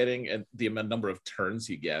offense he's getting, and the number of turns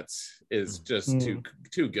he gets is just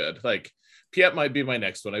too good. Like Piet might be my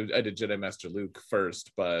next one. I did Jedi Master Luke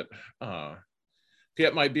first, but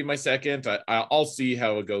Piet might be my second. I'll see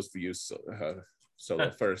how it goes for you,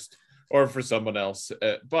 Solo first, or for someone else.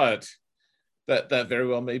 But that very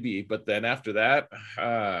well may be. But then after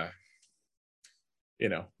that, you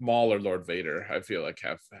know, Maul or Lord Vader, I feel like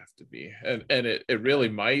have to be, and it really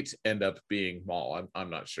might end up being Maul. I'm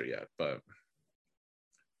not sure yet, but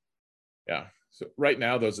yeah. So right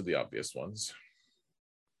now, those are the obvious ones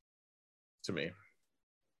to me.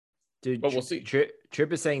 Dude, but we'll see.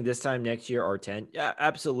 Trip is saying this time next year R10. Yeah,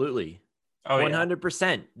 absolutely. Oh,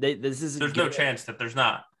 100%. There's no chance that there's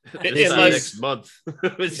not. Next month.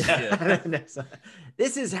 This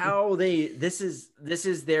is how this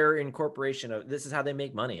is their incorporation of, this is how they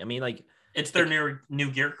make money. I mean, like it's their new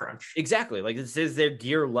gear crunch. Exactly. Like this is their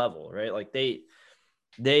gear level, right? Like they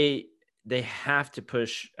have to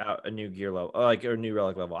push out a new gear level, like a new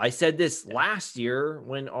relic level. I said this last year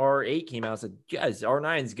when R8 came out. I said, guys,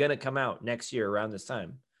 R9 is gonna come out next year around this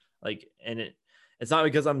time. Like, and it's not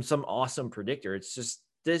because I'm some awesome predictor. It's just,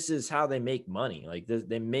 this is how they make money. Like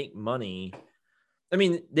they make money. I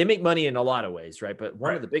mean, they make money in a lot of ways, right? But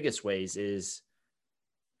one of the biggest ways is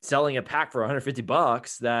selling a pack for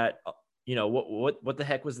 $150 that, you know, what the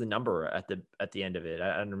heck was the number at the end of it?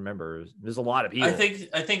 I don't remember. There's a lot of people. I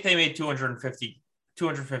think they made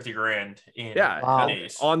 250 grand in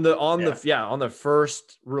days. on the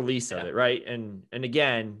first release of it, right? And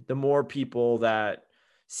again, the more people that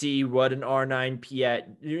see what an R9 Piet,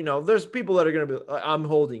 you know, there's people that are going to be, I'm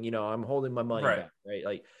holding my money back, right?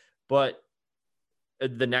 Like, but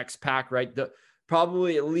the next pack, right?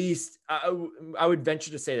 Probably at least, I would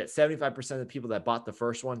venture to say that 75% of the people that bought the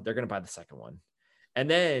first one, they're going to buy the second one. And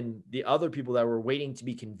then the other people that were waiting to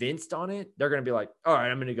be convinced on it, they're going to be like, all right,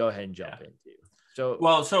 I'm going to go ahead and jump in too. So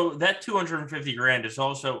that 250 grand is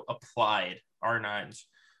also applied R9s.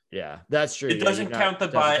 Yeah, that's true. It doesn't count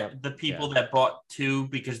the people that bought 2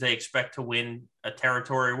 because they expect to win a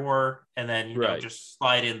territory war and then you know just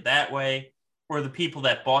slide in that way, or the people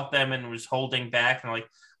that bought them and was holding back and like,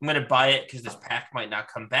 I'm going to buy it because this pack might not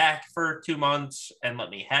come back for 2 months and let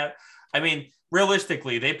me have. I mean,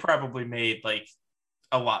 realistically, they probably made like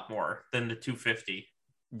a lot more than the 250.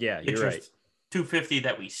 Yeah, you're right. 250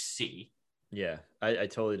 that we see. Yeah, I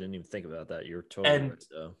totally didn't even think about that. You're totally right.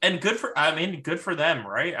 So. And good for them,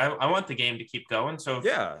 right? I want the game to keep going. So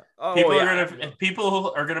if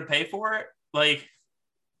people are gonna pay for it, like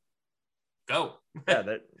go.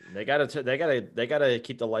 Yeah, they gotta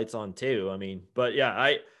keep the lights on too. I mean, but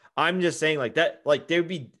yeah, I'm just saying like that, like it'd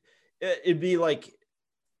be like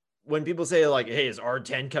when people say like, hey, is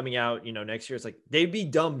R10 coming out, you know, next year? It's like they'd be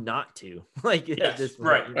dumb not to. Like this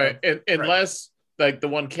right. You know? Right. And unless like the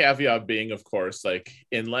one caveat being, of course, like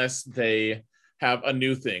unless they have a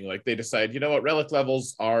new thing, like they decide, you know what, relic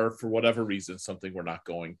levels are for whatever reason something we're not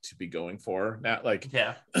going to be going for. Not like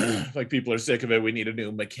like people are sick of it. We need a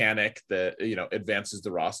new mechanic that, you know, advances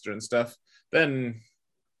the roster and stuff. Then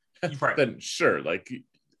then sure, like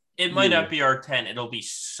it might not be R10, it'll be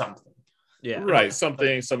something. Yeah. Right.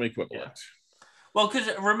 Something equivalent. Yeah. Well, because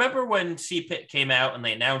remember when CPIT came out and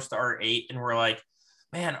they announced R8 and we're like,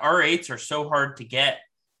 man, R8s are so hard to get.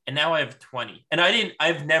 And now I have 20. And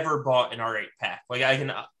I've never bought an R8 pack. Like I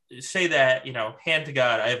can say that, hand to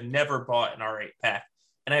God, I have never bought an R8 pack.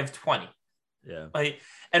 And I have 20. Yeah.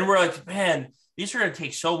 And we're like, man, these are going to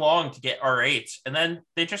take so long to get R8s. And then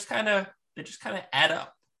they just kind of add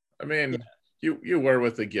up. I mean, you were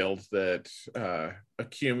with a guild that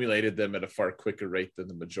accumulated them at a far quicker rate than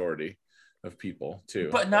the majority of people too.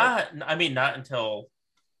 But not until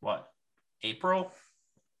what? April?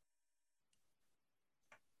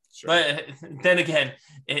 Sure. But then again,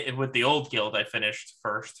 with the old guild, I finished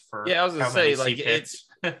first for I was gonna say like it's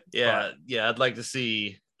yeah. I'd like to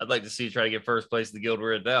see try to get first place in the guild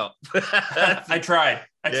we're in now. I tried.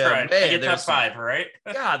 Man, I get top 5, right?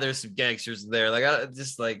 God, there's some gangsters in there. Like I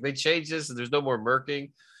just like they changed this and there's no more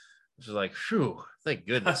murking. It's just like, phew, thank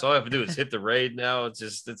goodness. All I have to do is hit the raid now.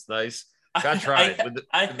 It's nice. I tried. When the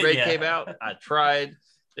raid came out, I tried.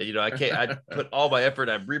 I put all my effort.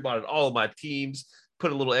 I remodded all of my teams,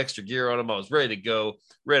 put a little extra gear on them. I was ready to go,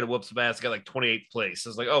 ready to whoop some ass. I got like 28th place. I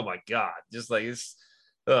was like, oh my God. Just like it's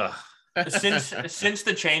since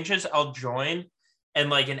the changes, I'll join. And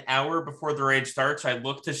like an hour before the raid starts, I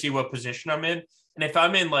look to see what position I'm in. And if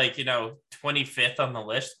I'm in 25th on the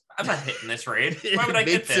list, I'm not hitting this raid. Why would I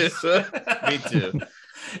get this? Me too.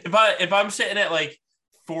 If I'm sitting at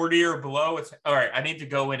 40 or below, it's all right. I need to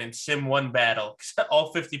go in and sim one battle because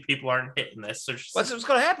all 50 people aren't hitting this. So that's what's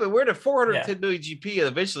going to happen. We're at a 410 million GP, and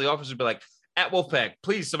eventually officers will be like, at Wolfpack,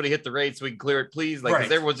 please somebody hit the raid so we can clear it, please. Like,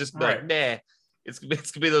 because everyone's just like, nah. It's gonna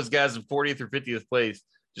be those guys in 40th or 50th place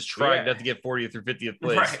just trying not to get 40th or 50th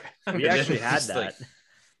place. Right. We actually had that.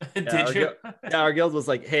 Did you? Our guild was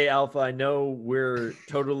like, hey, Alpha, I know we're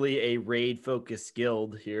totally a raid focused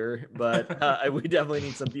guild here, but we definitely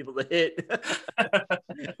need some people to hit.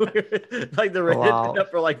 Like the raid had been up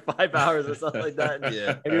for 5 hours or something like that. And,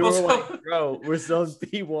 yeah. and we were like, bro, we're still in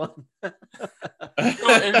P1.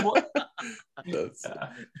 That's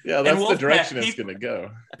the direction it's going to go.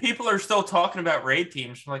 People are still talking about raid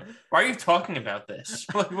teams. I'm like, why are you talking about this?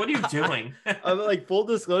 Like, what are you doing? I'm like, full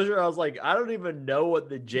disclosure, I was like, I don't even know what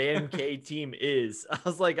the JMK team is. I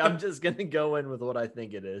was like, I'm just gonna go in with what I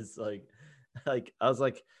think it is. Like I was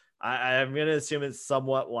like, I'm gonna assume it's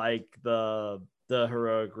somewhat like the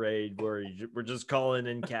heroic raid where we're just calling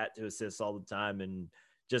in Cat to assist all the time and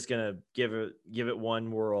just gonna give it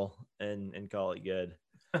one whirl and call it good.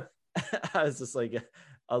 I was like,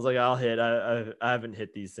 I'll hit. I haven't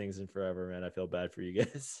hit these things in forever, man. I feel bad for you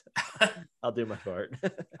guys. I'll do my part.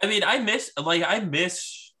 I mean, I miss.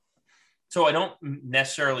 So I don't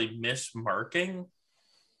necessarily miss marking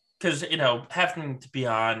because, having to be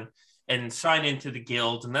on and sign into the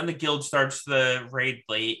guild, and then the guild starts the raid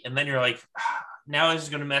late, and then you're like, now this is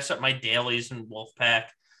going to mess up my dailies and Wolfpack.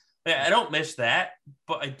 I don't miss that,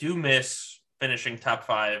 but I do miss finishing top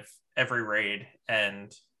 5 every raid,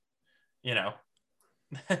 and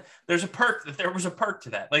there's a perk. There was a perk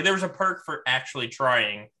to that. Like there was a perk for actually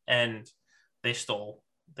trying, and they stole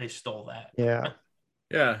that. Yeah.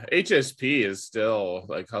 Yeah, HSP is still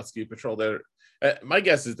like Husky Patrol. There, my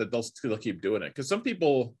guess is that they'll still keep doing it because some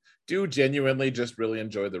people do genuinely just really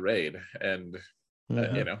enjoy the raid, and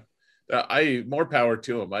I more power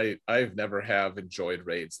to them. I've never have enjoyed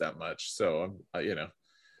raids that much, so I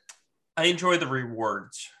enjoy the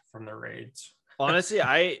rewards from the raids. Honestly,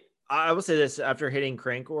 I will say this: after hitting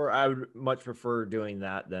Crankor, I would much prefer doing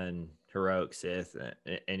that than Heroic Sith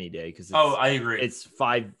any day because I agree. It's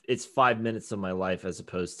 5 minutes of my life as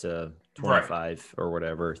opposed to 25 or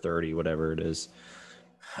whatever, 30, whatever it is.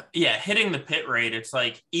 Yeah, hitting the pit raid, it's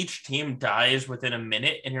like each team dies within a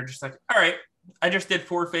minute, and you're just like, all right, I just did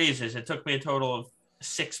 4 phases. It took me a total of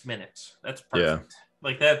 6 minutes. That's perfect.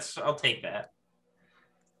 Yeah. I'll take that.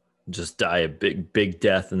 Just die a big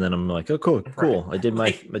death, and then I'm like, oh, cool. Right. I did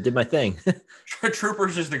my thing.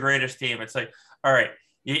 Troopers is the greatest team. It's like, all right.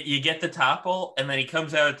 You get the topple, and then he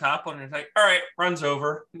comes out of topple, and it's like, all right, runs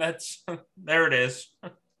over. There it is.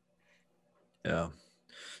 Yeah.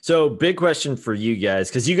 So big question for you guys,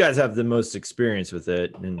 because you guys have the most experience with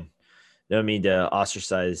it, and I don't mean to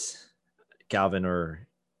ostracize Calvin or.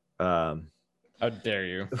 How dare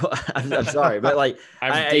you? I'm sorry, but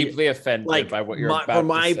I'm deeply offended by what you're about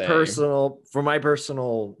to say. For my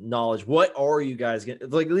personal knowledge, what are you guys gonna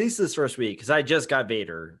at least this first week? Because I just got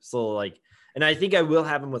Vader, so and I think I will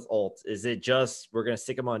have him with ult. Is it just we're gonna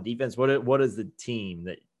stick him on defense? What is the team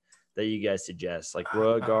that you guys suggest? Like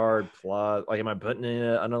royal guard plus? Am I putting in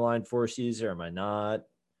an underlined force user? Am I not?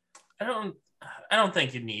 I don't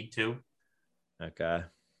think you need to. Okay.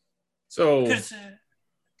 So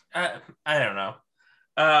I don't know.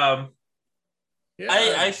 Um,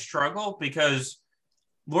 Yeah, I struggle because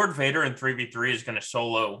Lord Vader in 3v3 is going to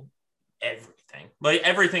solo everything. Like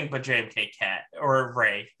everything but JMK Cat or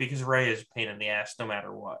Ray, because Ray is a pain in the ass no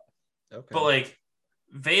matter what. Okay. But like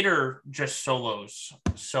Vader just solos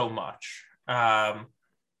so much. But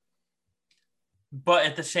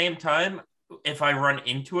at the same time, if I run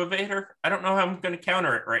into a Vader, I don't know how I'm going to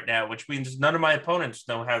counter it right now, which means none of my opponents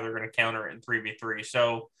know how they're going to counter it in 3v3.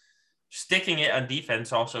 So sticking it on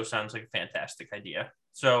defense also sounds like a fantastic idea.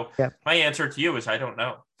 So my answer to you is I don't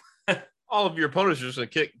know. All of your opponents are just going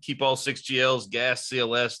to keep all 6 GLs, gas,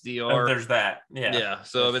 CLS, DR. There's that. Yeah. Yeah.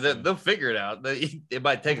 So, I mean, they'll figure it out. It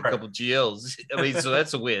might take a couple GLs. I mean, so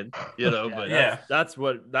that's a win, but that's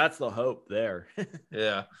the hope there.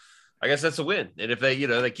 Yeah. I guess that's a win. And if they,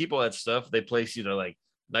 they keep all that stuff, they place, like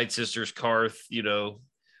Night Sisters, Karth,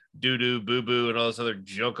 Doo-Doo, Boo-Boo, and all this other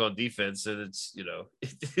junk on defense. And it's,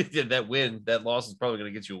 that loss is probably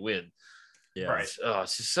going to get you a win. Yeah. Right.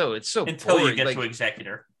 It's so until boring. You get to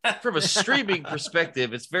Executor. From a streaming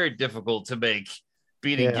perspective, it's very difficult to make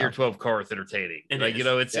beating Gear 12 Karth entertaining.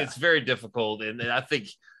 It's very difficult. And I think,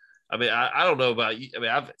 I don't know about you.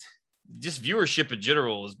 I've just viewership in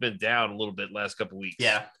general has been down a little bit last couple of weeks.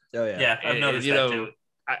 Yeah. Oh yeah. Yeah. I've noticed that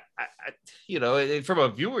too. From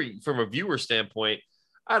a viewer standpoint,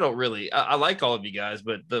 I don't really. I like all of you guys,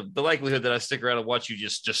 but the likelihood that I stick around and watch you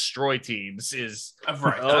just destroy teams is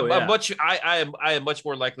right. I am much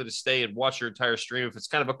more likely to stay and watch your entire stream if it's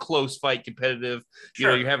kind of a close fight, competitive.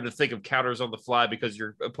 Sure. You're having to think of counters on the fly because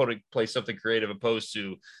your opponent plays something creative, opposed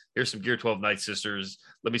to here's some Gear 12 Night Sisters.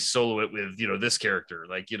 Let me solo it with this character.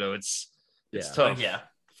 it's tough. Yeah.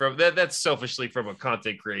 From that's selfishly from a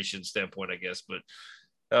content creation standpoint, I guess, but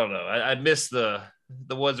I don't know. I miss the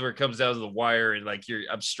ones where it comes down to the wire and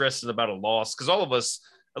I'm stressing about a loss, because all of us,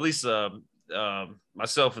 at least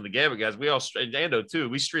myself and the Gambit guys, we all, and Ando too,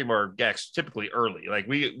 we stream our GACs typically early.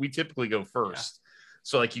 We typically go first.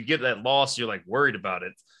 So you get that loss, you're worried about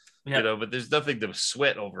it, but there's nothing to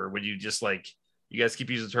sweat over when you just you guys keep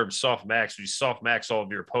using the term soft max. When you soft max all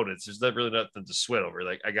of your opponents, there's not really nothing to sweat over.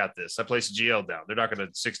 I got this. I place a GL down. They're not going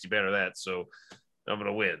to 60 banner that, so I'm going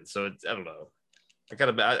to win. So I don't know.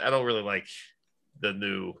 I don't really like the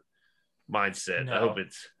new mindset. No.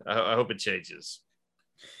 I hope it changes.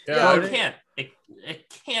 Yeah, it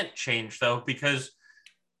can't change though, because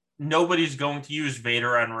nobody's going to use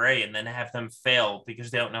Vader on Ray and then have them fail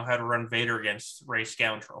because they don't know how to run Vader against Ray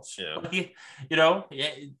scoundrels. Yeah.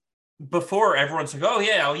 Before everyone's like, oh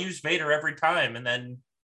yeah, I'll use Vader every time, and then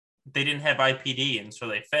they didn't have IPD and so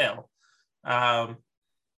they fail.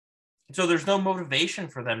 So there's no motivation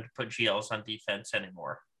for them to put GLs on defense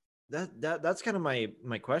anymore. That's kind of my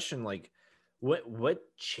question. What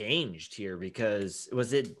changed here? Because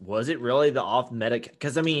was it really the off meta?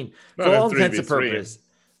 Because for all intents and purposes,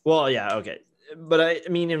 well, yeah, okay, but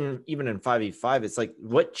even in 5v5, it's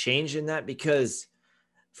what changed in that? Because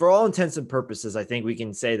for all intents and purposes, I think we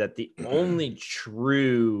can say that the only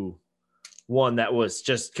true one that was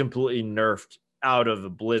just completely nerfed out of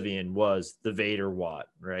oblivion was the Vader Watt,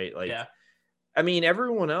 right?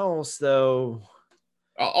 Everyone else though.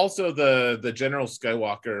 Also, the General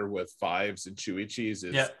Skywalker with 5s and Chewies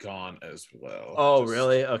is gone as well. Oh,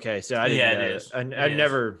 really? Okay, so I didn't. Yeah, it is. I've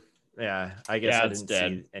never. Yeah, I guess I didn't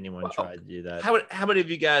dead. see anyone try to do that. How many of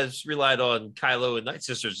you guys relied on Kylo and Night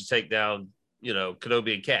Sisters to take down,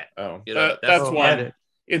 Kenobi and Cat? Oh, that's one.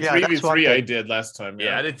 In 3v3, I did last time.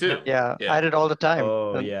 Yeah, I did too. Yeah, I did all the time.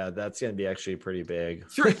 Oh, yeah, that's gonna be actually pretty big.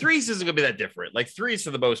 Threes isn't gonna be that different. Threes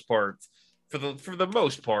for the most part. For the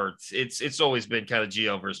most part, it's always been kind of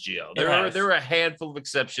GL versus GL. There were a handful of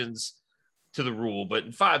exceptions to the rule, but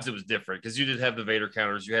in 5s it was different because you did have the Vader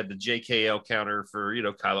counters, you had the JKL counter for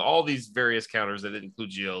Kylo, all these various counters that didn't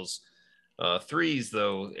include GLs. 3s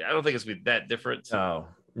though, I don't think it's gonna be that different. No.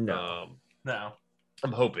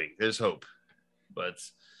 I'm hoping there's hope, but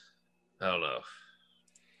I don't know.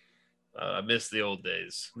 I miss the old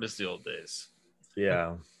days.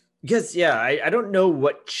 Yeah. Because I don't know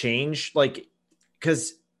what changed,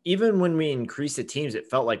 because even when we increased the teams,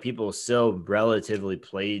 it felt like people still relatively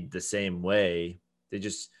played the same way. They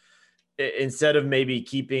just, instead of maybe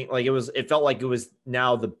keeping, it felt like it was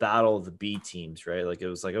now the battle of the B teams, right? It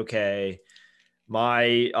was okay,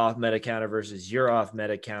 my off meta counter versus your off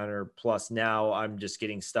meta counter, plus now I'm just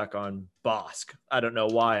getting stuck on Bosk. I don't know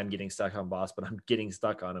why I'm getting stuck on Bosk, but I'm getting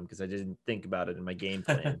stuck on him because I didn't think about it in my game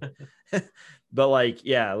plan. But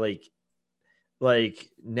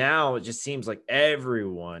now it just seems like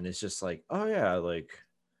everyone is just oh yeah,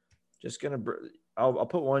 just gonna I'll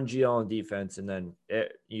put one GL on defense and then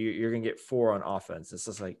you're gonna get 4 on offense. It's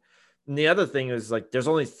just And the other thing is like there's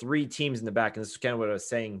only 3 teams in the back, and this is kind of what I was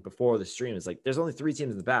saying before the stream. Is like there's only 3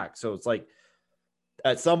 teams in the back, so it's like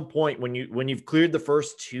at some point when you've cleared the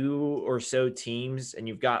first 2 or so teams and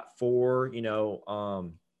you've got 4,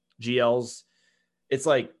 GLs, it's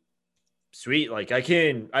like sweet. Like I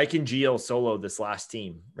can GL solo this last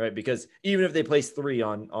team, right? Because even if they place 3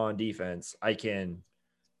 on defense, I can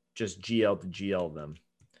just GL to GL them.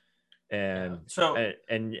 And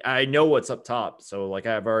and I know what's up top. So like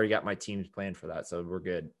I've already got my teams planned for that. So we're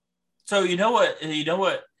good. So you know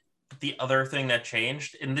what the other thing that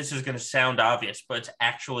changed, and this is going to sound obvious, but it's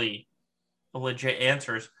actually a legit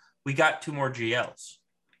answer, is we got 2 more GLs.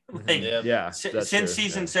 Like, since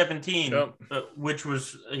season 17, which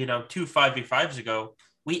was 2 5v5s ago,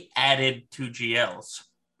 we added 2 GLs,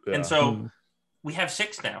 and so we have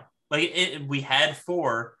 6 now. Like we had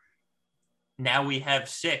 4, now we have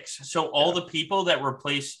 6. So all the people that were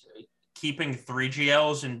keeping 3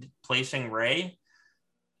 GLs and placing Ray,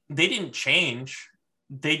 they didn't change.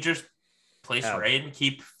 They just place Ray and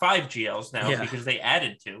keep 5 GLs now because they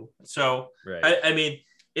added 2. So I mean,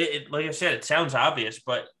 it like I said, it sounds obvious,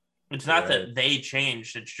 but it's not that they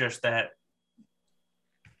changed. It's just that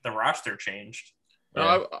the roster changed.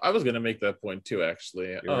 No, I was going to make that point too, actually.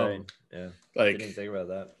 You're right. Yeah. Like, I didn't think about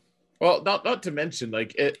that. Well, not to mention,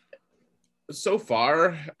 like it so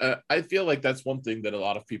far, I feel like that's one thing that a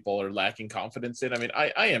lot of people are lacking confidence in. I mean,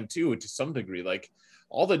 I am too, to some degree. Like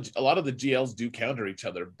a lot of the GLs do counter each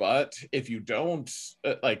other, but if you don't,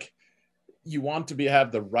 you want to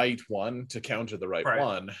have the right one to counter the right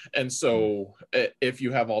one. And so if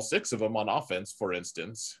you have all 6 of them on offense, for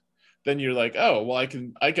instance, then you're like, oh, well, I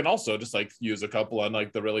can also just like use a couple on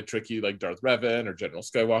like the really tricky, like Darth Revan or General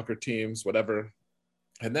Skywalker teams, whatever.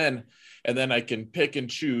 And then I can pick and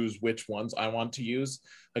choose which ones I want to use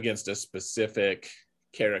against a specific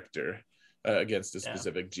character, against a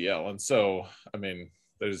specific GL. And so, I mean,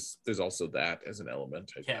 there's also that as an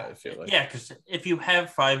element. I feel like because if you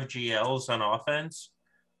have 5 GLs on offense,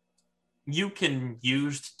 you can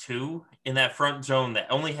use 2 in that front zone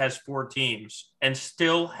that only has 4 teams and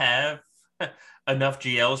still have enough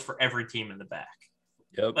GLs for every team in the back.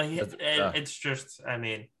 Yep. Like it's just, I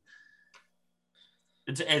mean,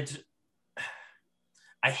 it's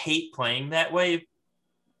I hate playing that way,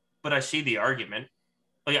 but I see the argument.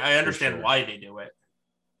 Like I understand why they do it.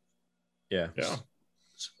 Yeah.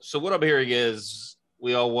 So what I'm hearing is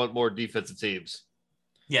we all want more defensive teams.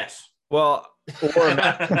 Yes. Well,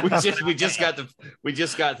 we just got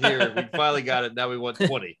here. We finally got it. Now we want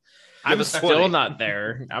 20. I'm still not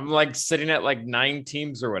there. I'm like sitting at like 9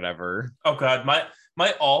 teams or whatever. Oh God, my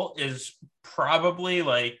alt is probably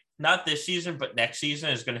like not this season, but next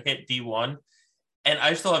season is going to hit D1, and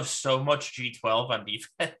I still have so much G12 on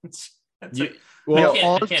defense. I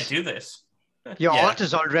can't do this. Your alt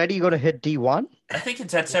is already going to hit D1? I think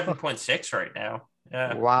it's at 7.6 right now.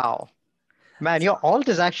 Yeah. Wow. Man, your alt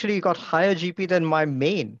has actually got higher GP than my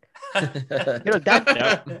main. That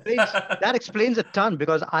explains a ton,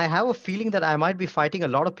 because I have a feeling that I might be fighting a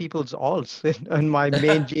lot of people's alts in my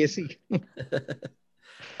main GSE.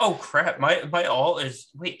 Oh crap! My alt is.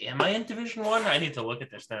 Wait, am I in Division 1? I need to look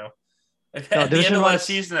at this now. At the end of last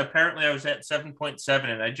season, apparently I was at 7.7,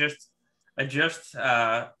 and I just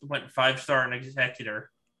went 5-star in Executor.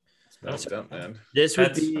 Messed up, man. This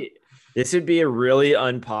would be a really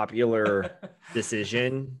unpopular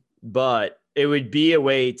decision, but it would be a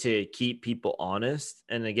way to keep people honest.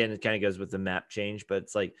 And again, it kind of goes with the map change, but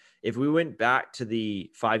it's like if we went back to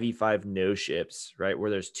the 5v5 no ships, right, where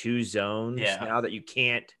there's 2 zones now that you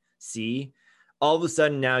can't see, all of a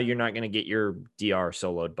sudden now you're not going to get your DR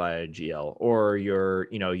soloed by a GL or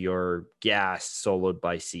your gas soloed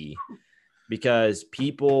by C, because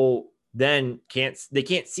people then can't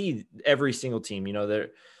see every single team. They're,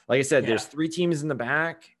 like I said, there's 3 teams in the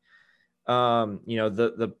back.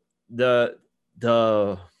 The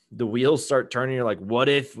wheels start turning. You're like, what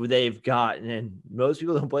if they've got, and most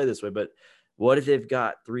people don't play this way, but what if they've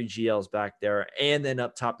got 3 GLs back there and then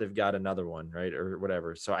up top they've got another one, right, or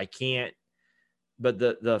whatever. So I can't. But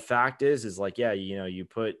the fact is like, you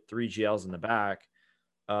put 3 GLs in the back,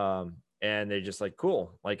 and they're just like,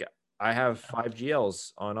 cool. Like I have 5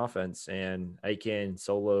 GLs on offense, and I can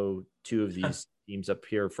solo 2 of these teams up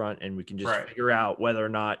here front, and we can just figure out whether or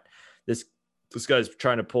not this guy's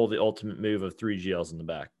trying to pull the ultimate move of 3 GLs in the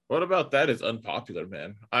back. What about that is unpopular,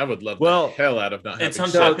 man. I would love the hell out of not having. It's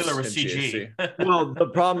unpopular with CG. Well, the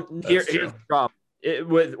problem here's the problem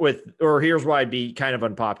here's why I'd be kind of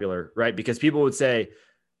unpopular, right? Because people would say,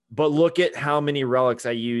 but look at how many relics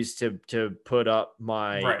I use to put up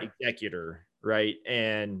my executor, right?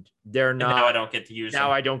 And they're not. And now I don't get to use. Now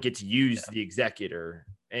them. I don't get to use the executor,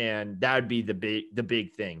 and that would be the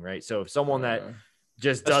big thing, right? So if someone that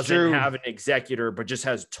just That's doesn't true. have an executor, but just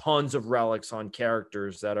has tons of relics on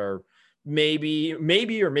characters that are maybe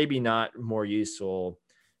or maybe not more useful,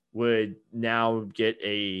 would now get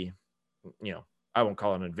a, I won't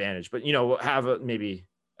call it an advantage, but have maybe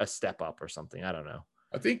a step up or something. I don't know.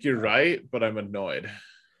 I think you're right, but I'm annoyed.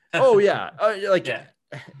 Oh yeah, Yeah.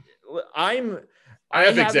 I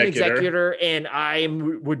have an executor and I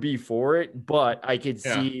would be for it, but I could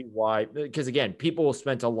see why, because again, people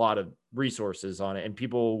spent a lot of resources on it and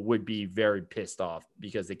people would be very pissed off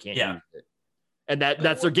because they can't use it. And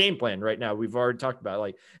that's their game plan right now. We've already talked about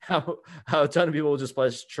like how a ton of people will just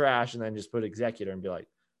play trash and then just put executor and be like,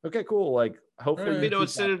 okay, cool. Like hopefully There'd be no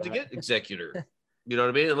incentive to get executor. You know what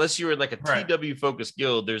I mean? Unless you were in like a TW focused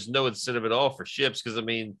guild, there's no incentive at all for ships. Cause I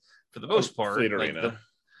mean, for the most part, Fleet like Arena.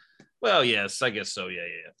 well, yes, I guess so. Yeah.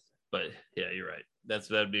 But yeah, you're right.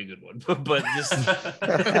 That'd be a good one. But just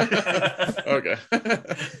Okay.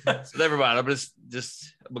 So never mind. I'm gonna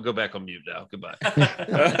go back on mute now. Goodbye.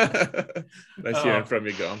 Nice hearing from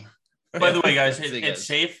you, Gom. By the way, guys, it's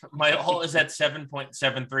safe. My haul is at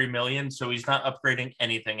 7.73 million, so he's not upgrading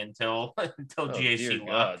anything until GAC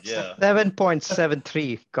God, yeah.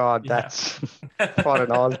 7.73. God, that's for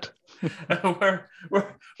an alt.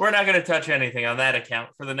 We're not going to touch anything on that account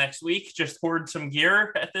for the next week. Just hoard some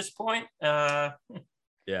gear at this point. Yeah.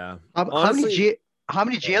 Honestly, how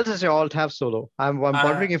many GLs does your alt have solo? I'm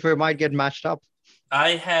wondering if we might get matched up.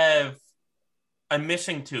 I'm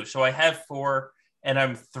missing 2, so I have 4, and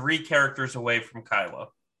I'm 3 characters away from Kylo.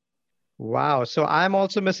 Wow. So I'm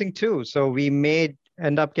also missing 2. So we may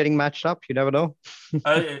end up getting matched up. You never know.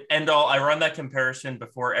 I run that comparison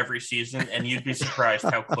before every season, and you'd be surprised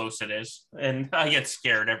how close it is. And I get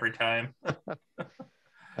scared every time.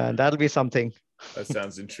 And that'll be something. That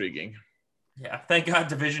sounds intriguing. Yeah. Thank God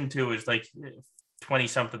Division 2 is like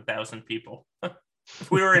 20-something thousand people.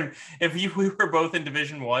 If we were both in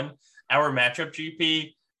Division 1, our matchup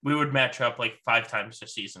GP, we would match up like 5 times a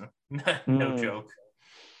season. No joke.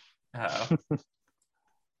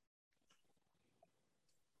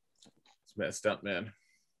 It's messed up, man.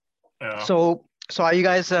 So are you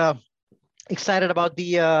guys excited about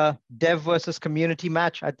the dev versus community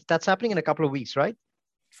match? That's happening in a couple of weeks, right?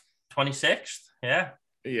 26th. Yeah.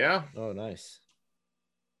 Yeah. Oh, nice.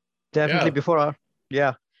 Definitely before our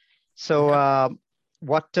So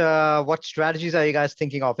what strategies are you guys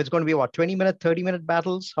thinking of? It's going to be what, 20-minute, 30-minute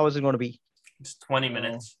battles? How is it going to be? It's 20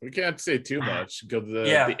 minutes. We can't say too much because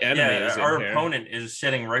the enemy is in our here. opponent is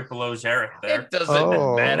sitting right below Zarek there. It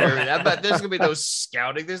doesn't matter. There's gonna be no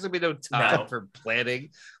scouting. There's gonna be no time for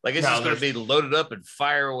planning. Like it's just gonna be loaded up and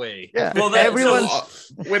fire away. Yeah. Well,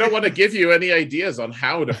 we don't want to give you any ideas on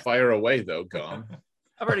how to fire away, though, Gom.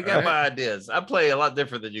 I've already got my ideas. I play a lot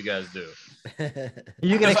different than you guys do.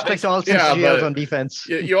 You can expect all 6 GLs on defense.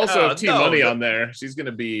 You also have Team Money on there. She's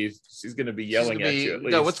gonna be yelling at you. At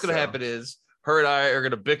least, no, what's gonna happen is her and I are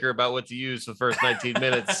going to bicker about what to use for the first 19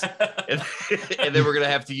 minutes. And then we're going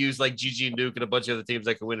to have to use like GG Nuke and a bunch of other teams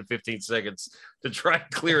that can win in 15 seconds to try and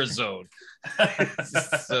clear a zone.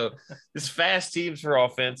 So this fast teams for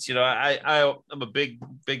offense, I'm a big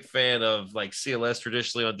fan of like CLS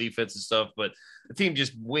traditionally on defense and stuff, but the team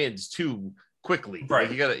just wins too quickly. Right.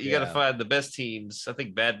 Like you got to find the best teams. I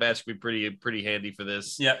think Bad Batch would be pretty handy for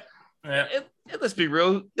this. Yeah. And let's be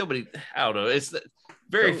real. I don't know. It's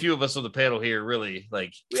very few of us on the panel here really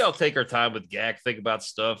like we all take our time with GAC, think about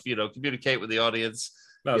stuff, communicate with the audience.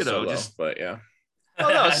 But yeah. Well,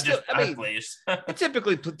 no, it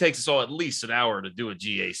typically takes us all at least an hour to do a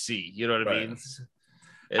GAC. You know what I mean?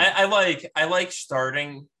 I like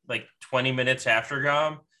starting like 20 minutes after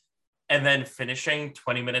GOM and then finishing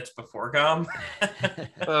 20 minutes before GOM.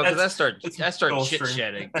 Well, because I start chit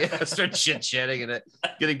chatting. I start chit chatting and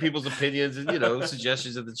getting people's opinions and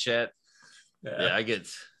suggestions in the chat. Yeah, I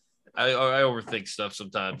overthink stuff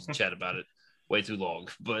sometimes and chat about it way too long.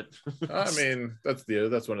 But I mean,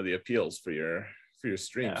 that's one of the appeals for your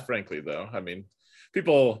streams, frankly, though. I mean,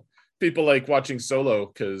 people like watching solo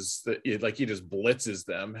because he just blitzes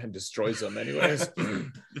them and destroys them anyways.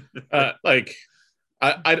 I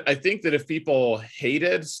think that if people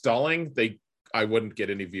hated stalling, I wouldn't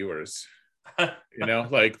get any viewers. There's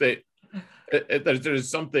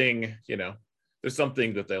something, there's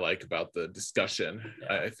something that they like about the discussion.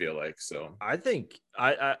 I feel like so. I think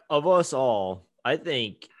I of us all, I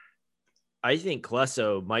think I think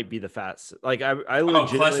Klesso might be the fast. Like I Oh,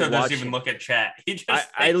 legitimately Klesso watch doesn't even him. look at chat. He just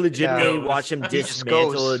I legitimately goes. watch him He just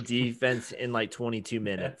dismantle goes. a defense in like 22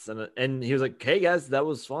 minutes, and he was like, "Hey guys, that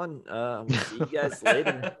was fun. We'll see you guys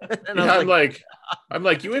later." And I Yeah, was I'm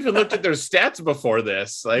like, you even looked at their stats before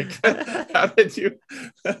this. Like, how did you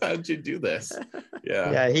do this?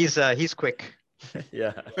 Yeah. Yeah, he's quick.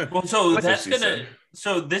 yeah, Well, so That's that's what she gonna. said.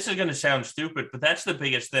 So this is gonna sound stupid, but that's the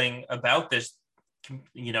biggest thing about this,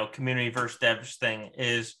 community versus devs thing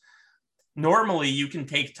is normally you can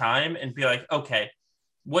take time and be like, okay,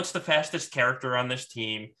 what's the fastest character on this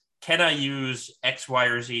team? Can I use X, Y,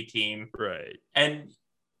 or Z team? right. And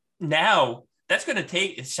now that's going to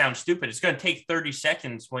take, it sounds stupid. It's going to take 30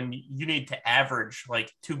 seconds when you need to average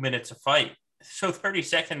like 2 minutes a fight. So 30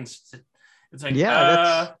 seconds, it's like,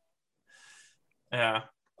 Yeah, yeah.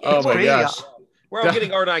 Oh It's my crazy. gosh. We're all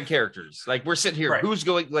getting R9 characters. Like we're sitting here. Right. Who's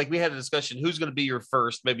going? Like we had a discussion. Who's going to be your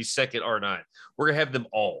first, maybe second R9? We're gonna have them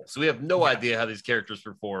all. So we have no idea how these characters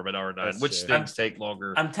perform at R9. That's Which true. things take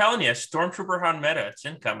longer. I'm telling you, Stormtrooper Han meta, it's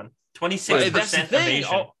incoming. 26% Right, that's the thing.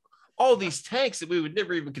 evasion. All these tanks that we would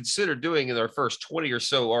never even consider doing in our first 20 or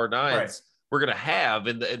so R9s, Right. we're gonna have,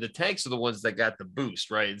 and the tanks are the ones that got the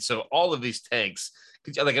boost, right? And so all of these tanks,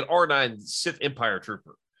 like an R9 Sith Empire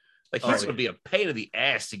Trooper, like he's Right. gonna be a pain in the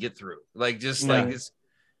ass to get through. Like just Yeah. like it's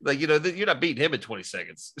like you're not beating him in 20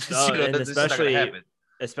 seconds. No, and this is not gonna happen.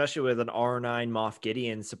 especially with an R9 Moff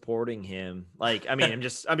Gideon supporting him. Like, I mean, I'm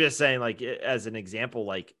just saying, like, as an example,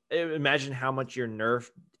 like, imagine how much you're nerfed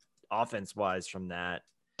offense wise from that.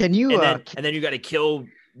 Can you? And then you got to kill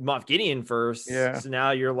Moff Gideon first. Yeah. So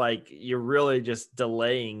now you're really just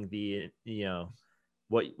delaying the,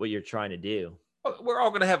 what you're trying to do. We're all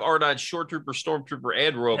going to have R9 Short Trooper, Stormtrooper,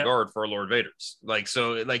 and Royal Yep. Guard for our Lord Vaders. Like,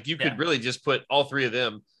 so like you could Yeah. really just put all three of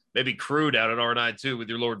them, maybe crewed out at R9 too with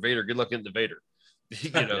your Lord Vader. Good luck into Vader.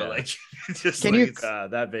 Yeah. Like just Can like you- it's-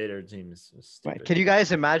 That Vader team is stupid. Right. Can you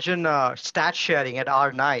guys imagine stat sharing at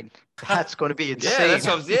R9? That's going to be insane. yeah, that's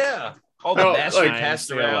what I was, yeah. All the No, mastery like,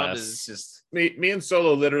 passed around is just Me and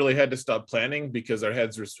Solo literally had to stop planning because our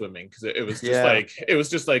heads were swimming because it was just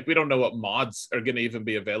Yeah. like we don't know what mods are going to even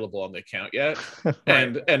be available on the account yet,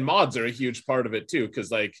 and mods are a huge part of it too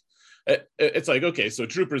because like it's like, okay, so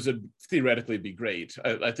troopers would theoretically be great.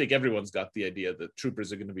 I think everyone's got the idea that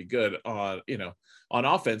troopers are going to be good on on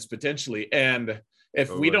offense potentially, and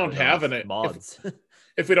if we don't have mods,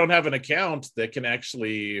 if we don't have an account that can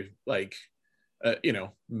actually like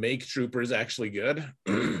make troopers actually good,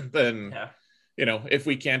 then if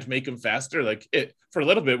we can't make them faster, like it for a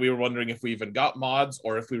little bit we were wondering if we even got mods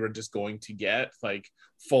or if we were just going to get like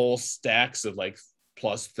full stacks of like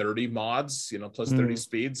plus 30 mods, plus 30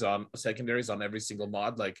 speeds on secondaries on every single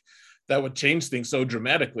mod. Like that would change things so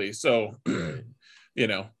dramatically. So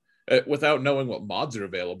without knowing what mods are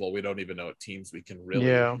available, we don't even know what teams we can really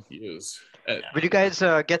use. Will you guys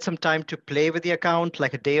get some time to play with the account,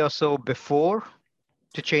 like a day or so before,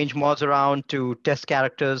 to change mods around, to test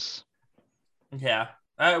characters? Yeah,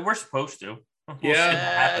 we're supposed to. We'll see what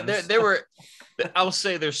happens. there were. I'll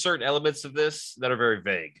say there's certain elements of this that are very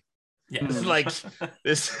vague. Yes. Like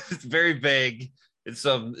this is very vague in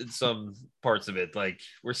some parts of it. Like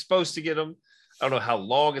we're supposed to get them. I don't know how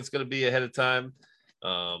long it's going to be ahead of time.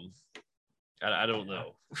 I don't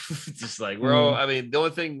know. Just like we're all. I mean, the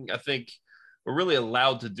only thing I think we're really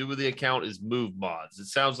allowed to do with the account is move mods. It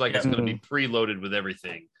sounds like it's going to be preloaded with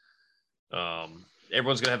everything.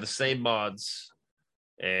 Everyone's going to have the same mods,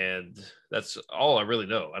 and that's all I really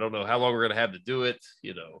know. I don't know how long we're going to have to do it.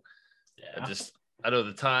 I know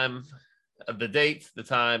the time, the date, the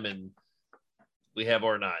time, and we have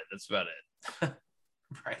R9. That's about it.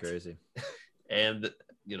 Right. Crazy. And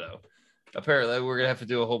apparently we're gonna have to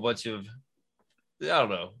do a whole bunch of, I don't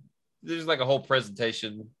know. There's like a whole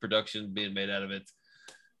presentation production being made out of it.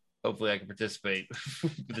 Hopefully I can participate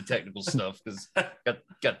with the technical stuff because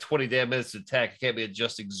got 20 damn minutes to attack. I can't be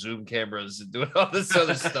adjusting zoom cameras and doing all this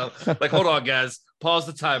other stuff. Like, hold on, guys, pause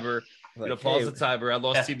the timer. Pause the timer. I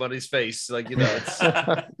lost T-Money's face. Like, it's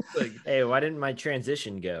like, hey, why didn't my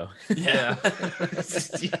transition go? Yeah.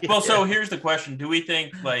 Well, so here's the question: do we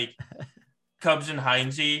think like Cubs and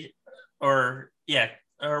Heinze,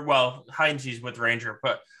 Heinze's with Ranger,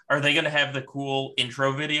 but are they going to have the cool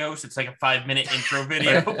intro videos? It's like a 5-minute intro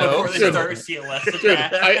video before they start CLS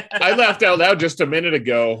attack. I laughed out loud just a minute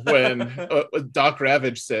ago when Doc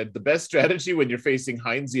Ravage said the best strategy when you're facing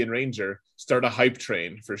Heinze and Ranger, start a hype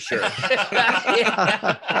train for sure.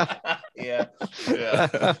 Yeah.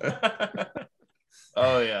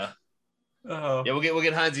 Oh yeah. Oh. Yeah, we'll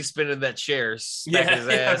get Heinze spinning that chair, smacking his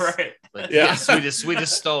ass. Yeah, right. Like, Yeah. we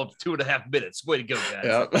just stalled 2.5 minutes. Way to go,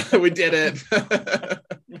 guys. Yeah, we did it.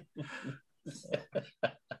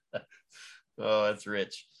 Oh, that's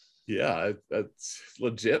rich. Yeah, that's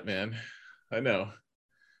legit, man. I know.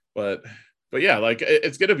 But yeah, like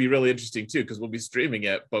it's gonna be really interesting too, because we'll be streaming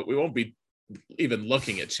it, but we won't be even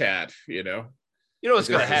looking at chat, You know what's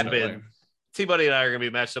going to There's no way. happen? T-Buddy and I are going to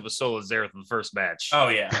be matched up with Solo Zareth in the first match. Oh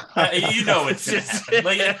yeah, you know it's gonna happen.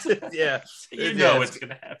 Like, Yeah. you know it's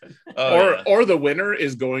gonna happen. Or the winner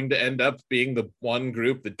is going to end up being the one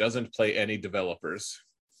group that doesn't play any developers,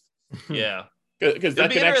 Yeah. because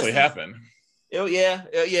that can actually happen. Oh yeah,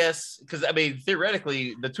 yes. Because I mean,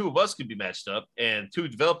 theoretically, the two of us could be matched up, and two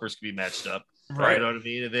developers could be matched up. Right. You know what I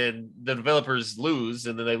mean? And then the developers lose,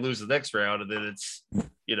 and then they lose the next round, and then it's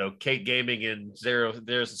Kate Gaming and there's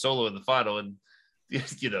and Solo in the final, and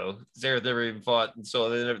Zareth never even fought, and so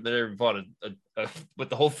they never even fought a what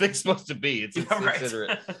the whole thing's supposed to be. It's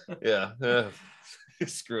right. Yeah.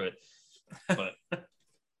 Screw it. But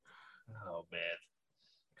oh man,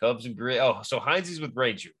 Cubs and Gray. Oh, so Heinz is with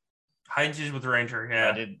Ranger. Heinz is with Ranger.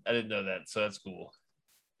 Yeah, I didn't know that, so that's cool.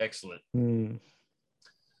 Excellent.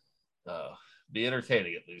 Be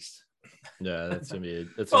entertaining at least. Yeah, that's gonna be.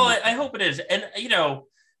 I hope it is, and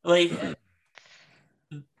like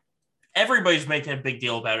everybody's making a big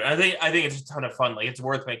deal about it. I think it's a ton of fun. Like it's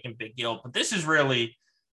worth making a big deal, but this is really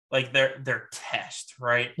like their test,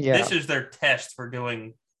 right? Yeah. This is their test for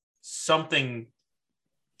doing something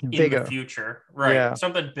Bigger. in the future, right? Yeah.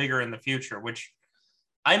 Something bigger in the future, which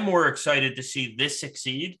I'm more excited to see this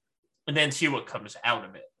succeed and then see what comes out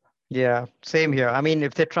of it. Yeah, same here. I mean,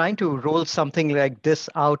 if they're trying to roll something like this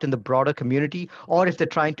out in the broader community, or if they're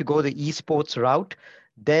trying to go the esports route,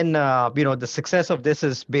 then the success of this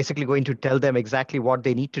is basically going to tell them exactly what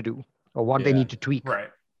they need to do or what they need to tweak. Right.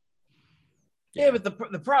 Yeah, but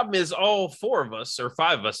the problem is all four of us, or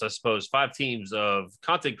five of us, I suppose, 5 teams of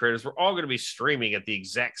content creators, we're all going to be streaming at the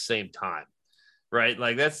exact same time, right?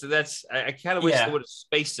 Like that's I kind of wish they would have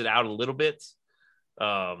spaced it out a little bit.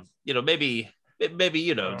 Maybe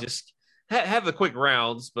just have the quick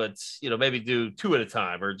rounds, but maybe do 2 at a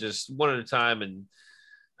time or just 1 at a time, and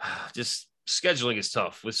just scheduling is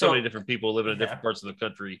tough with so many different people living in different parts of the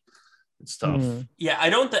country. It's tough. Yeah, I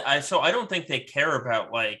don't think they care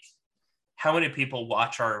about like how many people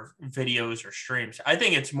watch our videos or streams. I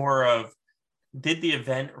think it's more of, did the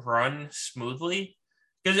event run smoothly?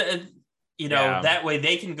 Because that way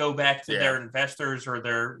they can go back to their investors or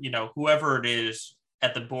their whoever it is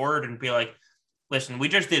at the board and be like, listen, we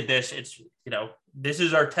just did this. It's this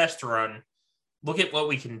is our test run. Look at what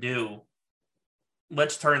we can do.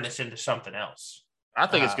 Let's turn this into something else. I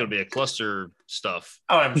think it's going to be a cluster stuff.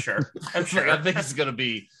 Oh, I'm sure. I think it's going to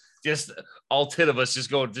be just all 10 of us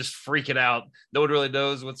just freaking out. No one really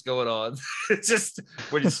knows what's going on. It's just,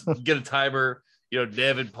 we just get a timer,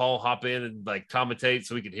 Nev and Paul hop in and like commentate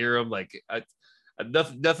so we can hear them. Like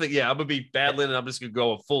nothing. Yeah. I'm going to be battling and I'm just going to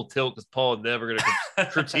go a full tilt because Paul and Nev are going to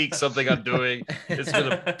critique something I'm doing. It's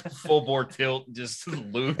going to full bore tilt and just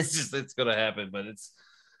lose. It's going to happen, but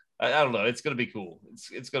I don't know. It's going to be cool.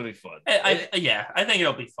 It's going to be fun. I think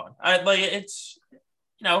it'll be fun. It's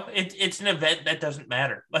an event that doesn't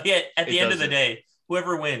matter. Like at the end of the day,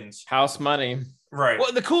 whoever wins, house money. Right.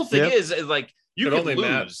 Well, the cool thing is like you can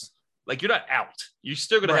lose. Like you're not out. You're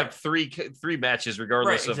still going to have three matches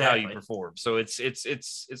regardless of how you perform. So it's going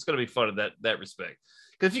to be fun in that respect.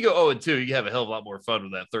 Because if you go 0-2, you have a hell of a lot more fun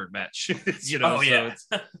with that third match.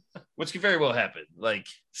 Which can very well happen. Like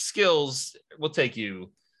skills will take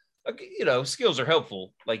you. Skills are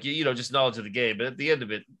helpful. Like just knowledge of the game. But at the end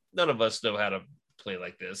of it, none of us know how to play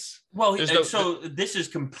like this. Well, this is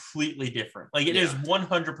completely different. Like it is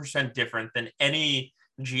 100% different than any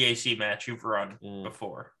GAC match you've run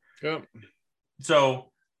before. Yep.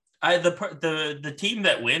 So the team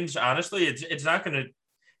that wins, honestly, it's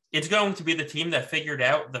going to be the team that figured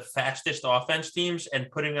out the fastest offense teams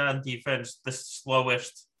and putting on defense the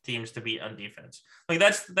slowest teams to beat on defense. Like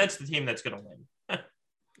that's the team that's going to win.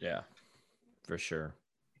 Yeah, for sure.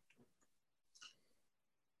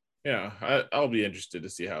 Yeah, I'll be interested to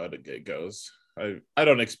see how it goes. I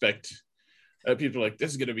don't expect people like,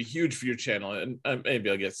 this is going to be huge for your channel, and maybe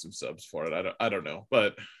I'll get some subs for it. I don't know,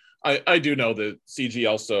 but I do know that CG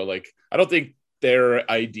also, like, I don't think their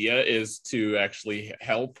idea is to actually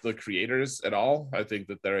help the creators at all. I think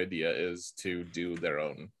that their idea is to do their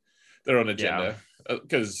own agenda.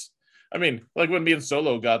 Because I mean, like when me and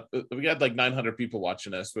Solo we had like 900 people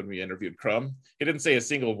watching us when we interviewed Crumb. He didn't say a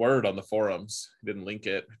single word on the forums. He didn't link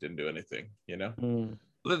it. Didn't do anything,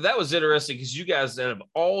 That was interesting because you guys, out of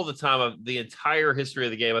all the time of the entire history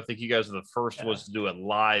of the game, I think you guys are the first ones to do a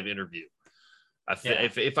live interview. I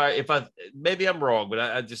think if I maybe I'm wrong, but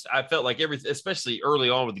I felt like everything, especially early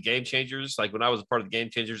on with the Game Changers, like when I was a part of the Game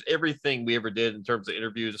Changers, everything we ever did in terms of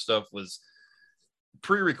interviews and stuff was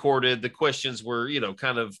pre-recorded. The questions were,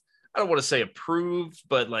 kind of, I don't want to say approved,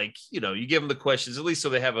 but like, you give them the questions at least so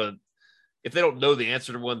they have if they don't know the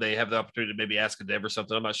answer to one, they have the opportunity to maybe ask a dev or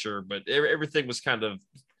something. I'm not sure, but everything was kind of,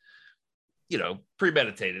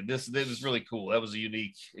 premeditated. This was really cool. That was a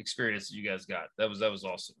unique experience that you guys got. That was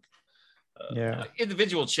awesome.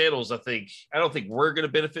 Individual channels, I don't think we're going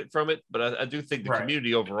to benefit from it, but I do think the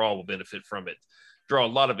community overall will benefit from it. Draw a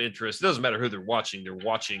lot of interest. It doesn't matter who they're watching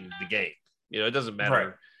the game. It doesn't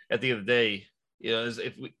matter at the end of the day.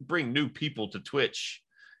 If we bring new people to Twitch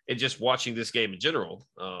and just watching this game in general,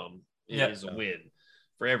 it is a win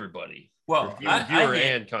for everybody. Well, viewer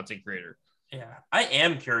and content creator. Yeah, I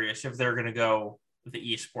am curious if they're going to go the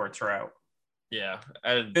esports route. Yeah,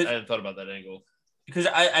 I hadn't thought about that angle. Because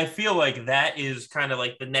I feel like that is kind of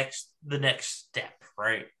like the next step,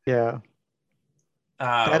 right? Yeah.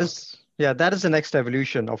 That is the next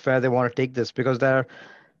evolution of where they want to take this, because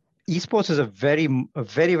esports is a very,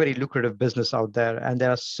 very lucrative business out there, and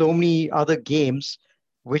there are so many other games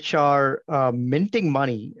which are minting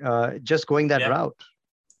money just going that route.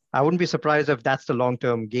 I wouldn't be surprised if that's the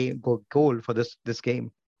long-term goal for this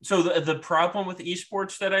game. So the problem with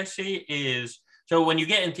esports that I see is, so when you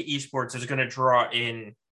get into esports, it's going to draw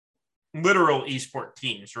in literal esport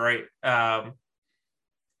teams, right?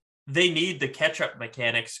 They need the catch-up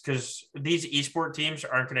mechanics, because these esport teams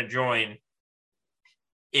aren't going to join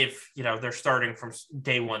if they're starting from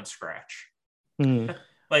day one scratch.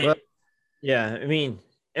 But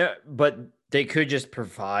they could just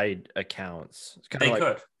provide accounts. It's kind of like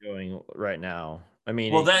what they're doing right now. I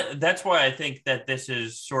mean, well, that's why I think that this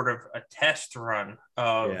is sort of a test run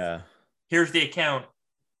of here's the account.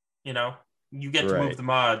 You get to move the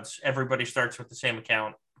mods. Everybody starts with the same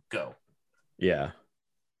account. Go. Yeah.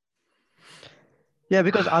 Yeah,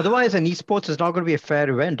 because otherwise an esports is not going to be a fair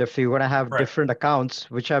event if you're going to have different accounts,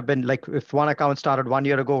 which have been like, if one account started 1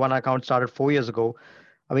 year ago, one account started 4 years ago.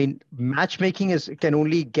 I mean, matchmaking can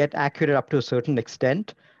only get accurate up to a certain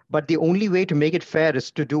extent, but the only way to make it fair is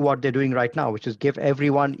to do what they're doing right now, which is give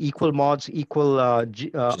everyone equal mods, equal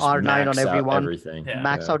R9 on everyone,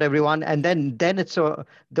 max out everyone, and then it's the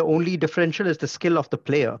only differential is the skill of the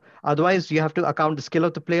player. Otherwise, you have to account the skill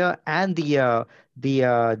of the player and the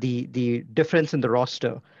difference in the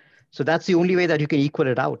roster. So that's the only way that you can equal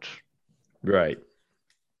it out. Right.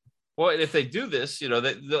 Well, and if they do this,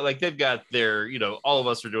 they've got their, all of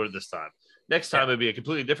us are doing it this time. Next time it'd be a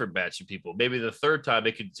completely different batch of people. Maybe the third time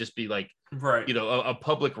it could just be like, a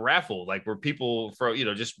public raffle, like where people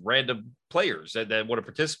just random players that want to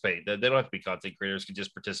participate. That they don't have to be content creators, can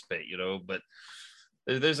just participate, But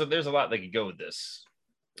there's a lot they could go with this.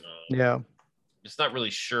 Just not really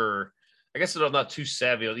sure. I guess I'm not too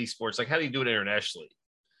savvy on esports. Like, how do you do it internationally?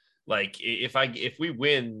 Like, if we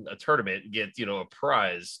win a tournament and get a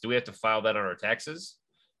prize, do we have to file that on our taxes?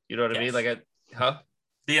 You know what I mean? Like,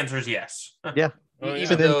 the answer is yes. Yeah.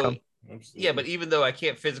 Even though, but even though I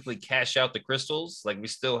can't physically cash out the crystals, like we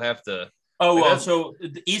still have to. Oh, well, so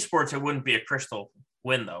the esports, it wouldn't be a crystal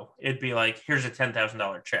win though. It'd be like, here's a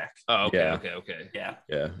 $10,000 check. Oh, okay, okay. Yeah.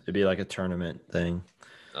 It'd be like a tournament thing.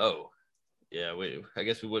 Oh. Yeah, I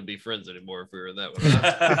guess we wouldn't be friends anymore if we were in that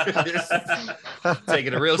one.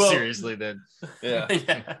 Taking it real seriously then. Yeah.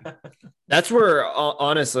 That's where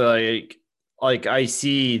honestly like I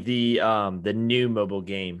see the new mobile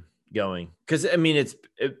game going, because I mean at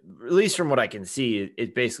least from what I can see,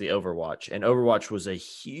 it's basically Overwatch, and Overwatch was a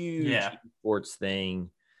huge sports thing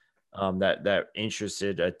that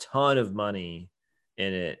interested a ton of money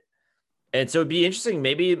in it, and so it'd be interesting.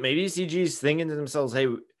 Maybe CG's thinking to themselves, hey,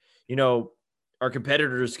 our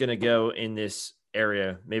competitor is going to go in this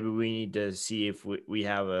area. Maybe we need to see if we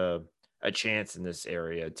have a chance in this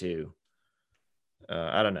area too.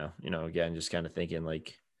 I don't know. Again, just kind of thinking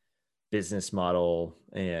like business model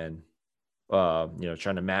and,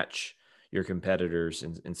 trying to match your competitors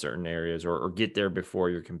in certain areas or get there before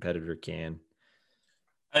your competitor can.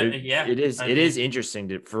 It is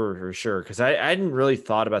interesting for sure, because I hadn't really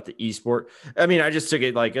thought about the esport. I mean, I just took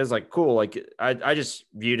it like as like cool, like I just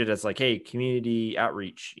viewed it as like, hey, community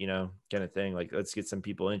outreach, kind of thing. Like, let's get some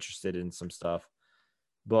people interested in some stuff.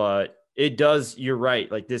 But it does, you're right.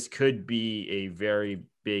 Like, this could be a very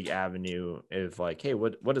big avenue of like, hey,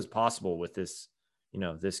 what is possible with this,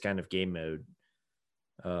 this kind of game mode,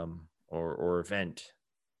 or event.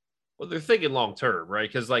 Well, they're thinking long term, right?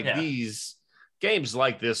 Because these games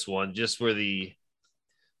like this one, just where the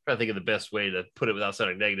trying to think of the best way to put it without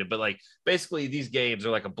sounding negative, but like basically these games are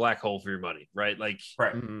like a black hole for your money, right? Like,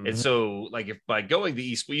 Right. and so like if by going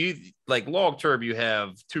the esports, you like long term, you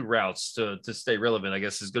have two routes to stay relevant. I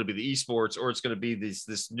guess is going to be the esports, or it's going to be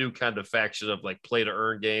this new kind of faction of like play to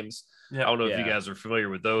earn games. Yeah. I don't know if Yeah. you guys are familiar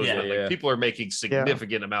with those, Yeah. but like people are making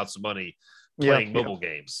significant amounts of money playing mobile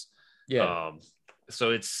games. Yeah.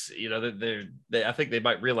 So it's, you know, they I think they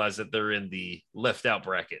might realize that they're in the left out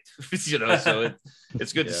bracket, you know, so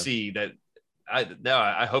it's good to see that.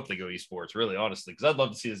 I hope they go esports, really, honestly, because I'd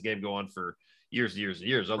love to see this game go on for years and years and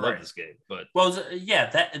years. I love this game, but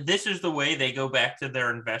this is the way they go back to their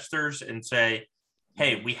investors and say,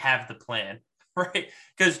 hey, we have the plan, right?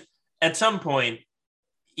 Because at some point,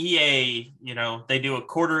 EA, you know, they do a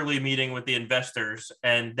quarterly meeting with the investors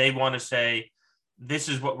and they want to say, this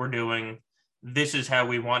is what we're doing. This is how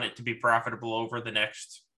we want it to be profitable over the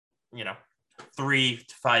next, 3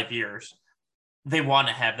 to 5 years. They want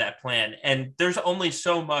to have that plan. And there's only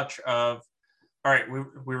so much of, all right,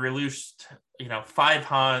 we released, 5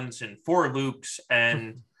 Hans and 4 Lukes,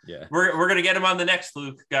 and we're going to get him on the next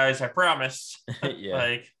Luke, guys. I promise.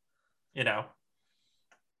 Well,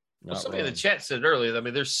 somebody in the chat said earlier, I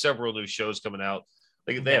mean, there's several new shows coming out.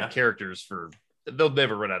 Like they have characters they'll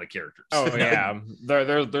never run out of characters. Oh yeah,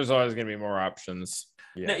 there's always going to be more options.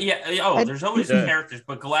 There's always characters,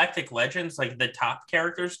 but Galactic Legends, like the top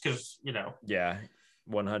characters, because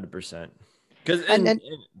 100%. Because and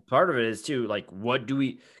part of it is too, like, what do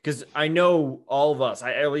we? Because I know all of us,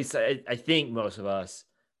 I think most of us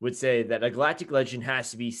would say that a Galactic Legend has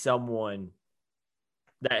to be someone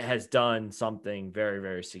that has done something very,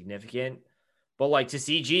 very significant. But like to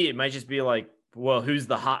CG, it might just be like, well, who's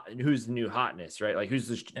the new hotness, right? Like who's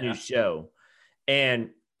the new show?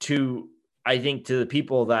 And I think to the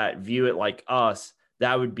people that view it like us,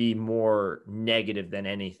 that would be more negative than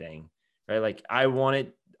anything, right? Like I want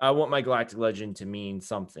my Galactic Legend to mean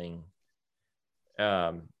something.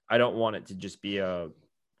 I don't want it to just be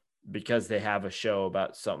because they have a show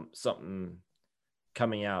about something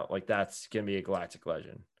coming out, like that's gonna be a Galactic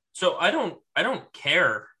Legend. So I don't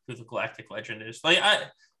care who the Galactic Legend is. Like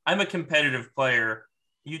I'm a competitive player.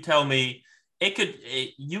 You tell me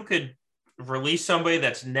you could release somebody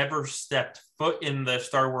that's never stepped foot in the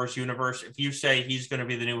Star Wars universe. If you say he's going to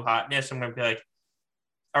be the new hotness, I'm going to be like,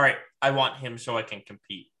 all right, I want him so I can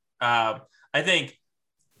compete. I think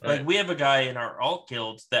like we have a guy in our alt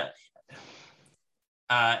guilds that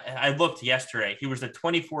I looked yesterday. He was the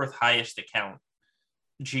 24th highest account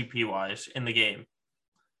GP wise in the game.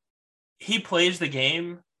 He plays the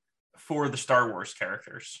game for the Star Wars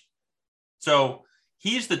characters. So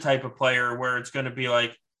he's the type of player where it's going to be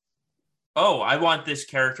like, oh, I want this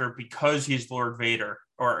character because he's Lord Vader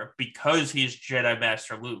or because he's Jedi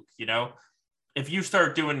Master Luke, If you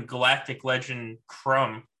start doing Galactic Legend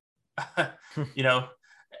Crumb,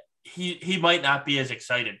 he might not be as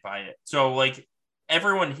excited by it. So like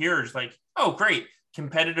everyone here is like, oh, great,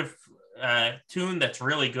 competitive tune that's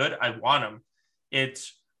really good. I want him.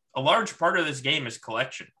 It's a large part of this game is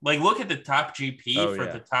collection. Like look at the top GP for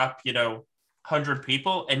the top, 100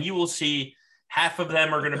 people, and you will see half of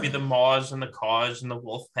them are going to be the Maws and the Caws and the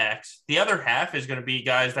Wolf Packs. The other half is going to be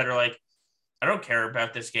guys that are like, I don't care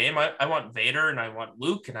about this game. I want Vader and I want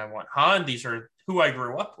Luke and I want Han. These are who I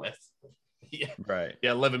grew up with. Yeah. Right.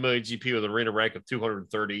 Yeah. 11 million GP with a arena rank of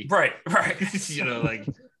 230. Right.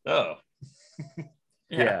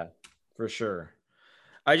 Yeah, for sure.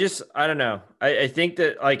 I don't know. I think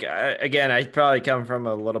that like, again, I probably come from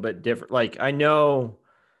a little bit different. Like I know,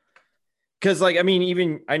 because like, I mean,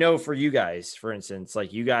 even I know for you guys, for instance,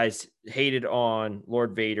 like you guys hated on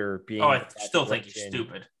Lord Vader being. Oh, I still think he's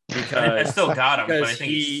stupid. Because I still got him, but I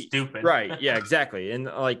think he's stupid. Right. Yeah, exactly. And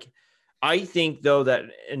like, I think though that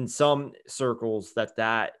in some circles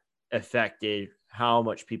that affected how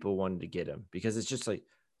much people wanted to get him, because it's just like,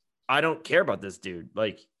 I don't care about this dude.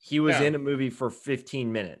 Like he was in a movie for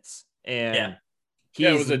 15 minutes and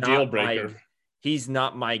it was a deal breaker. He's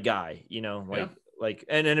not my guy, like,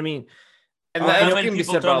 and I mean, and that can be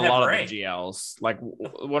said about a lot of the GLs. Like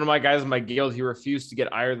one of my guys in my guild, he refused to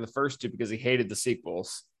get either of the first two because he hated the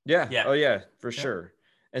sequels. Yeah. Oh yeah, for sure.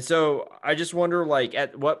 And so I just wonder, like,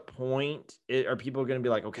 at what point are people going to be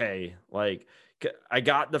like, okay, like I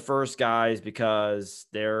got the first guys because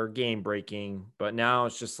they're game breaking, but now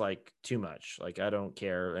it's just like too much. Like, I don't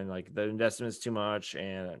care. And like the investment is too much.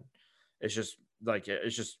 And it's just like,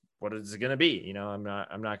 what is it going to be? I'm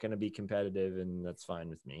not going to be competitive, and that's fine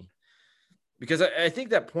with me. Because I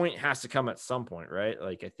think that point has to come at some point, right?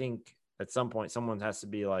 Like, I think at some point someone has to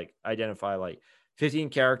be like, identify like 15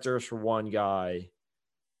 characters for one guy.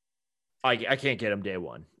 I can't get him day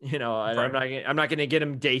one, you know, and Right. I'm not going to get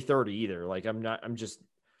him day 30 either. Like I'm just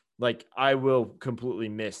like, I will completely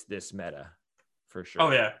miss this meta for sure.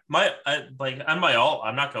 Oh yeah, on my alt,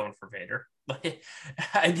 I'm not going for Vader. Like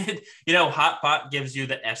I did, Hotbot gives you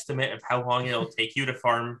the estimate of how long it'll take you to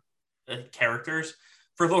farm characters.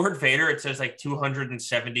 For Lord Vader, it says like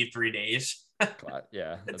 273 days.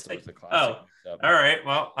 Yeah, It's that's like, always the classic. oh, all right.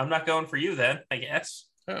 Well, I'm not going for you then, I guess.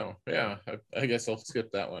 Oh yeah, I guess I'll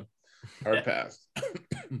skip that one. Hard pass.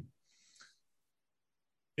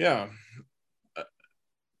 Yeah.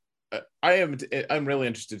 I'm really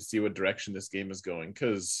interested to see what direction this game is going,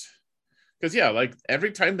 because yeah, like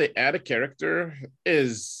every time they add a character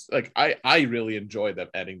is like, I really enjoy them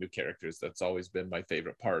adding new characters. That's always been my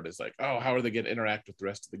favorite part, is like, oh, how are they going to interact with the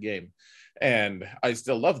rest of the game? And I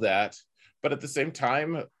still love that. But at the same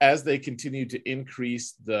time, as they continue to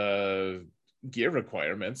increase the gear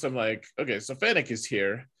requirements, I'm like, okay, so Fennec is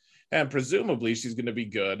here, and presumably she's going to be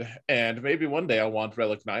good, and maybe one day I'll want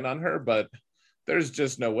Relic 9 on her, but there's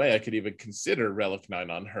just no way I could even consider Relic 9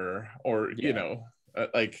 on her, or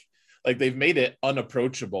like they've made it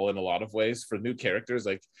unapproachable in a lot of ways for new characters.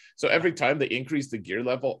 Like, so every time they increase the gear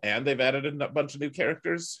level and they've added a bunch of new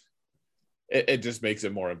characters, it just makes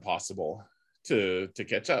it more impossible to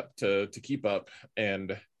catch up, to keep up.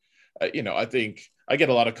 And I think I get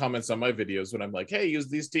a lot of comments on my videos when I'm like, hey, use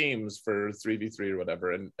these teams for 3v3 or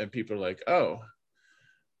whatever, and people are like, oh,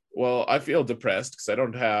 well, I feel depressed because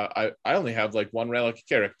I only have like one Relic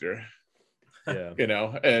character. Yeah.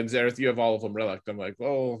 And Zareth, you have all of them Relic. I'm like,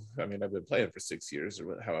 well, I mean, I've been playing for 6 years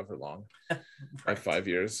or however long. Like 5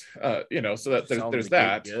 years. So that there's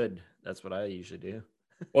that. Good. That's what I usually do.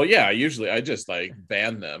 Well, yeah, usually I just like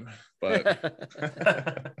ban them, but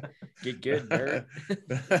get good, Barrett.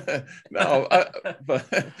 No,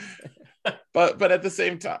 but at the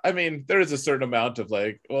same time, I mean, there is a certain amount of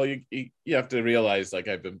like, well, you have to realize like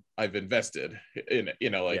I've invested in it,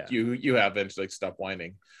 you haven't, like, stop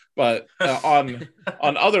whining. But on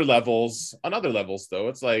other levels though,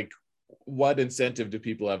 it's like, what incentive do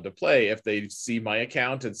people have to play if they see my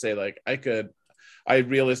account and say like, I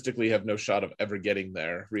realistically have no shot of ever getting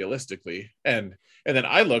there realistically, and then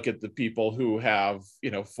I look at the people who have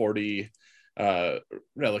 40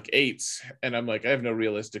 Relic 8s, and I'm like, I have no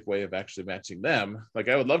realistic way of actually matching them. Like,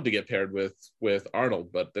 I would love to get paired with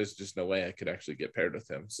Arnold, but there's just no way I could actually get paired with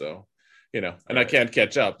him. So and I can't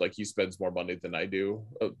catch up. Like, he spends more money than I do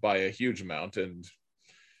by a huge amount, and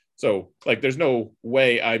so like there's no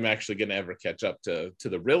way I'm actually going to ever catch up to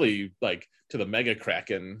the really, like, to the Mega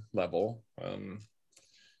Kraken level.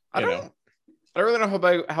 I don't really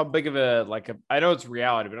know how big of I know it's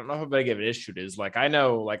reality, but I don't know how big of an issue it is. Like, I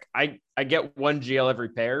know, like, I get one GL every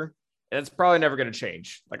pair, and it's probably never going to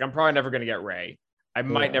change. Like, I'm probably never going to get Rey. I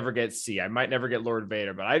might never get C. I might never get Lord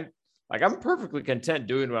Vader, but I'm perfectly content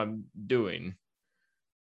doing what I'm doing.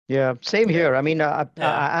 Yeah, same here. I mean,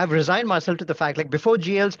 I've resigned myself to the fact, like, before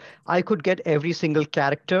GLs, I could get every single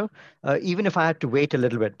character, even if I had to wait a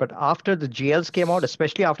little bit. But after the GLs came out,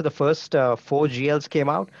 especially after the first 4 GLs came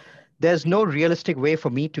out, there's no realistic way for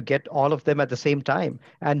me to get all of them at the same time.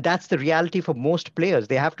 And that's the reality for most players.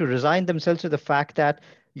 They have to resign themselves to the fact that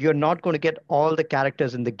you're not going to get all the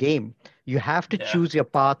characters in the game. You have to choose your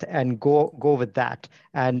path and go with that.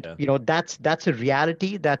 And that's a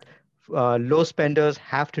reality that low spenders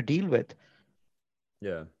have to deal with.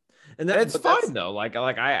 Yeah. And it's fine though. Like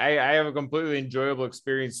I have a completely enjoyable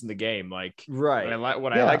experience in the game. Like, right. I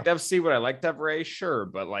like to have C, what I like to have Rey, sure,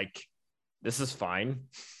 but like, this is fine.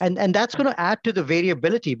 And that's going to add to the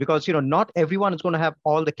variability, because not everyone is going to have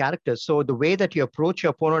all the characters. So the way that you approach your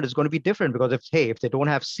opponent is going to be different, because if they don't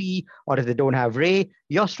have C, or if they don't have Rey,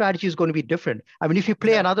 your strategy is going to be different. I mean, if you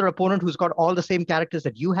play another opponent who's got all the same characters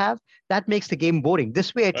that you have, that makes the game boring.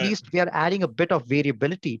 This way, at least we are adding a bit of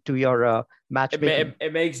variability to your matchmaking.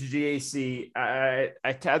 It makes GAC. I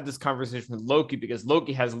had this conversation with Loki, because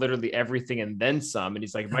Loki has literally everything and then some, and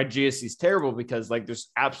he's like, my GAC is terrible because like there's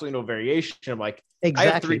absolutely no variation. I'm like,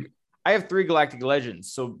 exactly. I have three Galactic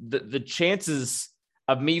Legends, so the chances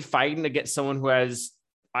of me fighting against someone who has,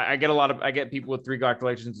 I get people with 3 Galactic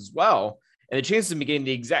Legends as well, and the chances of me getting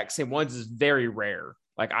the exact same ones is very rare.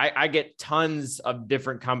 Like, I get tons of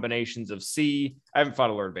different combinations of C. I haven't fought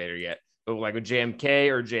a Lord Vader yet, but like with JMK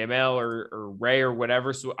or JML or Rey or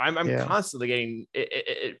whatever. So I'm constantly getting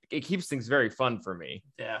it. It keeps things very fun for me.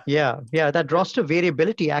 Yeah. That roster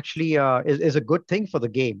variability actually is a good thing for the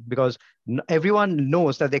game, because everyone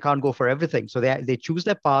knows that they can't go for everything. So they choose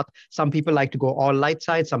their path. Some people like to go all light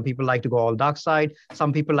side. Some people like to go all dark side.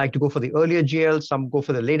 Some people like to go for the earlier GLs. Some go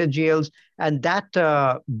for the later GLs. And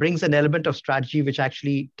that brings an element of strategy, which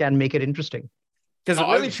actually can make it interesting. Because it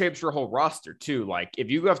really shapes your whole roster too. Like if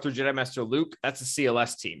you go after Jedi Master Luke, that's a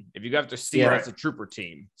CLS team. If you go after C, that's a Trooper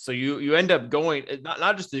team. So you end up going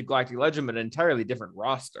not just the Galactic Legend, but an entirely different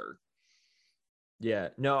roster. Yeah,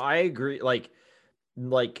 no, I agree. Like,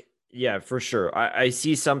 yeah, for sure. I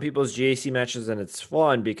see some people's GAC matches and it's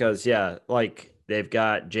fun because like they've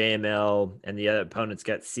got JML and the other opponents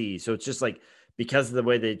got C. So it's just like because of the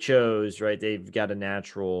way they chose, right? They've got a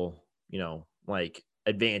natural, like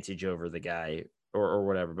advantage over the guy or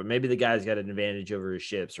whatever. But maybe the guy's got an advantage over his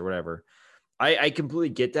ships or whatever. I completely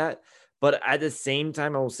get that. But at the same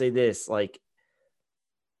time, I will say this, like,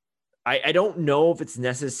 I don't know if it's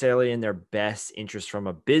necessarily in their best interest from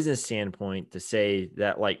a business standpoint to say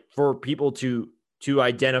that, like, for people to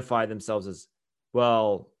identify themselves as,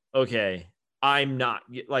 well, okay, I'm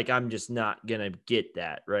just not gonna get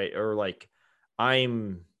that, right? Or like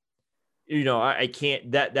I'm, I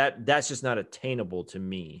can't, that's just not attainable to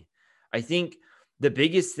me. I think the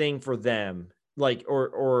biggest thing for them, like,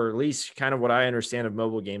 or at least kind of what I understand of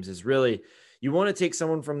mobile games, is really you want to take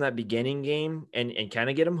someone from that beginning game and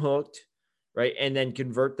kind of get them hooked, right? And then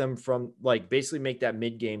convert them from, like, basically make that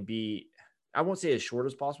mid game be, I won't say as short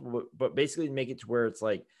as possible, but basically make it to where it's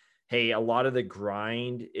like, hey, a lot of the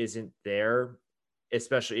grind isn't there,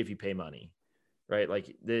 especially if you pay money, right?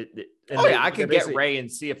 Like I could get Ray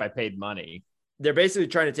and see if I paid money. They're basically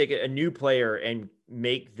trying to take a new player and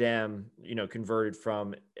make them, converted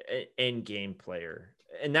from an end game player.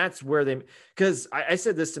 And that's where because I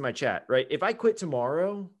said this to my chat, right? If I quit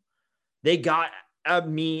tomorrow, they got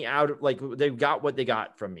me out of, like, they got what they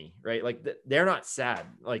got from me, right? Like they're not sad.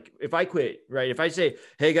 Like if I quit, right? If I say,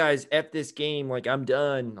 hey guys, F this game, like I'm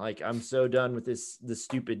done, like I'm so done with the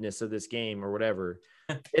stupidness of this game or whatever.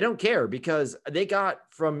 They don't care because they got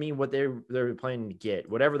from me what they're planning to get,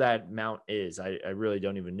 whatever that amount is. I really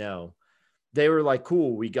don't even know. They were like,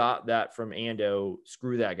 cool, we got that from Ando,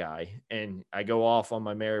 screw that guy. And I go off on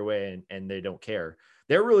my merry way and they don't care.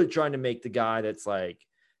 They're really trying to make the guy that's like,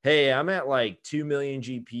 hey, I'm at like 2 million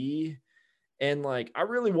GP and like, I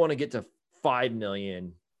really want to get to 5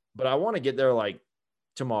 million, but I want to get there like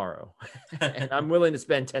tomorrow and I'm willing to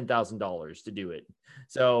spend $10,000 to do it.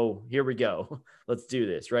 So here we go. Let's do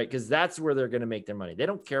this. Right. Cause that's where they're going to make their money. They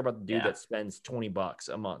don't care about the dude that spends $20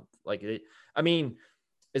 a month. Like,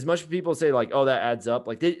 as much as people say like, oh, that adds up.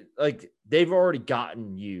 Like they've already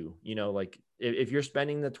gotten you, like if you're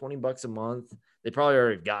spending the $20 a month, they probably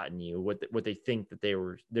already gotten you what they think that they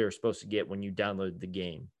were supposed to get when you download the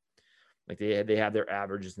game. Like they have their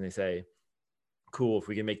averages and they say, cool, if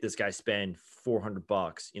we can make this guy spend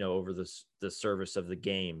 $400, over the service of the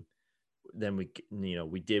game, then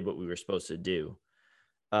we did what we were supposed to do.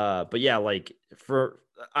 But yeah, like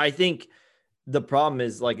I think the problem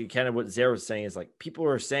is like kind of what Zara was saying is like people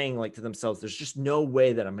are saying like to themselves, there's just no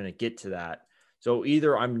way that I'm going to get to that. So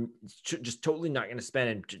either I'm just totally not going to spend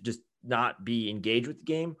and just not be engaged with the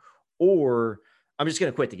game, or I'm just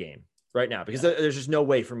going to quit the game right now because there's just no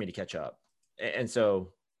way for me to catch up. And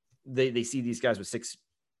so they see these guys with 6,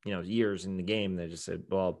 years in the game. They just said,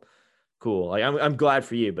 well, cool. Like I'm glad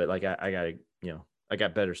for you, but like I gotta, I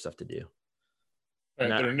got better stuff to do. Right,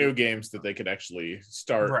 there are new games that they could actually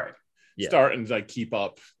start, right? Yeah. Start and like keep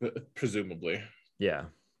up, presumably. Yeah.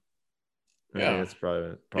 Yeah, that's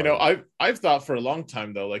probably. I've thought for a long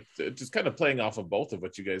time though, like just kind of playing off of both of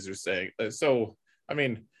what you guys are saying. So I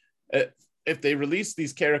mean, if they release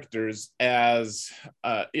these characters as,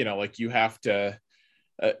 like you have to,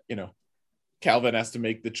 Calvin has to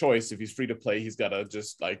make the choice. If he's free to play, he's got to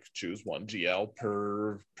just like choose 1 GL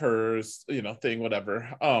per thing,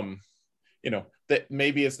 whatever. That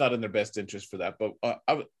maybe it's not in their best interest for that, but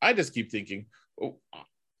I just keep thinking,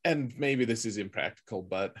 and maybe this is impractical,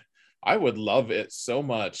 but I would love it so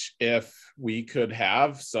much if we could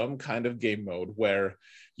have some kind of game mode where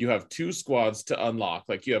you have 2 squads to unlock.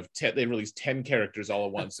 Like you have 10, they release 10 characters all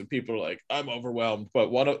at once, and people are like, I'm overwhelmed.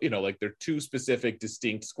 But one, like they're 2 specific,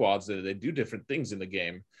 distinct squads that they do different things in the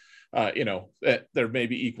game. They're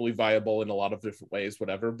maybe equally viable in a lot of different ways,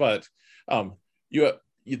 whatever. But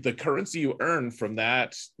the currency you earn from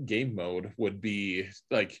that game mode would be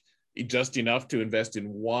like just enough to invest in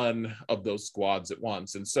one of those squads at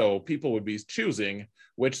once. And so people would be choosing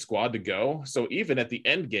which squad to go. So even at the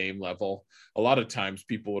end game level, a lot of times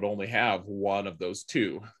people would only have one of those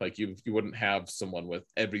 2. Like you wouldn't have someone with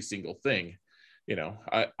every single thing.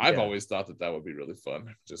 I've always thought that would be really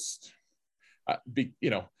fun. Just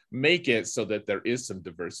make it so that there is some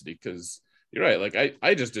diversity, because you're right. Like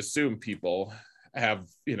I just assume people have,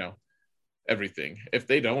 everything. If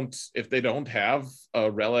they don't have a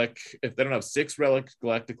relic, if they don't have 6 relic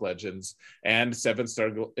Galactic Legends and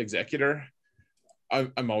 7-star Executor,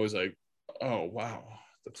 I'm always like, Oh wow,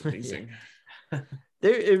 that's amazing.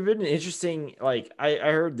 It's been interesting. Like I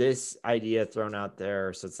heard this idea thrown out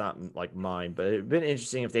there, so it's not like mine, but it'd been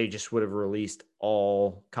interesting if they just would have released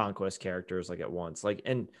all conquest characters like at once. Like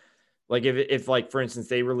and like if like for instance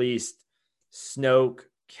they released Snoke,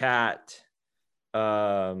 Cat,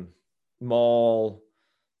 Maul,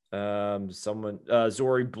 someone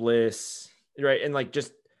Zori Bliss, right? And like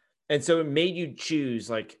just and so it made you choose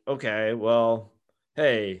like, okay, well,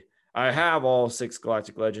 hey, I have all 6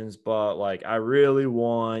 Galactic Legends, but like I really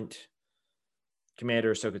want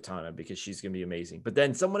Commander Ahsoka Tano because she's gonna be amazing. But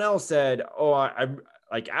then someone else said, "Oh, I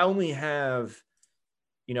only have,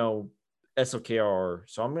 you know, SOKR,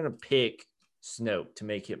 so I'm gonna pick Snoke to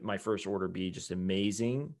make it my first order be just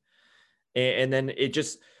amazing." And then it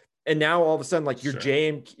just and now all of a sudden like your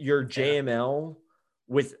JML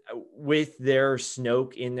with their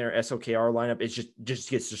Snoke in their SOKR lineup, it just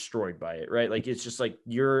gets destroyed by it, right? Like it's just like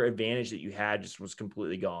your advantage that you had just was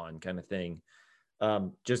completely gone, kind of thing.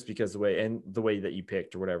 Just because the way that you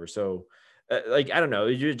picked or whatever. So, like I don't know,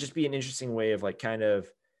 it would just be an interesting way of like kind of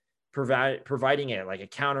providing it like a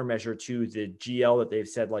countermeasure to the GL that they've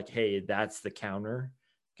said like, hey, that's the counter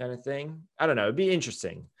kind of thing. I don't know. It'd be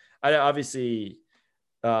interesting. I obviously,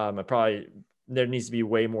 I probably there needs to be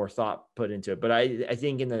way more thought put into it. But I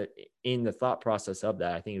think in the thought process of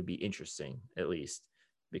that, I think it would be interesting at least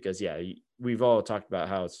because yeah, we've all talked about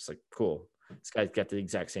how it's just like cool. This guy's got the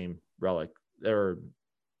exact same relic or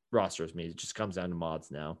roster as me. It just comes down to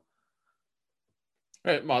mods now.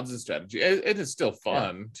 Right, mods and strategy. It is still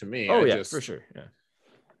fun to me. Oh yeah, for sure. Yeah.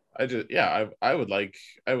 I would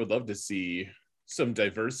love to see some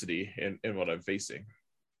diversity in what I'm facing.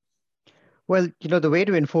 Well, the way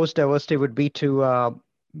to enforce diversity would be to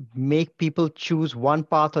make people choose one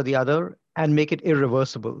path or the other and make it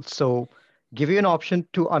irreversible. So give you an option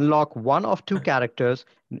to unlock one of 2 characters.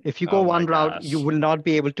 If you go Oh my one route, gosh. you will not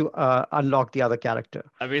be able to unlock the other character.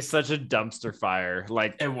 That'd be such a dumpster fire.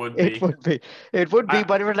 Like It would It be. would be,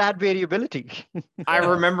 but it would add variability. I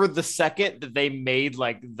remember the second that they made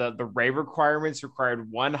like the Ray requirements required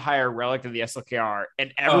 1 higher relic than the SLKR,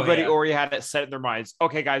 and everybody already had it set in their minds.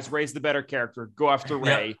 Okay, guys, Ray's the better character. Go after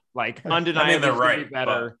Ray. Yep. Like undeniably they're gonna be right,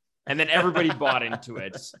 better. And then everybody bought into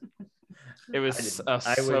it. It was I went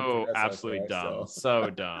so through absolutely SLKR, dumb. so. So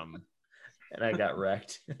dumb. And I got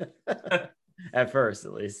wrecked at first,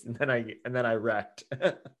 at least, and then I wrecked.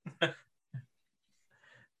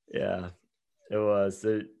 Yeah, it was.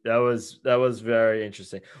 That was very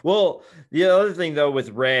interesting. Well, the other thing though with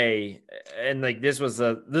Ray, and like this is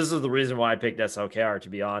the reason why I picked SLKR, to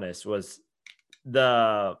be honest, was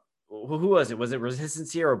who was it? Was it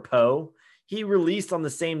Resistance Hero Poe? He released on the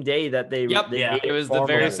same day that they made it was the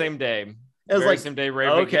very same day. It was very like same day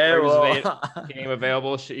Ray became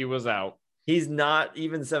available. He was out. He's not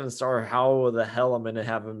even 7-star. How the hell I'm going to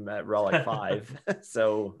have him at Relic 5?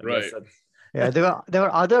 So I guess that's... Yeah, there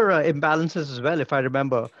were other imbalances as well. If I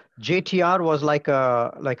remember, JTR was like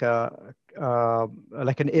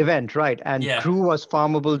an event, right? And crew was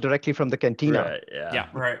farmable directly from the cantina. Right, yeah.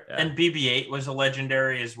 Right. Yeah. And BB-8 was a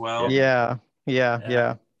legendary as well. Yeah.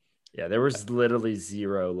 Yeah, there was literally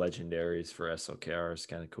 0 legendaries for SLKR. It's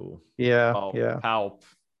kind of cool. Yeah, Palp.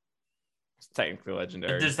 It's technically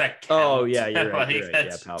legendary. Does that count? Oh, yeah, you're right. Yeah,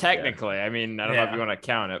 Palp, technically. Yeah. I mean, I don't know if you want to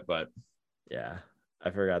count it, but yeah, I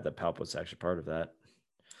forgot that Palp was actually part of that.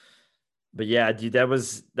 But yeah, dude, that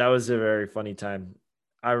was a very funny time.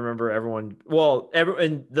 I remember everyone.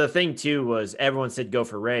 And the thing too was everyone said go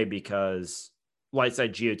for Ray because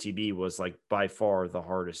Lightside GOTB was like by far the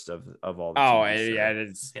hardest of all.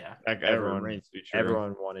 It's like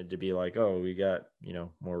everyone wanted to be like, oh, we got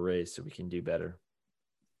more Rays so we can do better.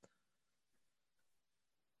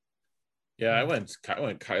 Yeah, I went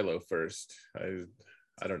Kylo first.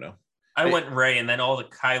 I don't know. I went Ray, and then all the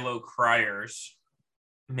Kylo criers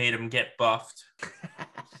made him get buffed.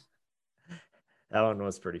 That one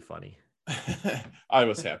was pretty funny. I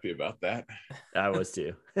was happy about that. I was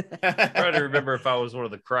too. Trying to remember if I was one of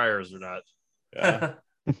the criers or not. Yeah.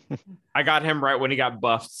 I got him right when he got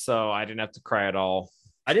buffed, so I didn't have to cry at all.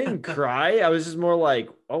 I didn't cry. I was just more like,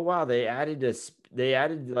 oh wow, they added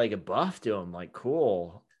like a buff to him, like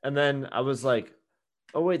cool. And then I was like,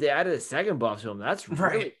 oh wait, they added a second buff to him. That's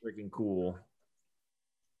really freaking cool.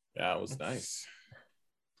 Yeah, it was nice.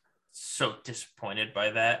 So disappointed by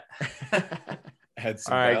that. Had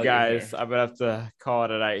some all right, guys, there. I'm gonna have to call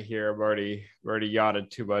it a night here. I've already yachted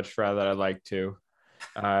too much for that I'd like to.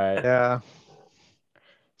 All right. Yeah.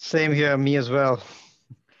 Same here, me as well.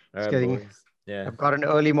 All right, boys. Yeah. I've got an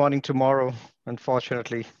early morning tomorrow,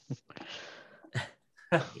 unfortunately.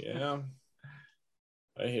 Yeah.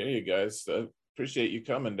 I hear you guys. I appreciate you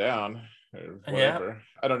coming down. or whatever.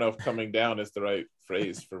 I don't know if coming down is the right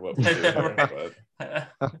phrase for what we do here,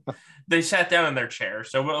 but They sat down in their chair,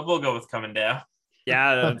 so we'll go with coming down.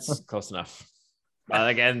 Yeah, that's close enough.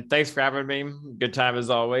 Again, thanks for having me. Good time as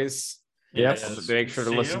always. Yep. Make sure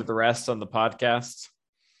to listen to the rest on the podcast.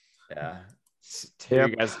 Yeah. Hear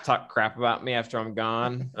you guys talk crap about me after I'm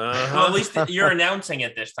gone. Well, at least you're announcing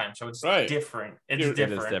it this time, so it's Right. different. It's It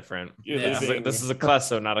different. is different. Yeah. This is a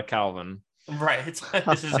Clesso, not a Calvin. Right.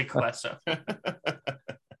 This is a Clesso.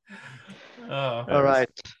 Oh. All right.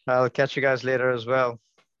 I'll catch you guys later as well.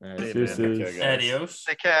 All right, Hey, deuces. man. Okay, guys. Adios.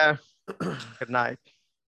 Take care. Good night.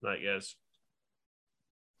 Night, guys.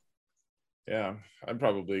 Yeah, I'm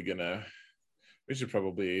probably gonna. We should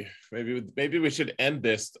probably maybe we should end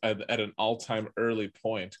this at an all-time early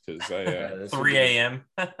point because This 3 a.m.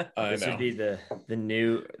 I This know. would be the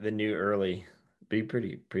new early. Be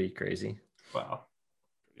pretty crazy. Wow.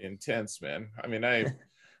 Intense, man. I mean,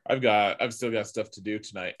 I've still got stuff to do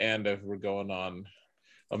tonight, and we're going on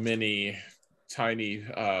a mini tiny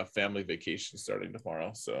family vacation starting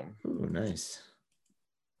tomorrow. So Ooh, nice.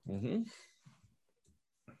 it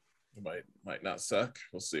might not suck.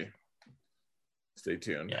 We'll see. Stay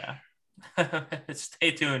tuned. Yeah.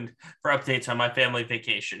 Stay tuned for updates on my family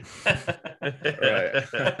vacation. Right.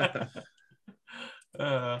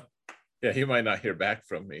 uh, Yeah, you might not hear back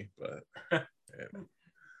from me, but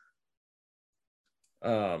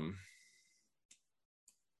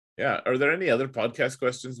yeah. Are there any other podcast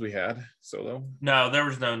questions we had, Solo? no, there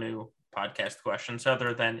was no new podcast questions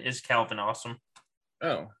other than is Calvin awesome?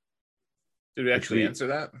 Oh, did we actually answer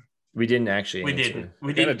that? We didn't actually. We answer. didn't.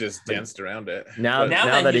 We Kind of didn't. just danced around it. Now, But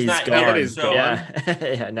now that he's not gone. here, he's so- Yeah.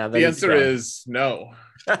 Yeah. Now that the he's answer gone. is no.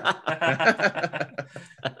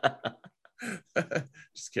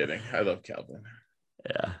 Just kidding. I love Calvin.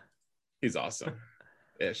 Yeah. He's awesome.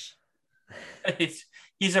 Ish.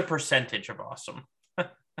 He's a percentage of awesome.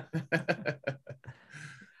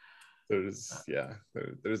 There's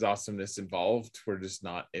awesomeness involved. We're just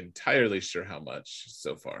not entirely sure how much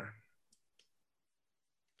so far.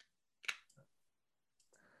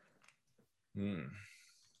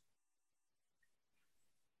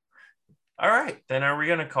 All right, then are we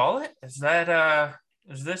gonna call it? Is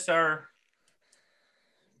this our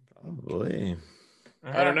Probably.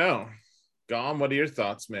 I don't know. Gom, what are your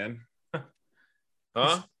thoughts, man?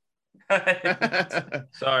 Huh? know.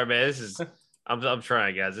 Sorry, man. I'm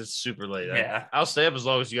trying, guys. It's super late. Yeah. I'll stay up as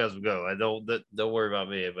long as you guys will go. I don't worry about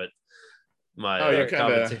me, but my you kind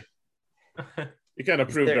commentary, of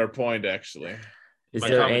proved our point, actually. Is my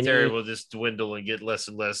there commentary any? will just dwindle and get less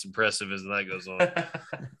and less impressive as the night goes on.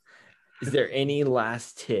 Is there any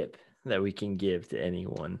last tip that we can give to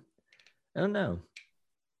anyone? I don't know.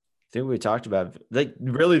 I think we talked about like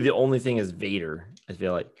really the only thing is Vader. I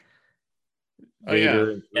feel like. Oh, yeah.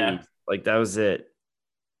 Vader, Yeah. Like that was it.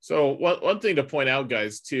 So one thing to point out,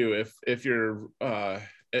 guys, too, if you're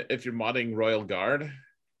modding Royal Guard,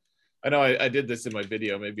 I know I did this in my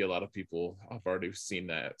video. Maybe a lot of people have already seen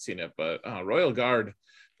it, but Royal Guard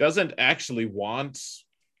doesn't actually want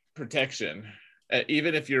protection,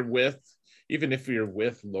 even if you're with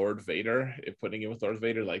Lord Vader. If putting it with Lord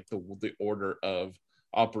Vader, like the order of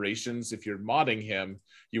operations, if you're modding him,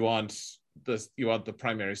 you want the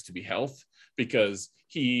primaries to be health because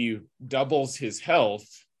he doubles his health,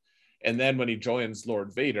 and then when he joins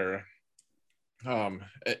Lord Vader,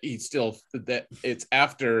 he's still that it's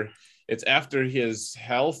after his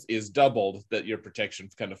health is doubled that your protection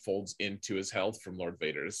kind of folds into his health from Lord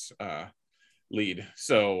Vader's lead.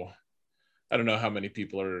 So I don't know how many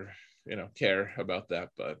people are care about that,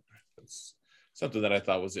 but it's something that I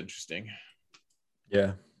thought was interesting.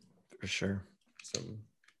 Yeah, for sure.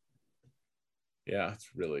 It's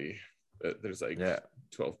really there's like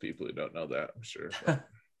 12 people who don't know that, I'm sure. But.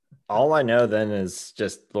 All I know then is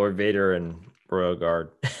just Lord Vader and Royal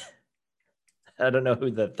Guard. I don't know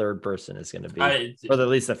who the third person is going to be, or at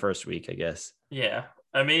least the first week, I guess. Yeah,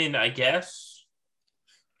 I mean, I guess.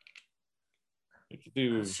 You could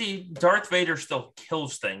do. See, Darth Vader still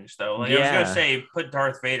kills things, though. Like I was gonna say, put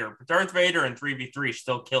Darth Vader, but Darth Vader in 3v3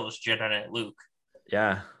 still kills Jedi Knight Luke.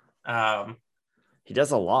 Yeah. He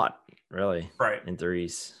does a lot, really. Right. In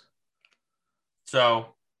threes. So,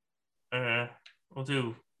 we'll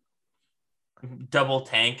do double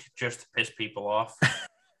tank just to piss people off.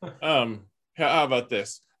 How about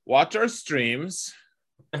this? Watch our streams,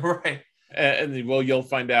 Right. and you'll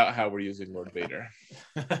find out how we're using Lord Vader.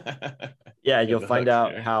 Yeah, you'll find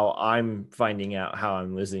out how I'm finding out how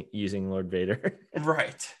I'm using Lord Vader.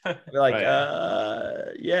 Right. We're like,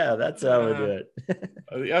 Right. yeah, that's how we do it.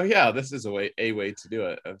 Oh yeah, this is a way to do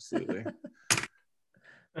it. Absolutely.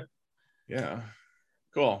 Yeah,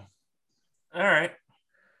 cool. All right.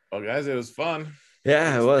 Well, guys, it was fun.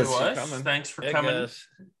 Yeah, it was. Coming. Thanks for Yeah, coming. guys.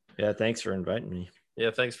 Yeah, thanks for inviting me.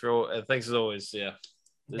 Yeah, thanks as always. Yeah,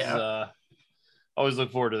 this is always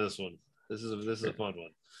look forward to this one. This is a fun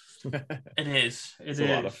one. It is. It's a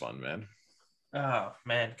lot of fun, man. Oh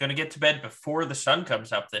man, gonna get to bed before the sun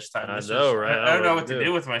comes up this time. I know, right? I don't know what to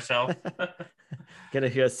do with myself. Gonna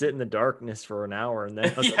go sit in the darkness for an hour and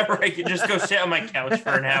then Yeah, right. You just go sit on my couch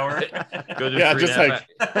for an hour. Go do just like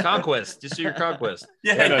conquest. Just do your conquest.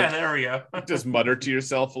 Yeah, there we go. Just mutter to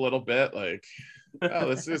yourself a little bit, like, "Oh,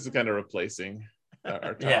 this is kind of replacing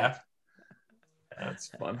our top." Yeah, that's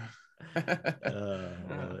fun. love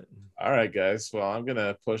it. All right, guys. Well, I'm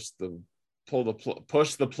gonna pull the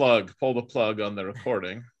plug on the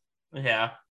recording. Yeah.